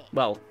 pay.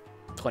 Well,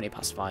 20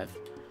 past 5.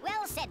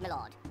 Well said, my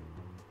lord.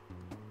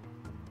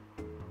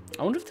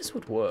 I wonder if this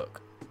would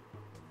work.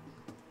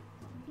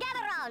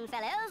 Gather round,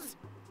 fellows.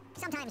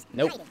 Sometimes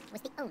Nope. hiding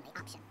was the only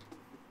option.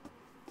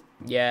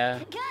 Yeah.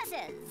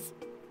 Curses.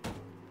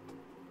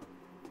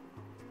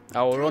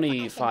 Oh, we're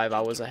only 5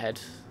 hours ahead.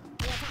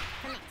 The attack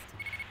commenced.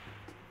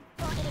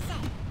 For it is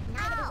said,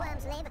 neither do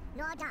worms live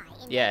nor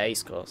die in Yeah,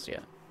 East Coast, yeah.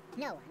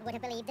 No one would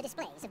have believed the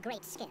displays of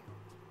great skill.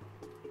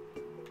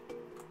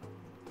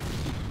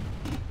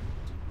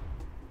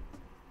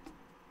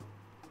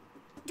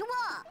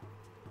 Dwarf.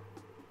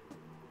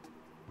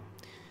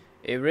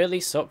 It really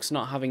sucks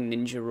not having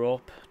Ninja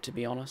Rope, to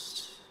be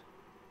honest.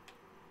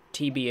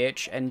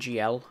 TBH,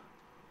 NGL.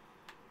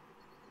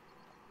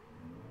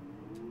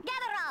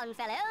 Gather round,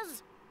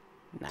 fellows.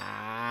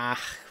 Nah.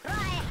 Cry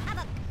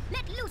havoc.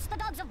 Let loose the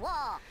dogs of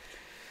war.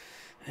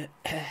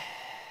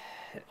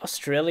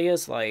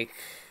 Australia's like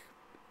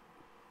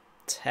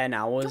 10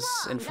 hours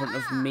in front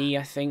of me,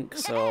 I think,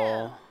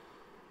 so...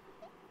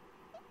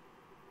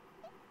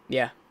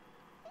 Yeah.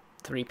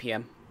 3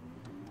 p.m.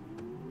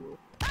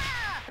 Cry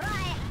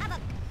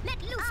havoc.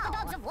 Let loose the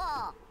dogs of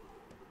war.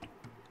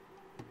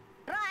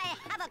 Cry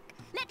havoc.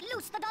 Let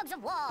loose the dogs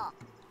of war.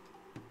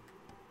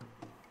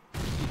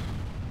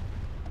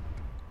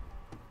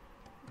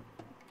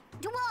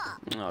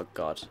 Dwarf. Oh,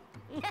 God.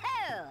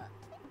 No.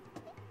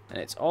 And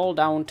it's all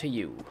down to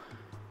you.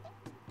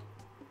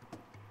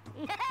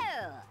 No.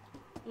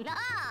 Nah.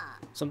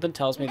 Something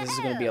tells me this is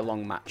going to be a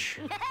long match.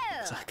 No.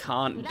 'Cause I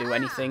can't do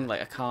anything,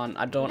 like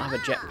I don't have a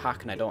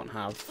jetpack and I don't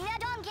have... A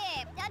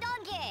donkey. A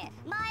donkey.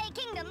 My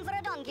kingdom for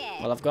a donkey.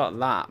 Well, I've got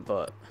that,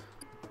 but...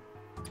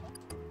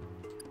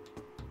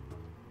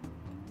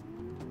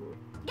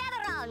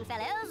 Gather round,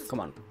 fellows. Come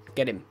on,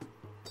 get him.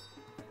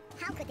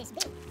 How could this be?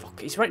 Fuck,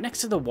 he's right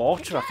next to the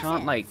water, I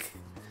can't, like...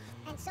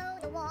 And so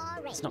the war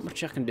raged. There's not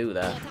much I can do The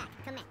there. attack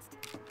commenced.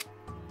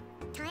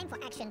 Time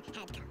for action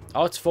had come.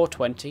 Oh, it's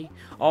 4:20.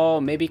 Oh,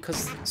 maybe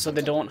because... So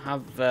they don't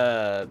have,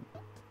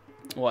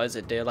 what is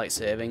it, daylight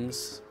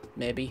savings?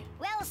 Maybe.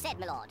 Well said,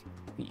 my lord.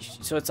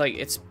 So it's like,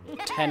 it's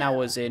 10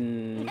 hours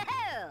in... No.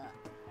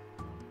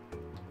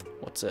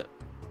 What's it?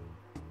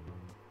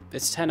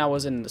 It's 10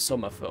 hours in the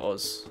summer for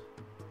us.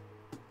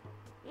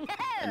 No.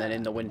 And then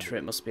in the winter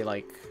it must be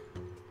like...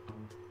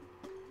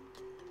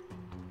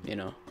 You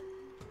know...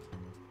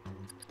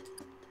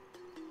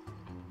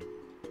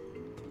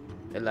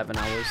 11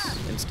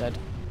 hours instead.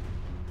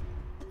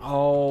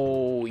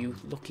 Oh, you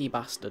lucky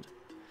bastard.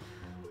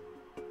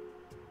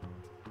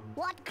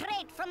 What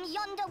crate from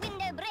yonder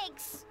window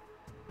breaks?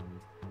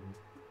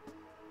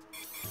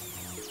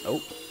 Oh.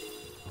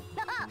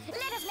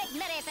 Let us make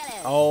merry,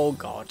 fellows. Oh,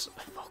 God.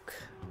 Fuck.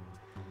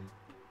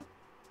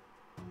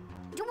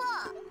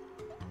 Dwarf.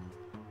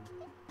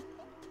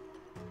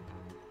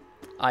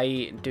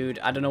 Dude,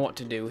 I don't know what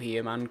to do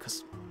here, man,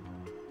 because...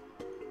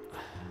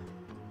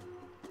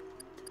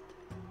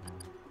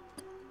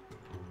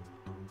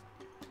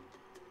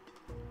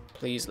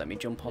 Please let me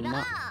jump on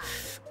that.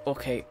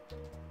 Okay,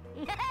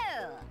 No.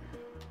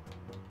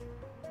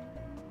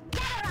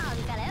 Gather round,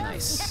 fellows.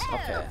 nice. No.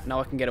 Okay, now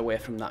I can get away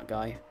from that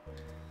guy.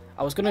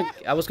 I was gonna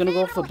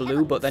go for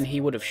blue, but then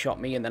he would have shot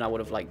me, and then I would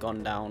have like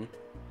gone down.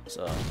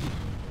 So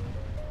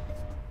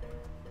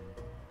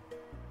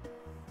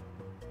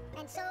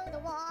And so the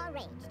war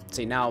raged.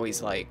 see, now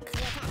he's like The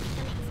attack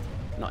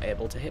commenced. not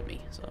able to hit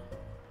me. So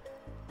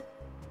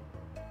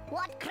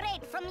What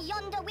crate from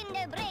yonder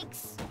window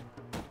breaks?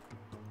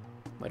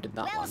 where did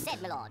that Well land?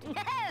 said, my lord. No.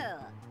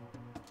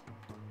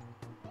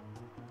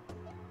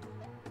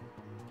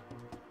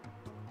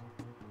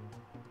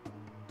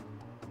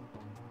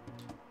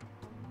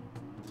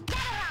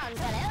 Gather round,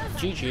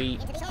 fellows. GG.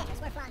 Into the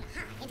airs were flung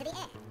high into the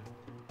air.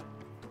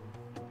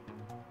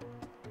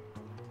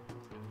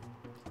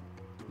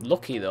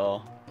 Lucky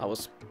though, I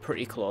was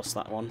pretty close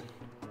that one.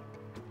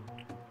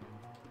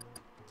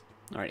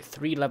 Alright,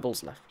 3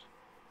 levels left.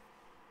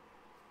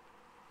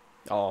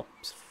 Oh,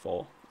 it's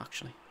 4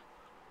 actually.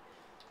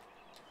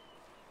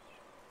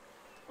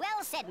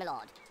 Well said, my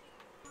lord.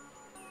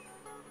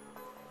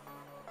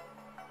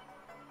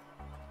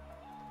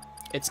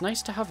 It's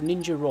nice to have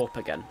Ninja Rope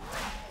again.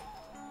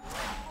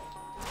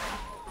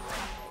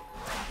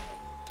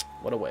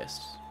 What a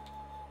waste.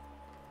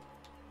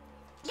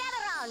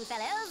 Gather round,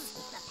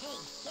 fellows. The pig,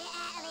 get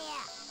out of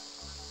here.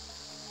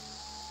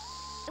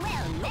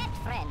 Well met,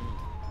 friend.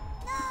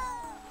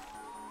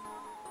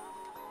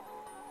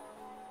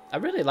 I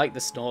really like the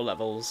snow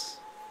levels.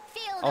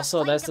 Feel the Also,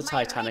 point there's of the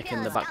my Titanic in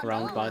the rapier,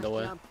 background, scoundrel. by the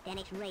way. Job, then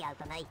it's real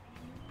for me.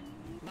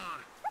 Nah,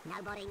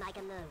 nobody make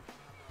a move.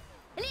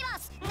 Leave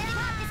us!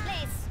 Depart this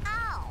place!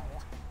 Ow!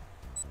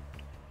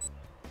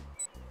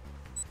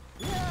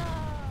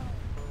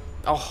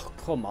 Oh,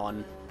 come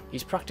on.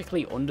 He's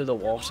practically under the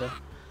water.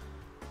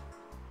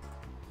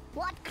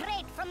 What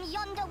crate from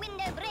yonder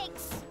window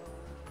breaks?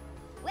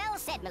 Well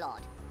said, my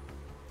lord.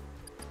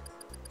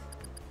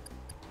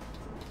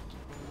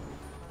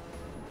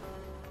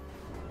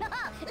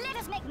 Let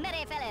us make merry.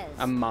 Very fellows.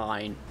 And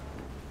mine.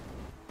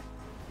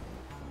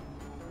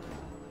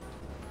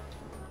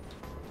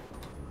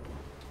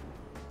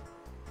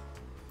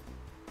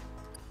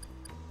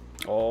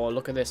 Oh,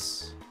 look at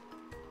this.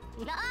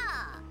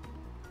 Ah.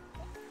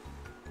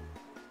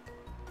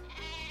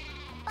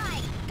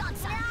 By God,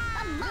 sir,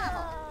 a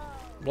marvel.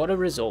 What a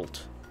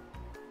result.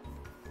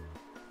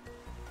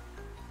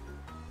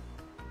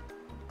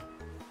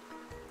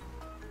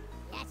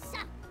 Yes, sir.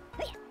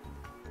 Here.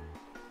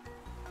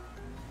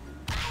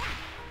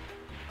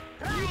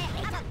 Right,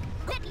 havoc.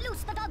 Let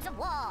loose the dogs of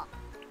war.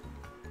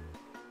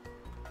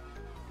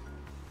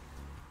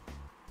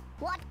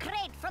 What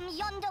crate from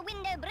yonder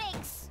window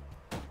breaks?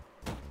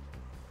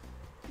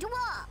 To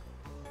war.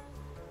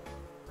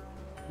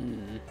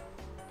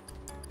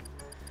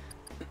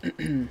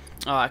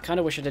 Oh, I kind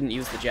of wish I didn't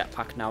use the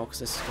jetpack now, because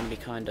this is going to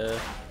be kind of...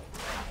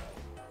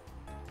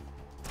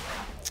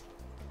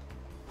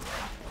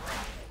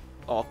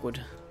 awkward.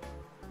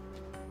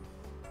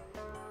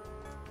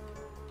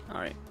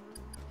 Alright.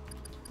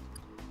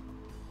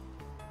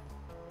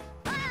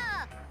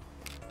 Ah!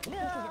 This is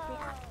a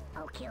fitter.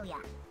 I'll kill ya.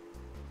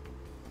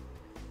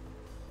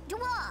 To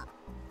war.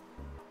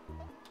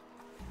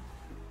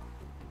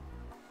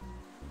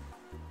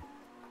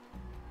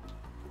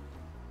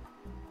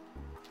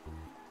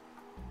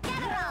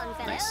 Gather round,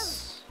 fellows.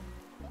 Nice.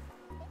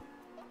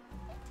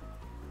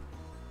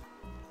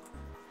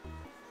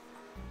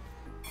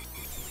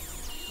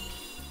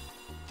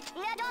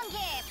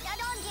 A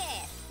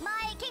donkey,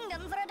 my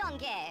kingdom for a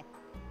donkey.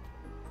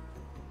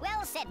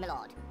 Well said, my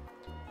lord.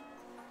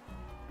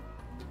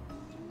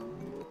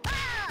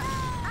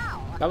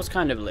 Ah! Ow! That was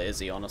kind of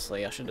lazy,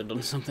 honestly. I should have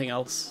done something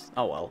else.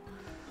 Oh well.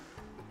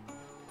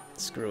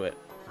 Screw it.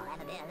 I'll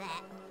have a bit of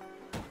that.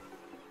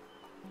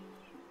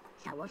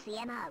 So what's the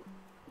MO?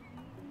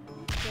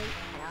 Shoot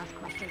and ask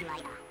questions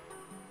later.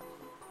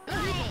 You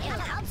give me ill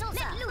counsel,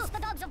 sir. Let loose the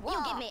dogs of war.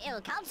 You give me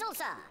ill counsel,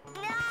 sir.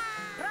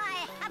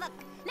 Cry havoc.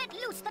 Let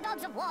loose the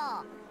dogs of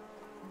war.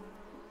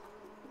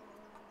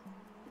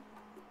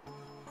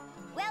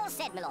 Well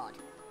said, my lord.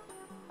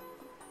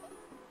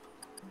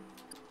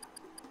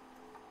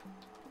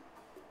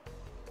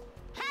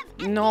 Have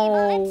at No, me,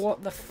 varlet.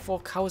 what the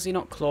fuck? How is he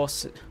not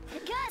close?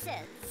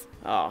 Curses.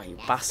 Oh, you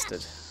Yes,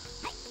 bastard.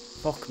 sir. Hey.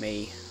 Fuck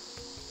me.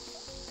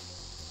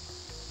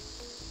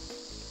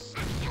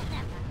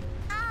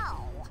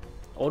 Ow.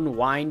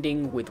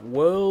 Unwinding with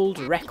world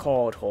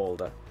record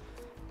holder.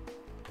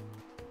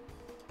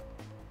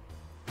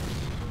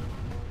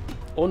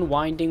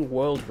 Unwinding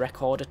world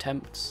record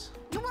attempts.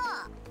 To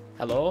war.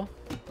 Hello?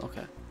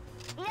 Okay.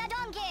 A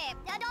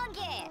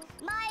donkey.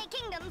 My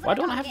kingdom for Why a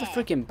don't I have the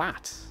donkey. freaking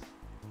bat?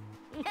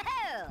 No.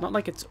 Not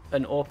like it's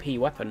an OP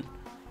weapon.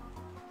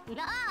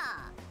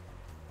 Ah.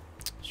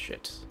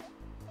 Shit.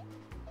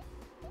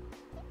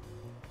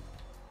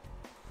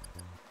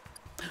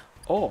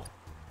 Oh.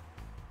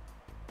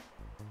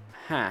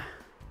 Huh.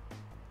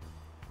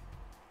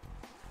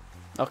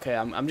 Okay,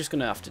 I'm just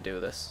gonna have to do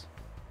this.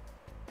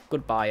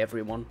 Goodbye,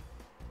 everyone.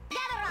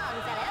 Gather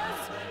round,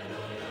 fellows.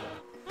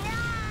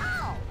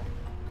 No.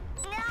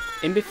 No.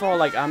 In before,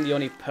 like, I'm the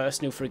only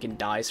person who freaking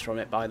dies from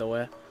it, by the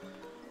way.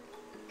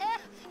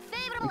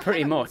 Favorable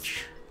Pretty heavens.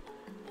 much.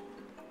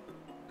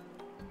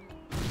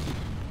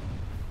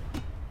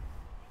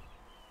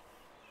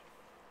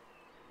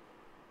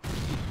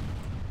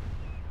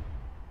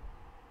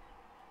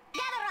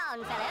 Gather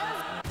round,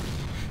 fellows.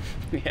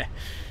 Yeah.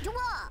 To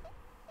war.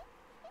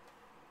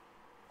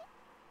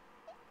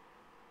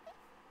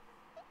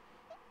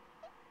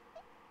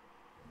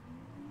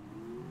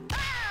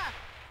 Ah!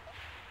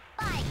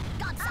 By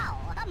God,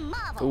 sir, a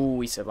marvel. Ooh,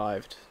 we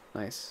survived.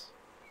 Nice.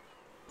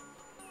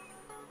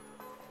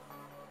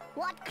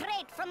 What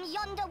crate from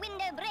yonder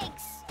window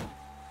breaks?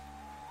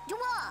 To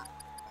war.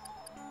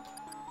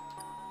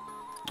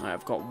 Alright,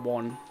 I've got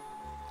one.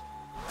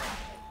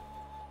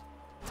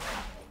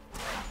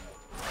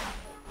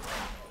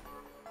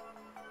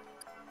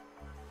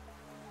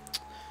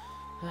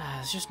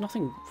 There's just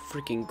nothing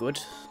freaking good.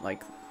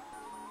 Like,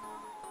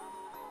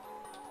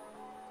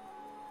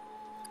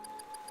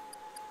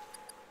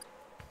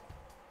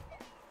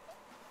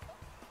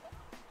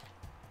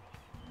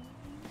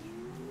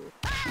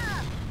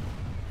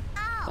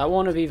 that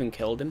won't have even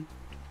killed him.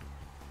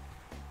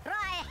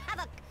 Cry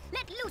havoc.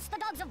 Let loose the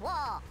dogs of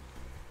war.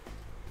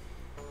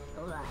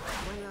 Alright,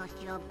 one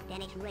last job,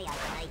 then it's Rio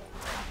for me.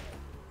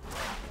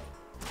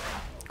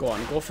 Go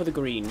on, go for the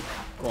green.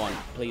 Go on,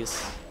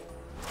 please.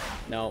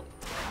 No.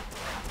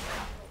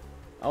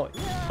 Oh,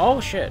 oh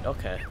shit,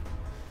 okay.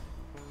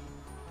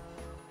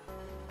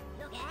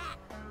 Look out!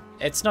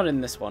 It's not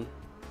in this one.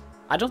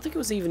 I don't think it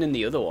was even in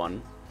the other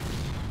one.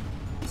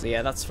 So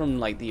yeah, that's from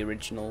like the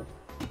original.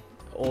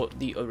 Or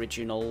the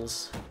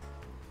originals.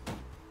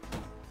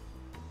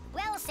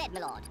 Well said,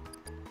 my lord.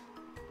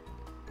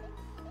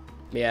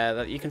 Yeah,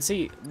 that you can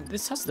see,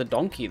 this has the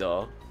donkey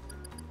though.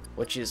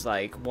 Which is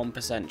like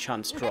 1%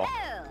 chance drop,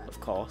 No. of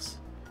course.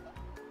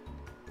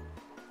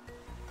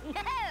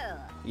 No.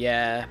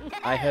 Yeah,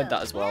 I heard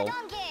that as well. A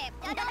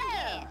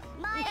donkey.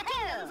 My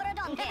kingdom for a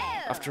donkey.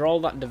 After all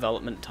that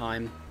development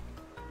time.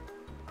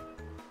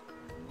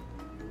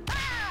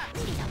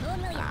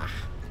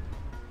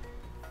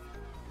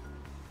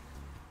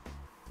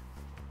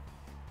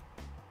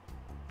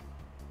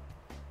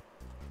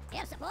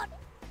 Air support.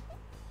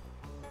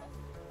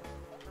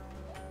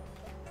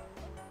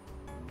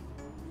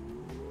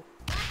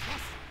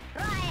 Yes.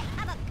 Cry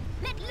havoc.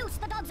 Let loose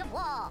the dogs of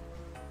war.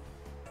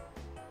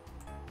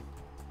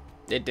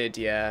 It did,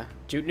 yeah.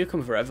 Duke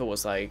Nukem Forever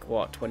was like,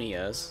 what, 20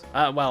 years?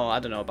 Well, I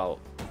don't know about...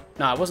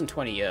 No, it wasn't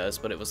 20 years,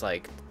 but it was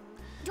like...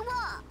 To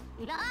war.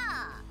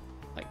 Nah.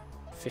 Like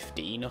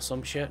 15 or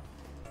some shit.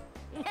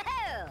 No.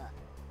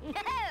 No.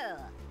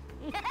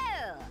 No.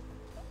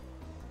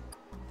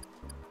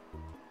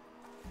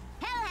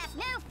 Hell has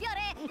no fury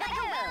like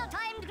a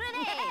well-timed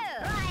grenade.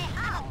 No. Cry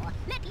ow.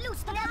 Let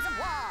loose the dogs of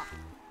war.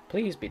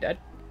 Please be dead.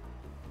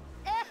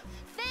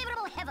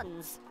 Favorable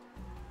heavens.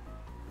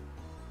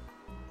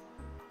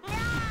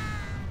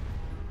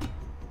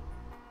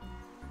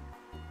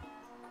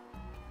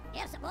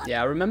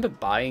 Yeah, I remember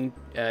buying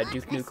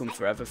Duke Nukem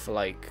Forever for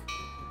like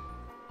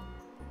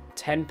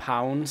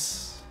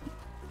 £10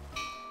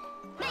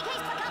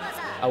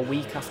 a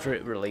week after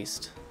it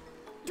released.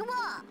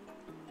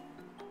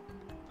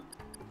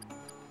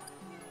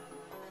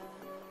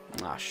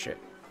 Ah, shit.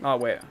 Oh,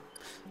 wait.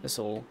 This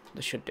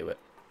should do it.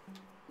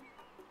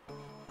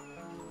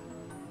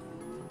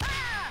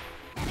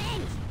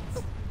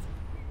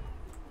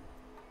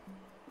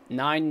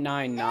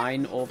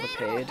 999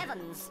 overpaid.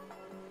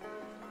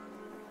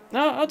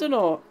 No, I don't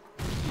know.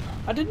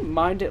 I didn't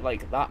mind it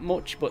like that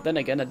much, but then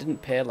again, I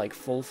didn't pay like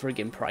full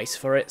friggin' price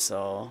for it,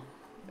 so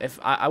if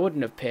I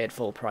wouldn't have paid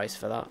full price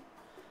for that.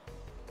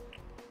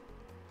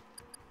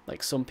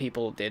 Like some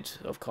people did,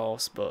 of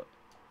course, but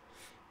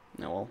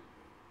no.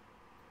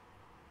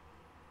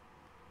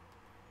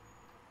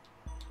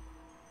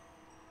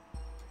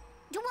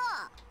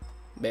 Well.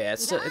 But yeah,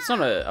 it's not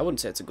a. I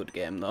wouldn't say it's a good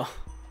game though.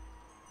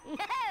 No,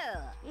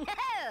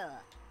 no.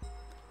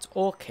 It's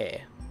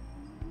okay.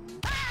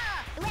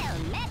 Well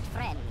met,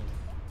 friend.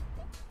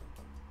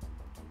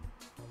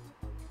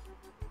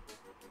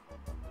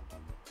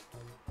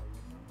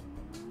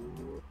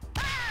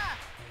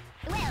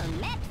 Well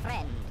met,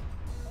 friend.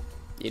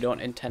 You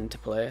don't intend to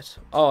play it?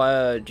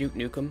 Oh, Duke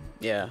Nukem?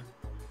 Yeah.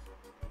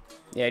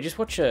 Yeah, just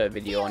watch a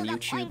video on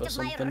YouTube or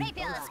something.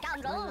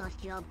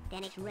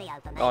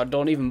 Oh,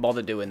 don't even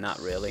bother doing that,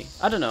 really.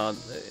 I don't know.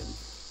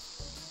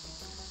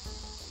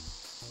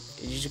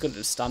 You just got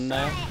to stand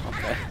there?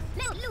 Okay.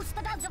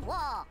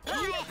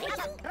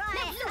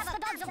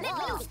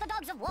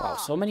 Wow,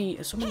 so many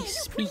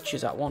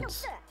speeches at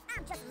once.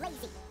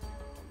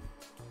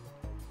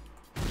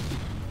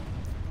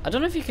 I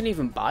don't know if you can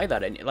even buy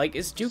that in. Like,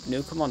 is Duke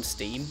Nukem on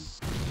Steam?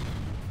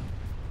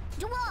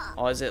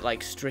 Or is it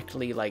like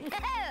strictly like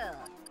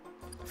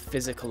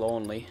physical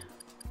only?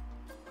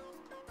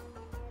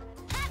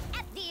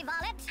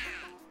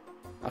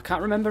 I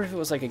can't remember if it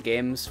was like a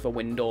Games for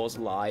Windows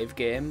Live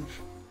game.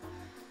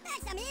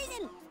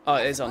 Oh,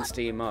 it is on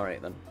Steam.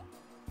 Alright then.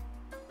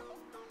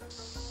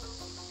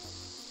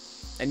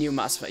 A new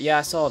Mass Effect. Yeah,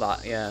 I saw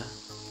that. Yeah.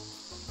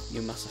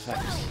 New Mass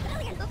Effect.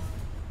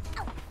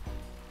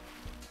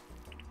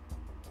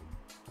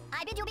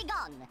 I bid you be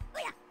gone.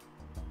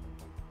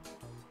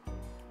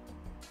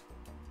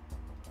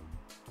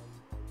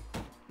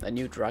 A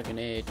new Dragon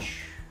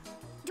Age.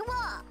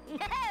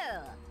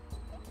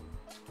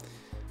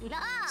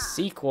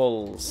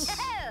 Sequels.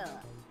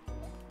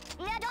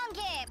 A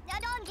donkey, a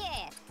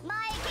donkey.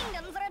 My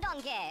kingdom for a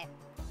donkey.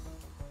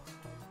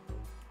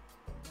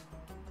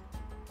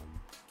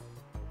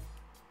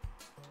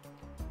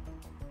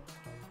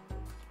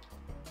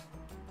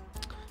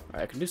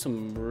 Alright, I can do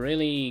some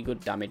really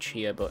good damage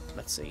here, but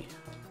let's see.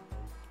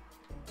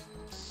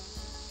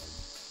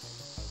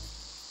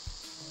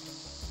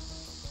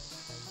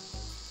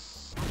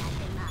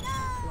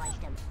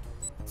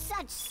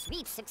 Such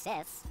sweet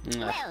success.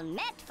 Well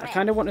met, I friend.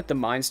 kind of wanted the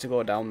mines to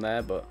go down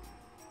there, but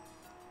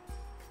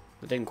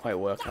it didn't quite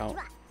work out.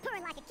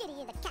 Purring like a kitty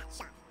in the cat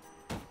shop.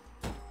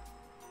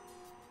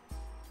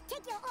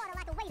 Take your order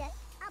like a waiter.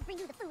 I'll bring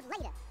you the food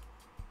later.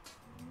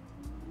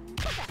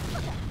 Cooker,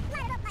 cooker,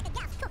 light it up like a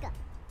gas cooker.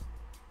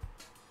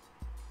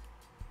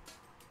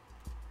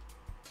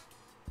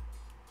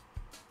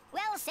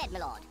 Well said, my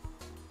lord.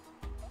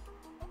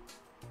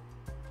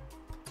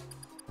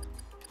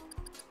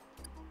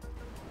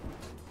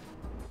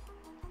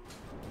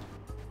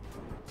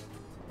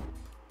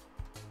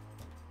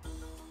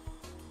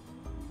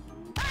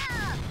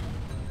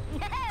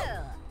 No!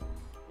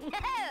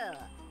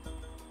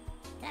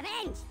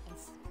 Revenge!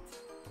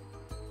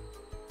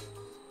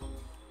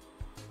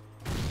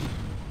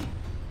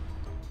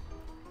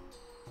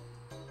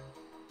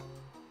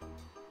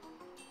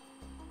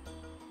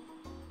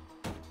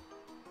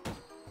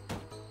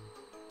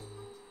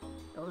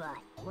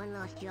 Alright, one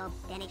last job,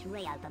 then it's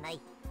Rio for me.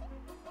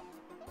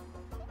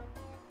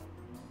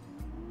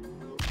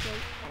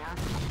 Shoot, and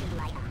ask questions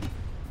later.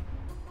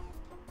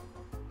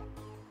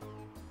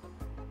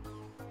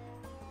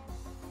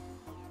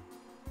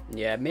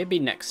 Yeah, maybe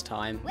next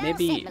time. Well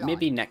maybe said, my lord.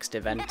 maybe next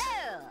event.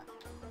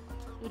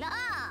 No! Nah!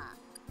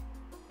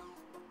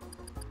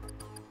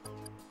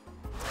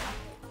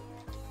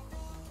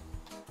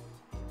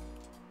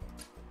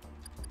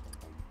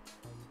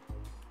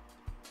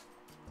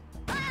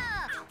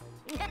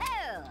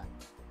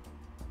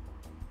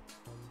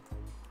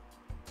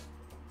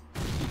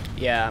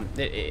 Yeah,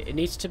 it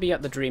needs to be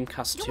at the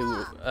Dreamcast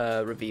 2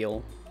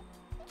 reveal.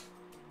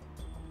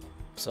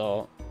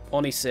 So,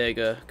 only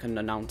Sega can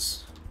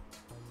announce.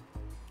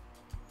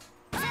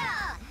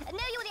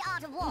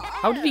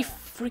 How did he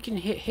freaking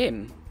hit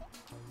him?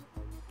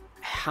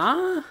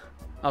 Huh?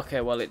 Okay,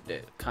 well, it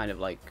kind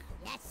of like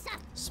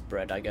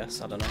spread, I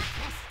guess. I don't know.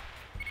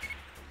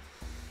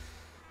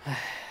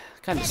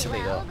 Kind of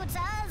silly though.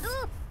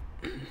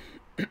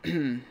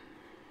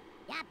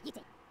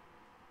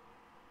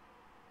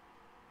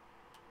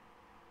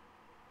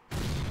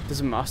 There's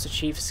a Master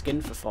Chief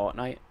skin for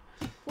Fortnite.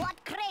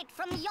 What crate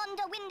from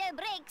yonder window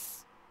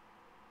breaks?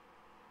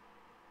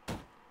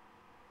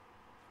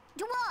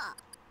 Dwarf.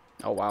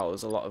 Oh wow,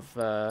 there's a lot of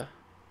No.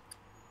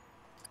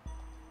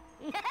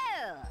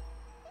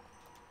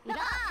 Let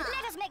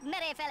us make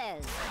merry,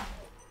 fellows.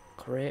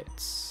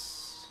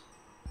 crates.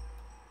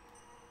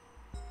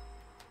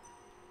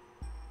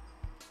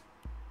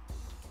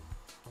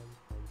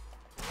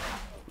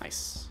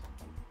 Nice.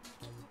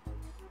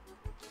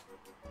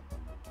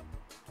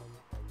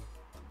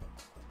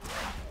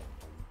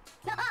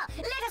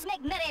 Let us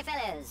make merry,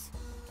 fellows.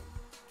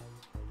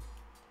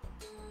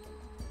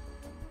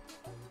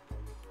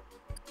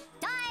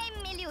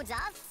 Time eludes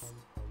us.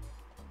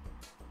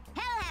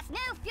 Hell hath no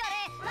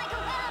fury like a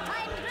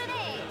well-timed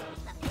grenade.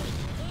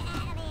 Get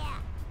out of here.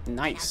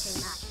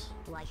 Nice.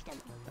 Watch them.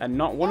 And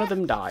not one of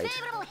them died.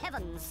 Favorable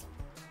heavens.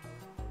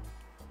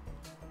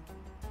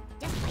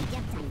 Just wait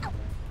your time. Oh.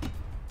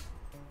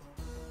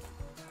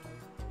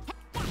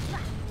 That's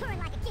right. Turn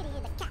like a kitty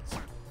in the cat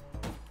shop.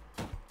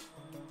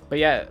 But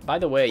yeah, by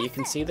the way, you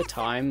can see the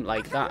time,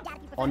 like that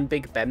on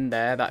Big Ben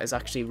there, that is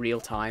actually real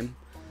time.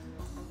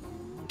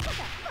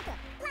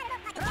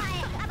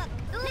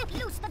 Let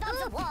loose the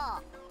dogs of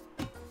war.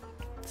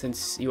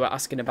 Since you were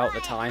asking about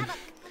the time.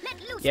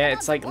 Yeah,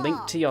 it's like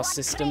linked to your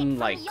system,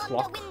 like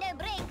clock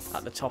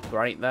at the top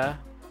right there.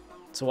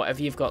 So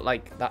whatever you've got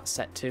like that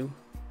set to.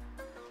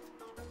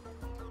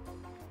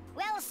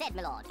 Well said,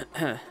 my lord.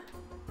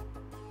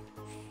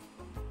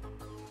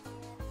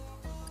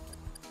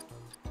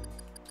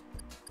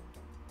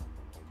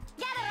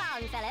 Gather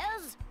round,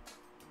 fellows.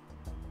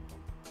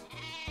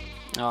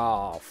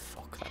 Oh,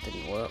 fuck, that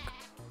didn't work.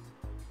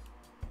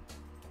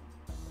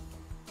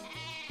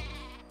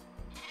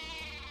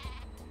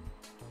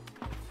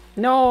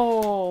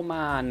 No,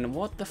 man,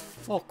 what the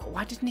fuck?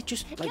 Why didn't it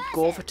just, like,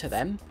 go over to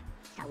them?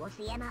 So what's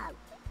the MO?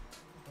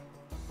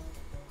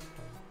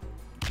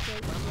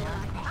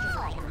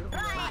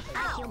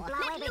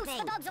 Let loose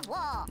the dogs of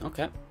war.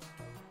 Okay.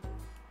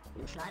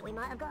 Looks like we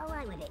might have got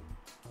away with it.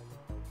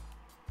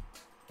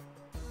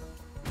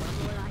 One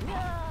more like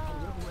that,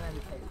 and you'll worm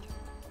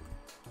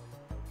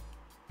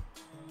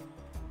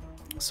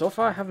food. So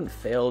far I haven't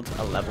failed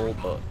a level,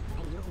 but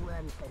And you'll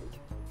worm food.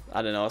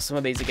 I don't know, some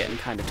of these are getting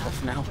kind of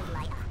tough now.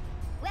 Later.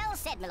 Well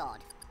said, my lord.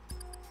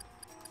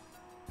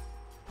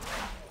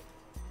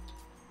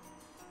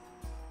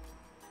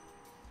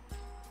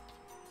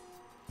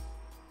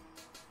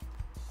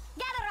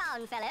 Gather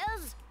round,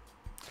 fellows.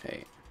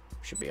 Okay,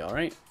 should be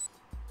alright.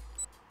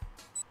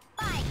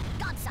 By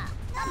God, sir,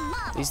 a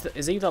marvel.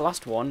 Is he the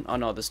last one? Oh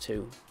no, there's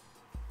two.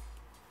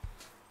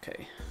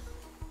 Okay.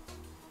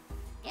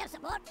 Here,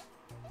 support.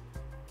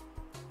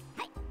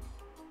 Hey,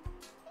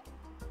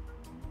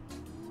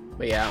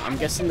 But yeah, I'm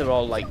guessing they're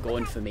all like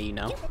going for me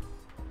now.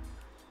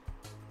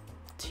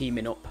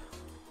 Teaming up.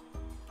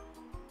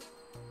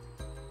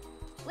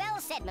 well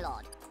said, my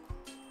lord.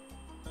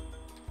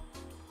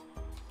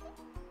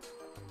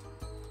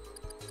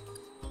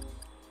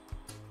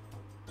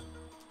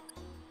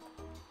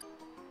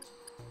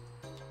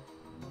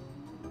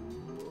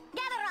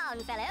 Gather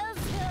round, fellows.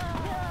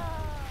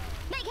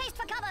 Make haste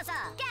for cover, sir.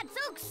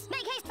 Gadzooks,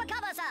 make haste for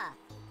cover, sir.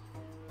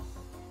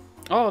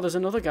 Oh, there's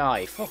another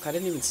guy. Fuck, I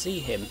didn't even see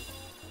him.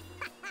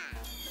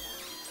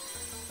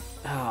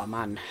 Oh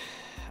man.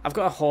 I've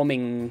got a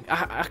homing...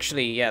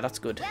 actually, yeah, that's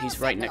good.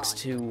 He's right next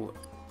to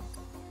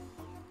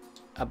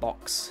a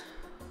box.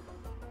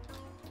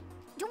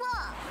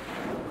 Dwarf.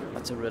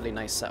 That's a really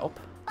nice setup.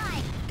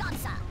 By God,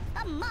 sir,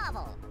 a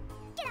marvel.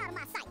 Get out of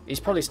my sight. He's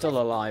probably still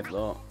alive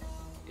though.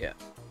 Yeah.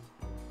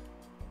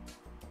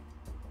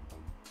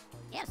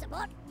 Here,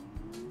 support.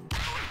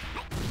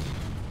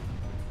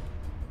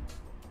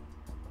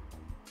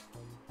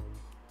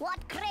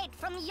 What crate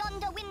from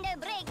yonder window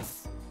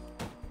breaks?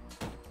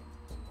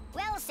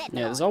 Well said,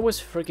 my Yeah, lord. there's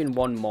always friggin'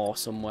 one more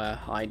somewhere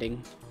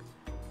hiding.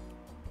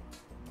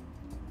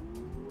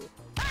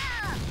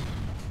 Ah!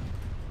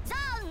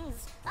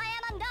 Zounds! I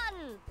am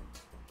undone!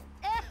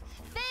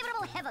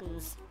 Favorable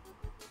heavens!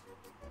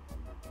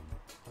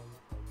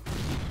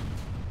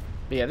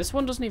 But yeah, this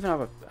one doesn't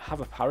even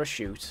have a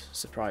parachute,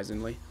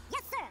 surprisingly.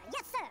 Yes, sir.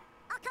 Yes, sir.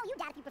 I'll call you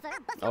dad if you prefer.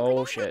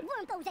 Oh shit.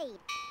 Worm foes aid.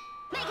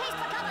 Make haste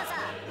for cover,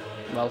 sir!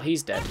 Well,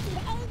 he's dead. To the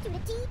A, to the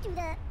T, to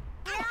the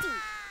T.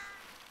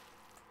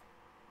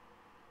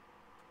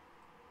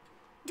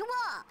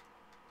 Dwarf!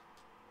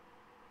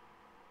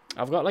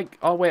 I've got like...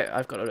 Oh wait,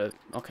 I've got a...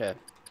 Okay.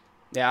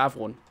 Yeah, I've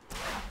won.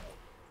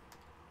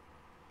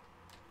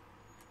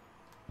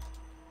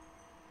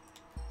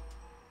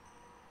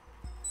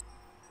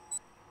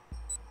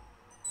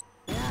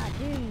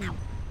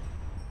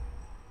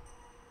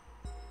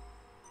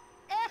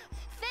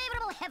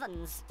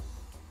 heavens!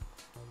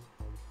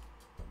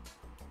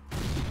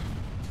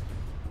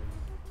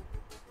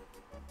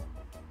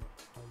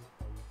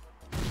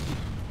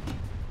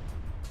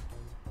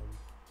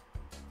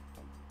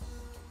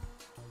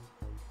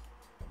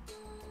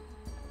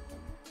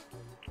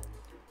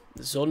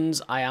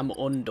 Zuns, I am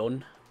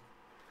undone.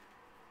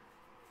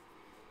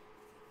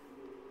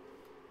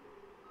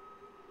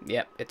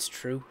 Yep, it's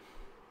true.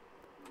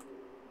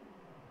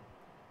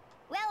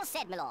 Well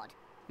said, my lord.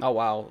 Oh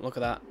wow, look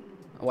at that.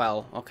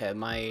 Well, okay,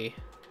 hang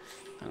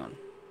on.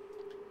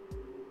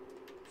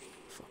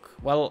 Fuck.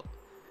 Well,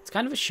 it's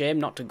kind of a shame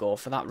not to go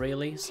for that,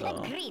 really,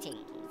 so...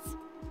 Greetings.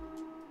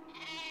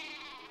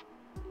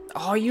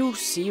 Are you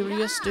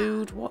serious,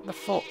 dude? What the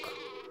fuck?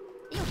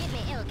 You give me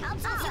ill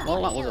counsel.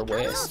 Well, that was a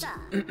waste.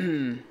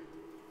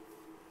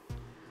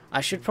 I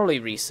should probably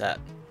reset.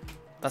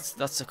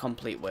 That's a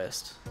complete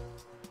waste.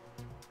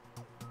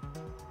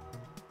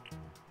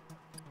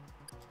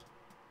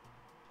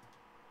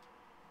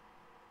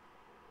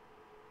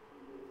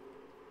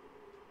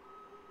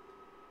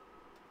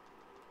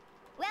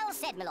 Well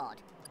said, my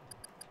lord.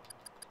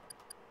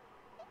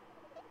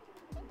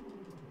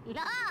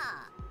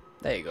 Ah!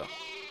 There you go.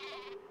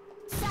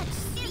 Such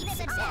sweet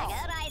success.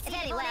 I see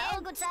very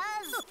well, good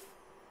sirs.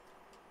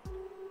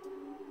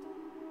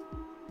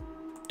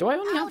 Do I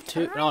only have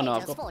two? Oh no,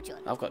 Outrageous fortune.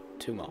 I've got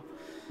two more.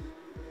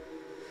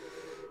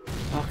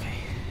 Okay.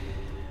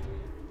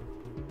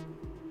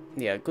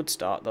 Yeah, good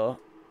start though.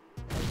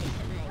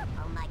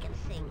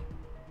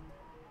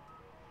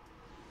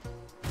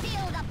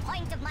 Feel the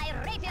point of my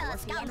rapier,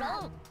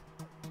 scoundrel.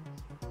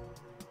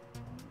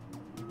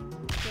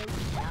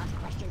 Ask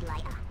questions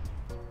later.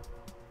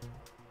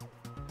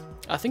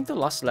 I think the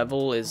last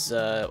level is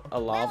a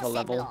lava Well said,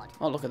 level. Lord.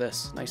 Oh, look at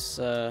this. Nice,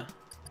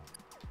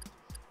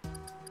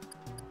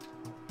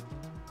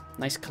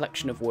 nice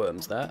collection of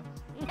worms there.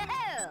 No!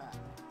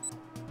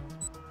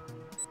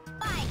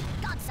 By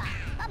God, sir,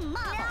 a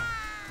marvel!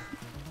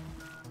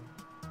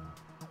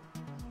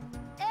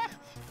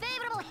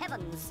 Favorable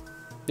heavens!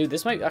 Dude,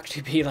 this might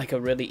actually be like a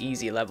really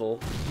easy level.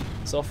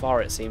 So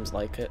far, it seems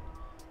like it.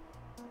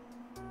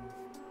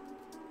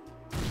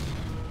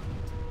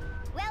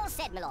 Well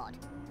said, my lord.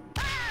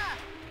 Ah!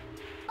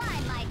 By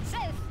my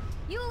troth,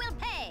 you will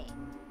pay!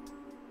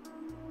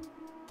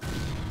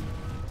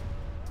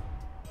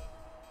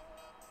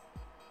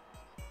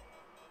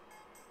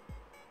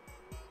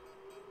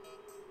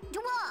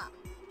 Dwarf!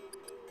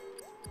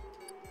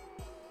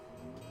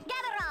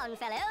 Gather round,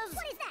 fellows!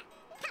 What is that?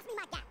 Pass me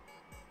my gap!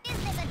 Is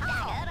this a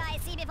dagger I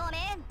see before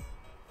me?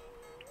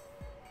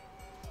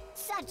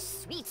 Such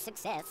sweet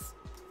success!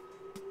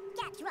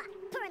 Cat's right,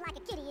 purring like a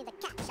kitty in the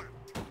cat shop.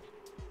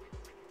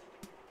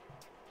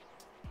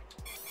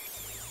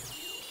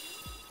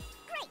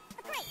 Great!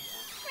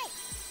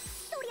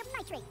 Sodium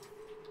nitrate!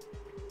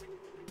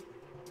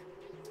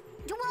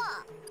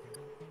 Dwarf!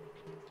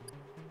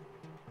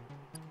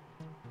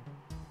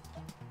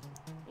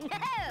 No!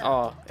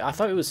 Oh, I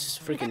thought it was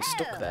freaking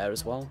stuck there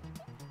as well.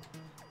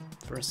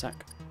 For a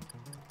sec.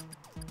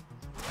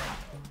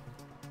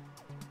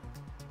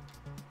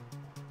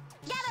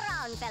 Gather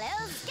round,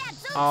 fellows! Get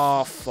some!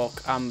 Oh,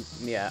 fuck.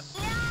 Yeah.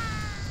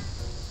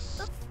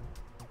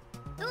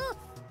 Oof!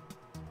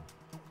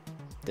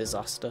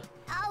 Disaster.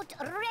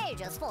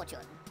 Outrageous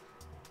fortune!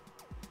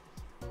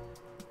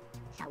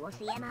 So what's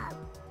the MO?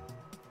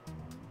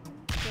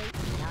 Shoot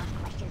and ask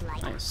questions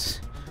later.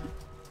 Nice.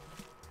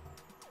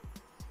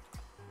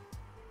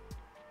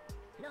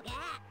 Look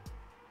at.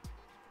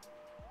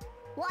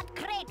 What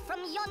crate from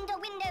yonder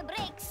window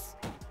breaks?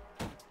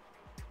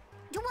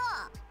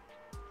 Dwarf!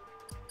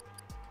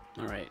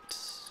 Alright.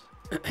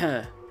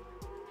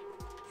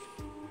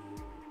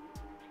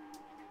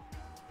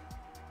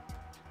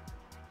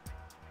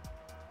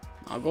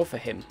 I'll go for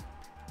him.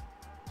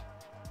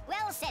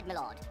 Well said, my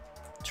lord.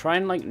 Try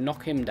and, like,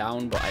 knock him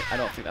down, but I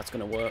don't think that's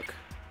going to work.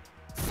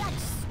 Such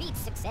sweet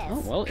success. Oh,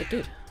 well, it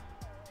did.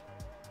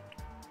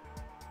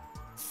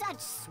 Such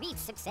sweet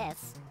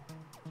success.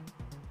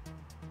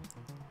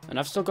 And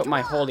I've still got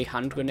my holy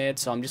hand grenade,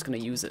 so I'm just going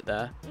to use it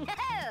there.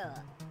 No!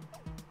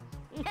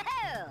 No!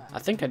 I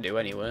think I do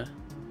anyway.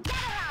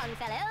 Gather round,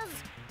 fellows!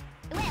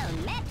 Well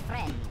met,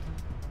 friend.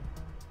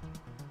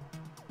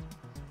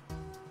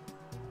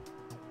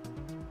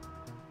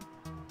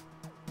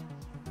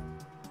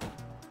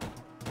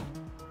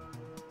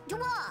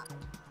 Dwarf!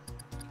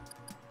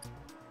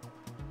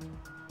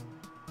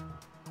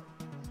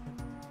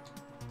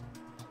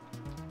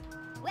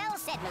 Well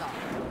said, my lord.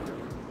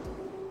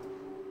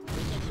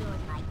 Get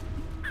yours, mate.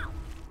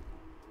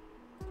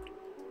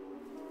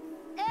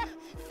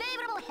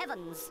 Favorable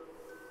heavens!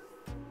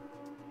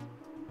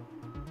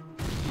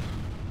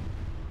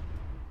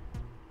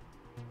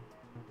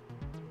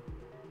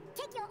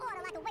 Take your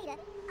order like a waiter.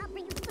 I'll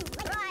bring you food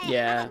later. Right.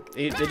 Yeah,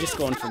 they're just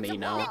going for Dogs me of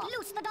now. war, let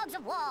loose the dogs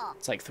of war.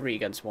 It's like 3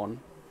 against 1.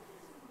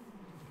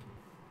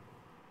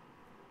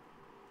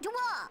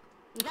 Dwarf!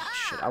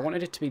 Shit, I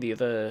wanted it to be the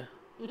other...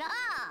 Nah!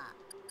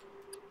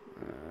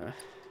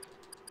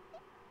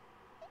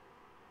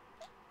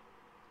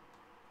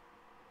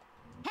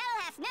 Hell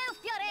hath no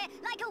fury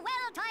like a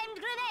well-timed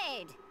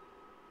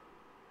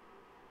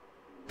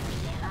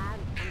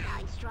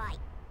straight.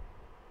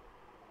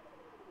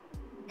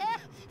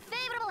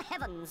 Favorable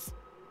heavens.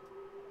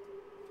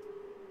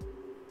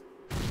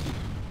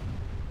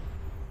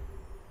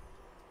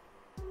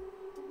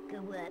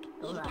 Good work.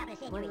 All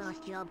right. One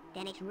last job,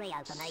 then it's Rio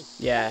for me.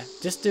 Yeah,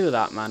 just do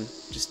that, man.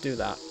 Just do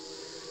that.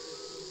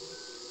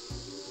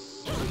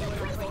 Just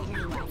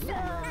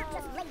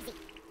lazy.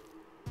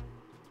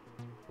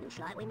 Looks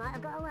like we might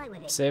have got away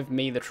with it. Save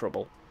me the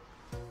trouble.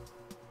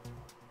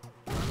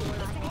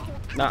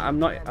 No, I'm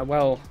not...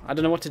 Well, I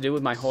don't know what to do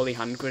with my holy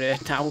hand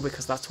grenade now,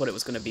 because that's what it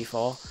was going to be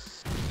for.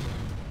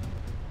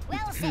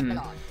 Well said, my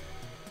lord.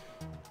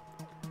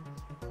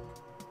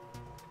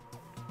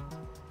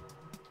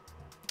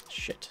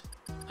 Shit.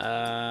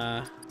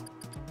 Let's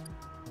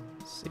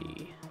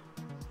see.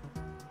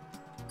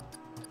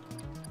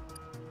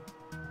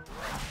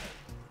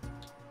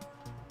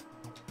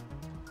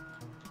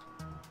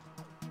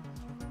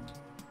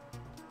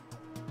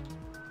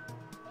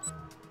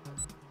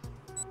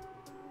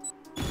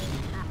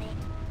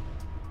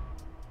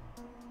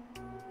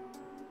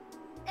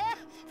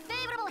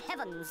 Favorable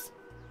heavens.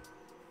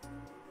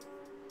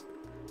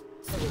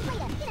 See you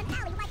later in an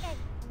alley like a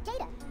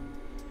gator.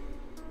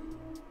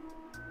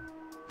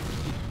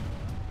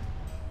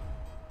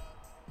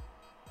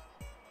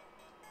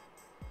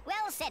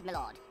 Well said, my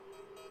lord.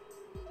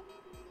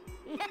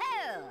 No!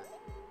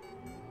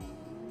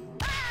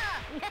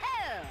 Ah! No!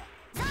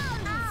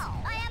 Zones!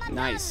 I am undone!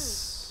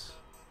 Nice.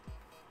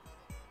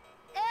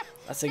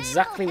 That's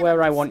exactly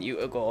where I want you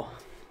to go.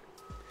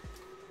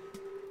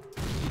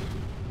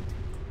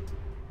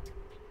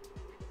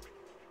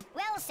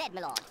 Well said,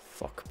 my lord.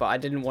 Fuck, but I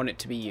didn't want it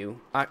to be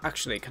you.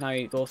 Actually, can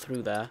I go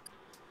through there?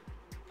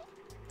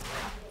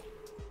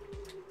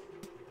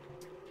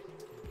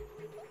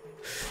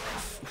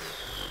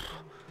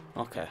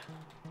 Okay.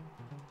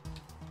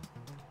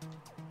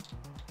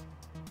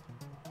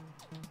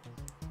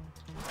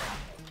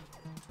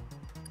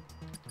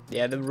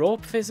 Yeah, the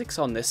rope physics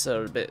on this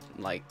are a bit,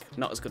 like,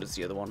 not as good as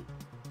the other one.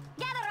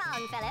 Gather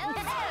round, fellows.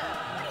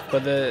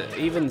 But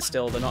even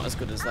still, they're not as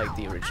good as, like,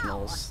 the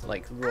originals.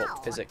 Like,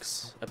 rope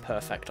physics are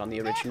perfect on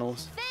the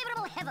originals.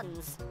 Favorable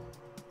heavens.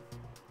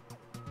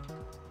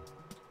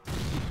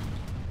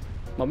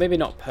 Well, maybe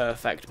not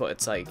perfect, but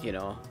it's like, you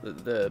know,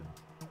 the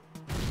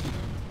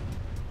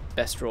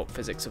best rope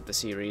physics of the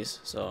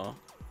series, so...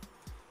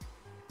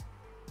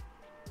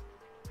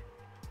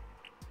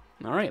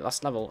 Alright,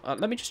 last level.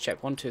 Let me just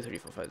check. 1, 2, 3,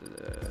 4, 5...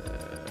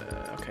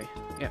 okay,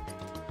 yeah.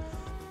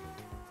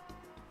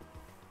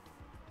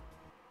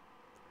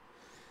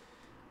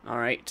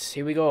 Alright,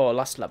 here we go.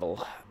 Last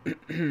level.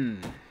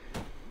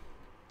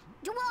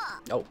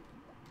 Oh.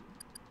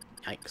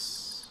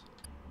 Yikes.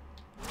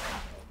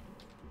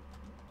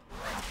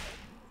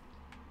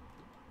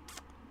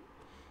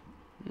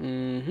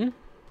 Mm-hmm.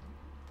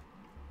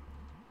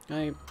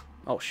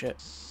 Oh,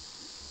 shit.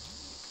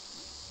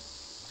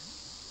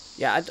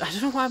 Yeah, I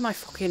don't know why my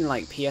fucking,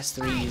 like,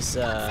 PS3's,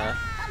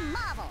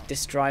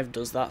 disk drive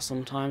does that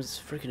sometimes. It's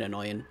freaking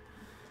annoying.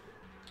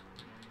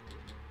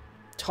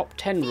 Top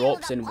 10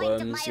 ropes in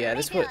Worms. Yeah,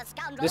 this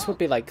would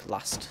be, like,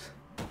 last.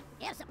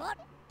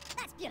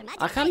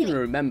 I can't even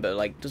remember,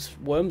 like, does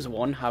Worms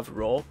 1 have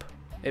rope?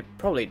 It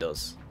probably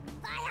does.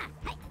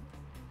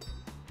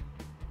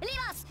 Leave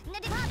us!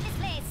 Depart this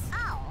place!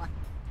 Ow!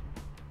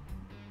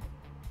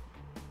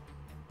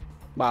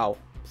 Wow.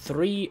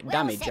 3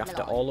 damage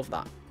after all of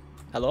that.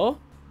 Hello?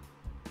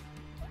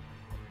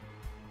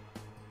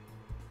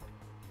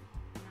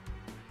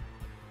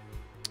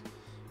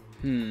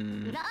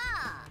 Nah!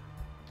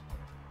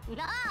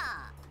 Nah!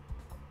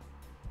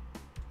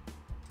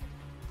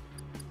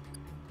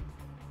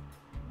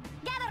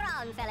 Gather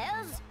round,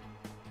 fellows!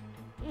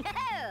 No!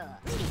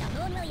 These are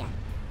known, will ya?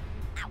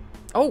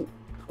 Oh!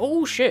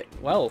 Oh, shit.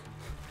 Well,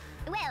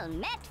 Well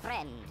met,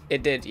 friend.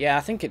 it did. Yeah,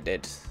 I think it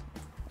did.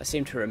 I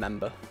seem to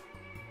remember.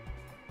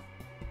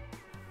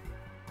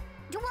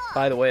 Dwarf!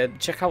 By the way,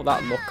 check out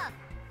that look.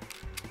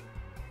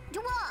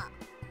 Dwarf!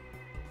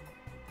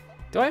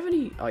 Do I have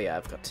any? Oh yeah,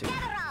 I've got 2. Gather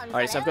round,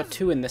 Alright, so I've got fellows.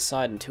 2 in this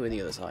side and 2 in the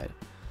other side.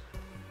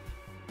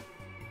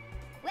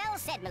 Well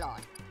said, my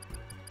lord.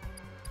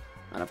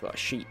 And I've got a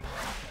sheep.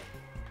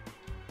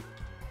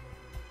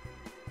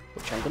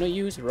 Which I'm going to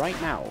use right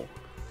now.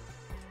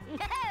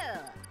 No!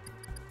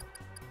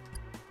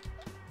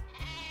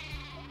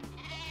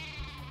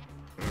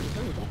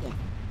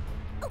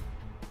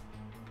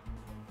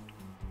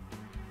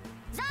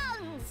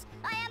 Zounds!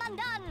 I am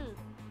undone!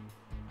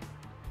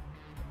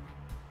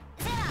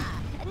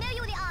 Sarah, know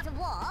you the art of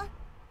war?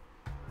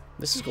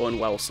 This is going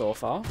well so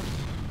far.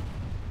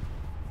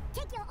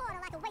 Take your order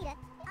like a waiter.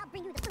 I'll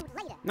bring you the food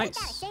later. Nice. Ain't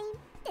that a shame?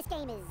 This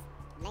game is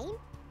lame.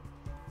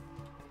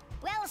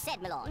 Well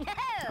said, my lord.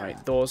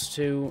 Alright, those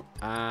 2,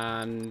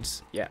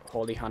 and yeah,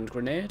 holy hand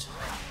grenade.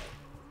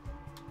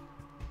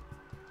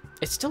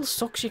 It still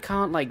sucks you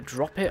can't, like,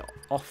 drop it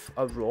off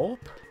a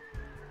rope.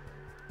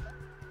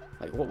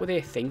 Like, what were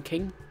they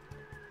thinking?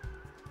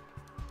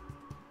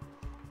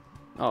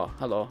 Oh,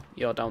 hello,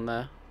 you're down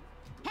there.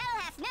 Hell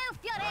hath no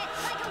fury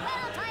like a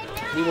well-timed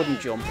He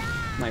wouldn't jump.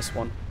 Nice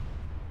one.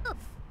 Oof.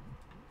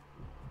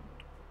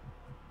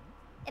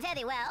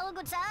 all,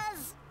 good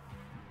sirs.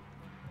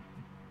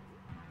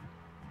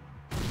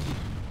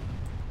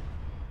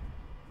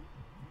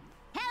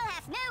 Hell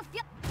hath no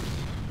fury.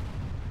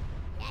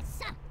 Yes,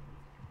 sir.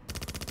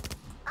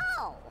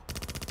 Oh.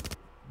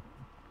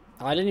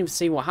 I didn't even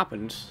see what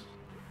happened.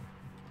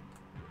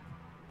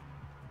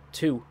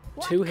 2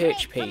 What crate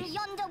HP. from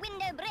yonder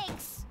window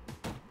breaks?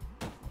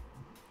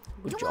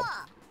 Good job.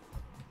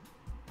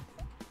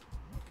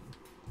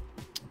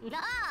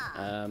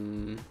 Nah.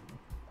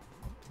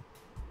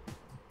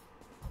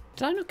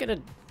 Did I not get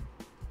a...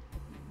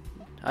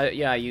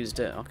 yeah, I used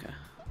it. Okay.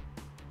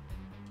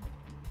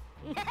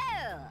 No.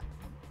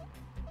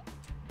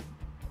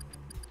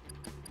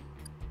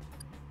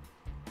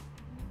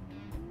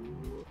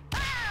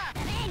 Ah,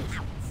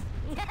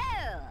 no.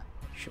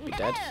 Should be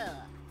dead.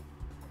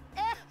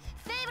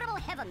 Favorable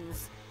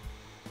heavens.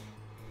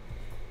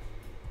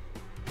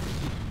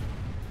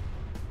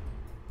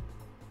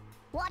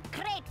 What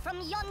crate from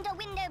yonder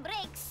window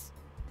breaks?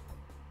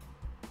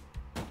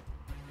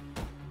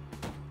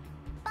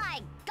 By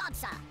God,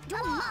 sir,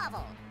 a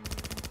marvel.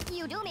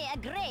 You do me a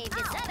grave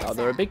disservice. Oh,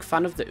 they're a big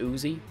fan of the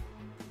Uzi.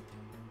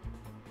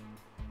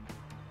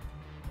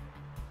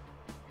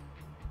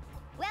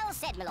 Well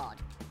said, my lord.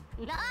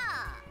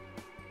 Ah.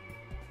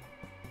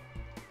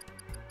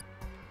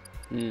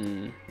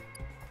 Hmm.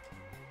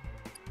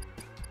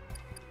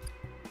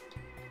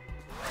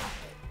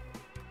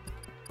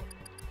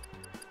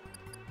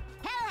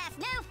 Hell hath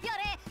no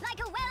fury like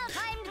a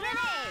well-timed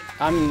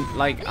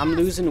grenade. I'm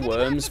losing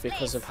worms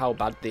because of how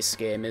bad this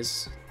game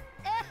is.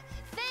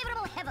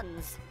 Favorable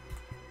heavens.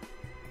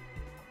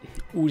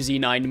 Uzi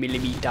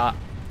 9mm.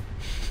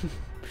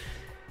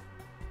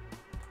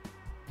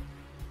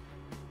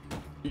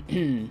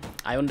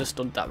 I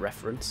understood that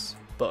reference,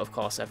 but of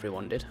course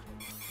everyone did.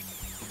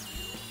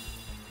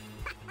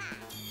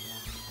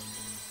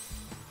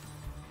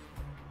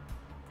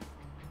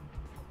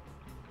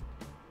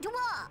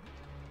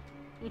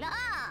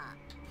 Ah.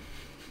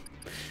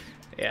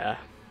 Yeah,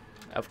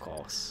 of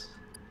course.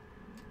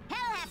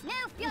 Hell hath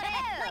no fury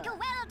like a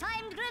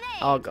well-timed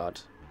grenade. Oh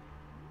god.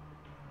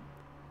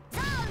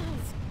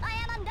 Zounds! I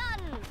am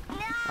undone.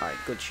 Alright,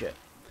 good shit.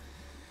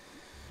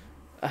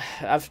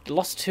 I've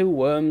lost 2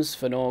 worms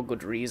for no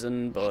good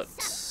reason, but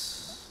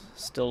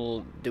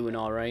still doing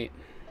alright.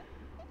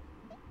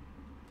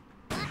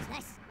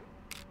 Nice.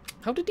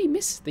 How did he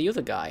miss the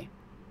other guy?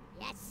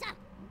 Yes, sir.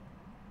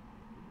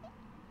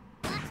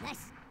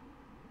 Nice.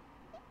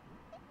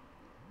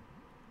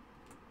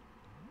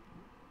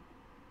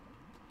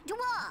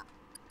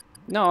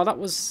 No, that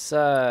was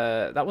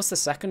the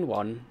second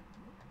one.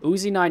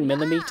 Uzi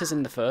 9mm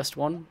in the first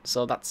one,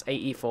 so that's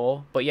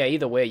 84. But yeah,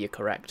 either way, you're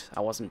correct.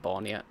 I wasn't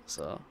born yet,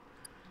 so.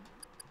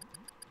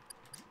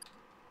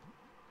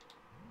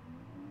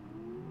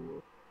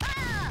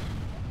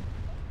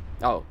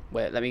 Oh,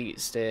 wait, let me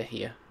stay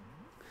here.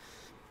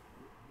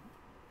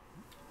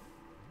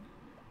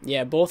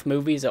 Yeah, both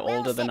movies are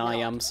older than I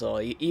am, so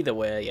either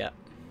way, yeah.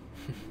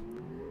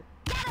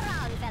 Get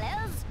around,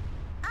 fellows.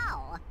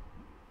 Ow.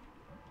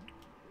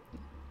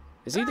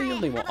 Is he the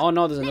only one? Oh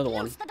no, there's another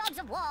one.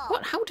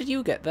 What? How did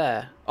you get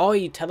there? Oh,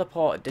 he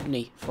teleported, didn't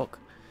he? Fuck.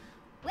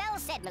 Well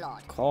said, my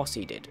lord. Of course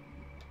he did.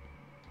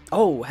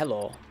 Oh,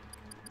 hello.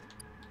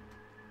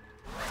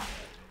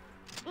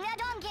 A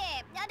donkey,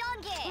 a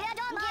donkey, a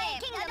donkey,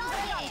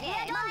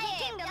 my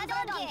kingdom for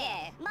a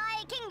donkey,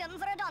 my kingdom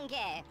for a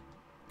donkey.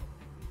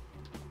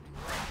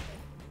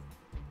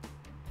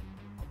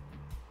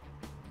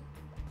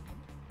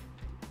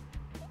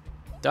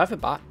 Do I have a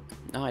bat?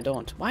 No, I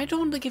don't. Why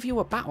don't they give you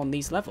a bat on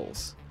these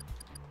levels?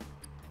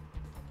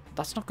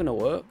 That's not gonna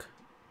work.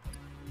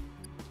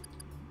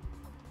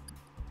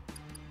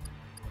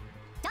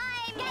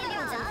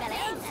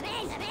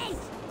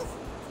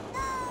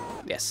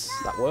 Yes,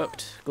 that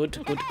worked.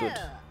 Good, good, good.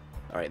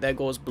 Alright, there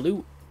goes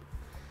blue.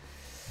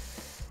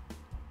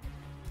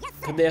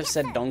 Could they have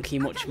said donkey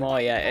much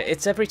more? Yeah,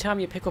 it's every time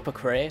you pick up a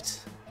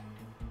crate.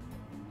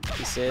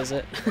 He says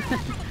it.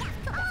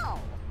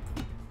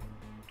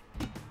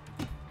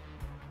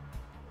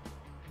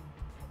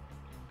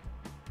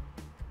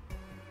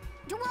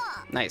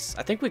 Nice.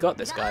 I think we got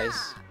this,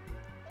 guys.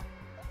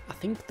 I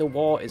think the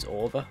war is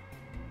over.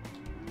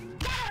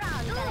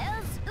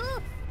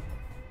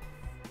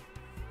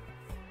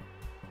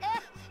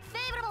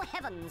 Favorable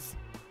heavens.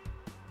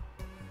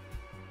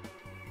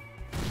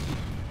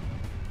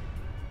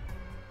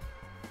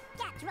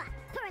 Cat drop,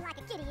 purring like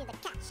a kitty in the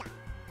cat shop.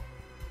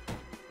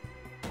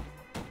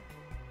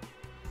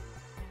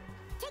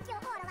 Take your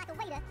order like a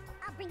waiter.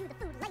 I'll bring you the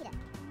food later.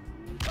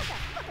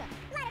 Hooker,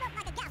 light it up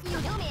like a gas. You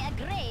do me a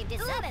grave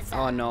disservice.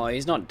 Oh no,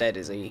 he's not dead,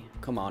 is he?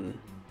 Come on.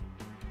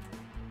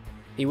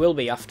 He will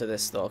be after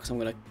this though, because I'm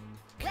gonna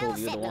kill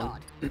the other one.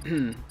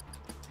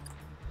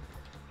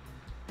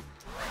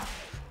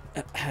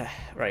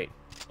 Right.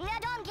 A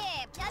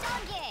donkey,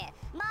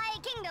 my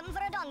kingdom for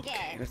a donkey.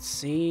 Okay, let's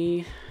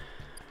see.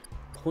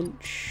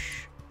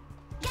 Punch.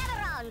 Get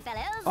around,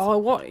 fellows. Oh,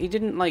 what? He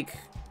didn't like.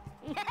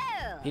 No.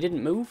 He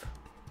didn't move.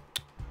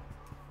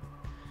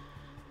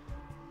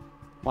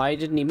 Why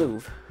didn't he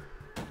move?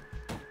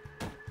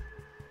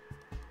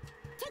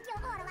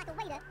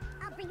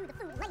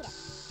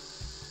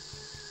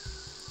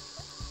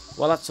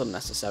 Well, that's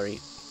unnecessary.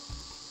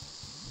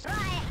 Try,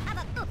 have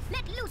a,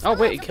 let loose Oh,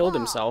 wait, he lots of killed war.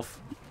 himself.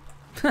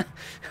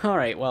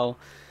 Alright, well,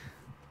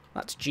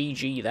 that's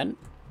GG then.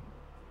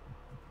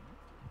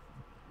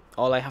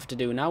 All I have to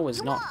do now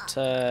is not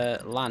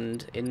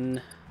land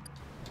in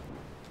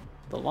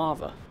the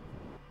lava.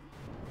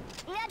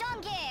 A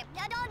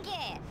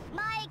donkey,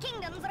 my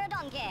kingdom for a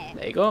donkey.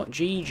 There you go,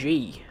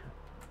 GG.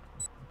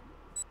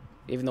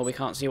 Even though we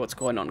can't see what's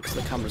going on because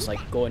the camera's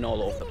like going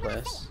all over the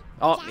place.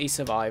 Oh, he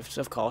survived.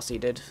 Of course he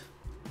did.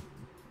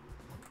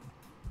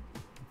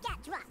 Cat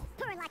drop,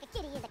 purring like a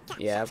kitty in the cat.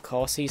 Yeah, of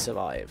course he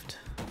survived.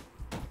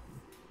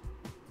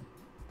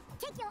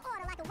 Take your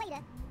order like a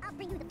waiter. I'll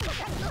bring you the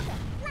food.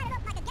 Light it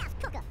up like a gas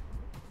cooker.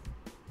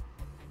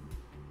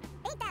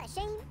 Ain't that a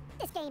shame?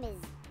 This game is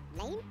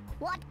lame.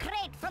 What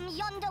crate from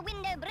yonder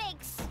window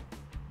breaks?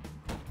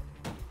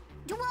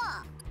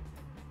 Dwarf.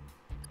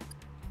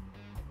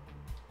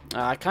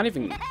 I can't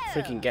even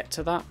freaking get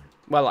to that.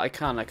 Well, I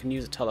can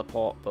use a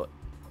teleport, but...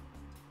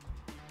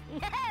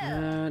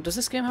 does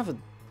this game have a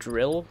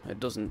drill? It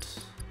doesn't.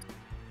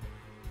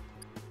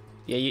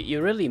 Yeah,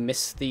 you really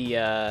miss the,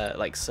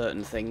 like,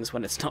 certain things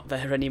when it's not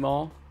there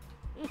anymore.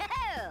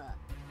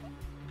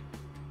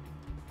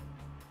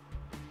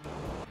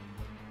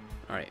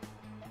 Alright.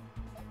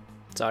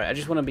 Sorry, I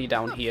just want to be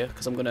down here,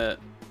 because I'm going to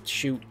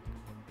shoot.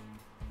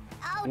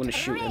 I'm going to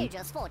shoot him.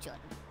 Outrageous fortune.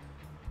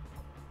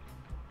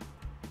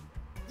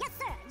 Yes,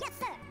 sir. Yes,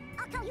 sir.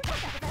 I'll call you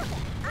cooker. Light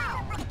it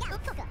up like a gas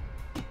cooker.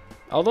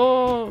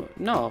 Although,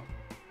 no.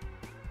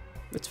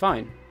 It's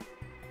fine.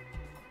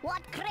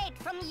 What crate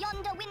from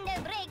yonder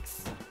window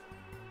breaks?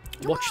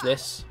 Watch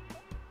this.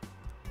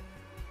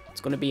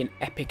 It's going to be an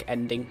epic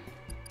ending.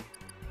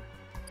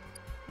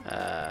 It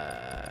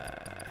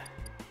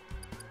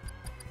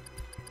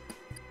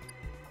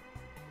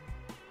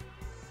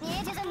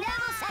is a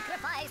noble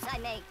sacrifice I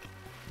make.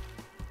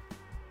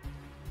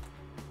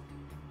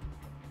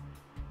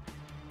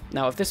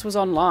 Now, if this was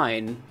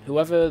online,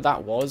 whoever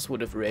that was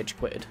would have rage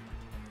quitted.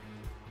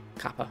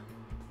 Kappa.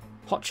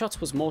 Hotshots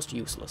was most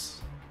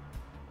useless.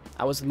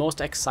 I was the most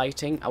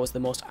exciting, I was the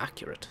most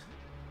accurate.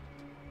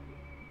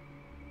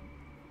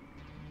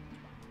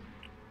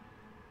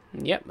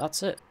 Yep,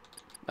 that's it.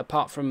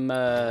 Apart from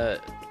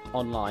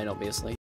online, obviously.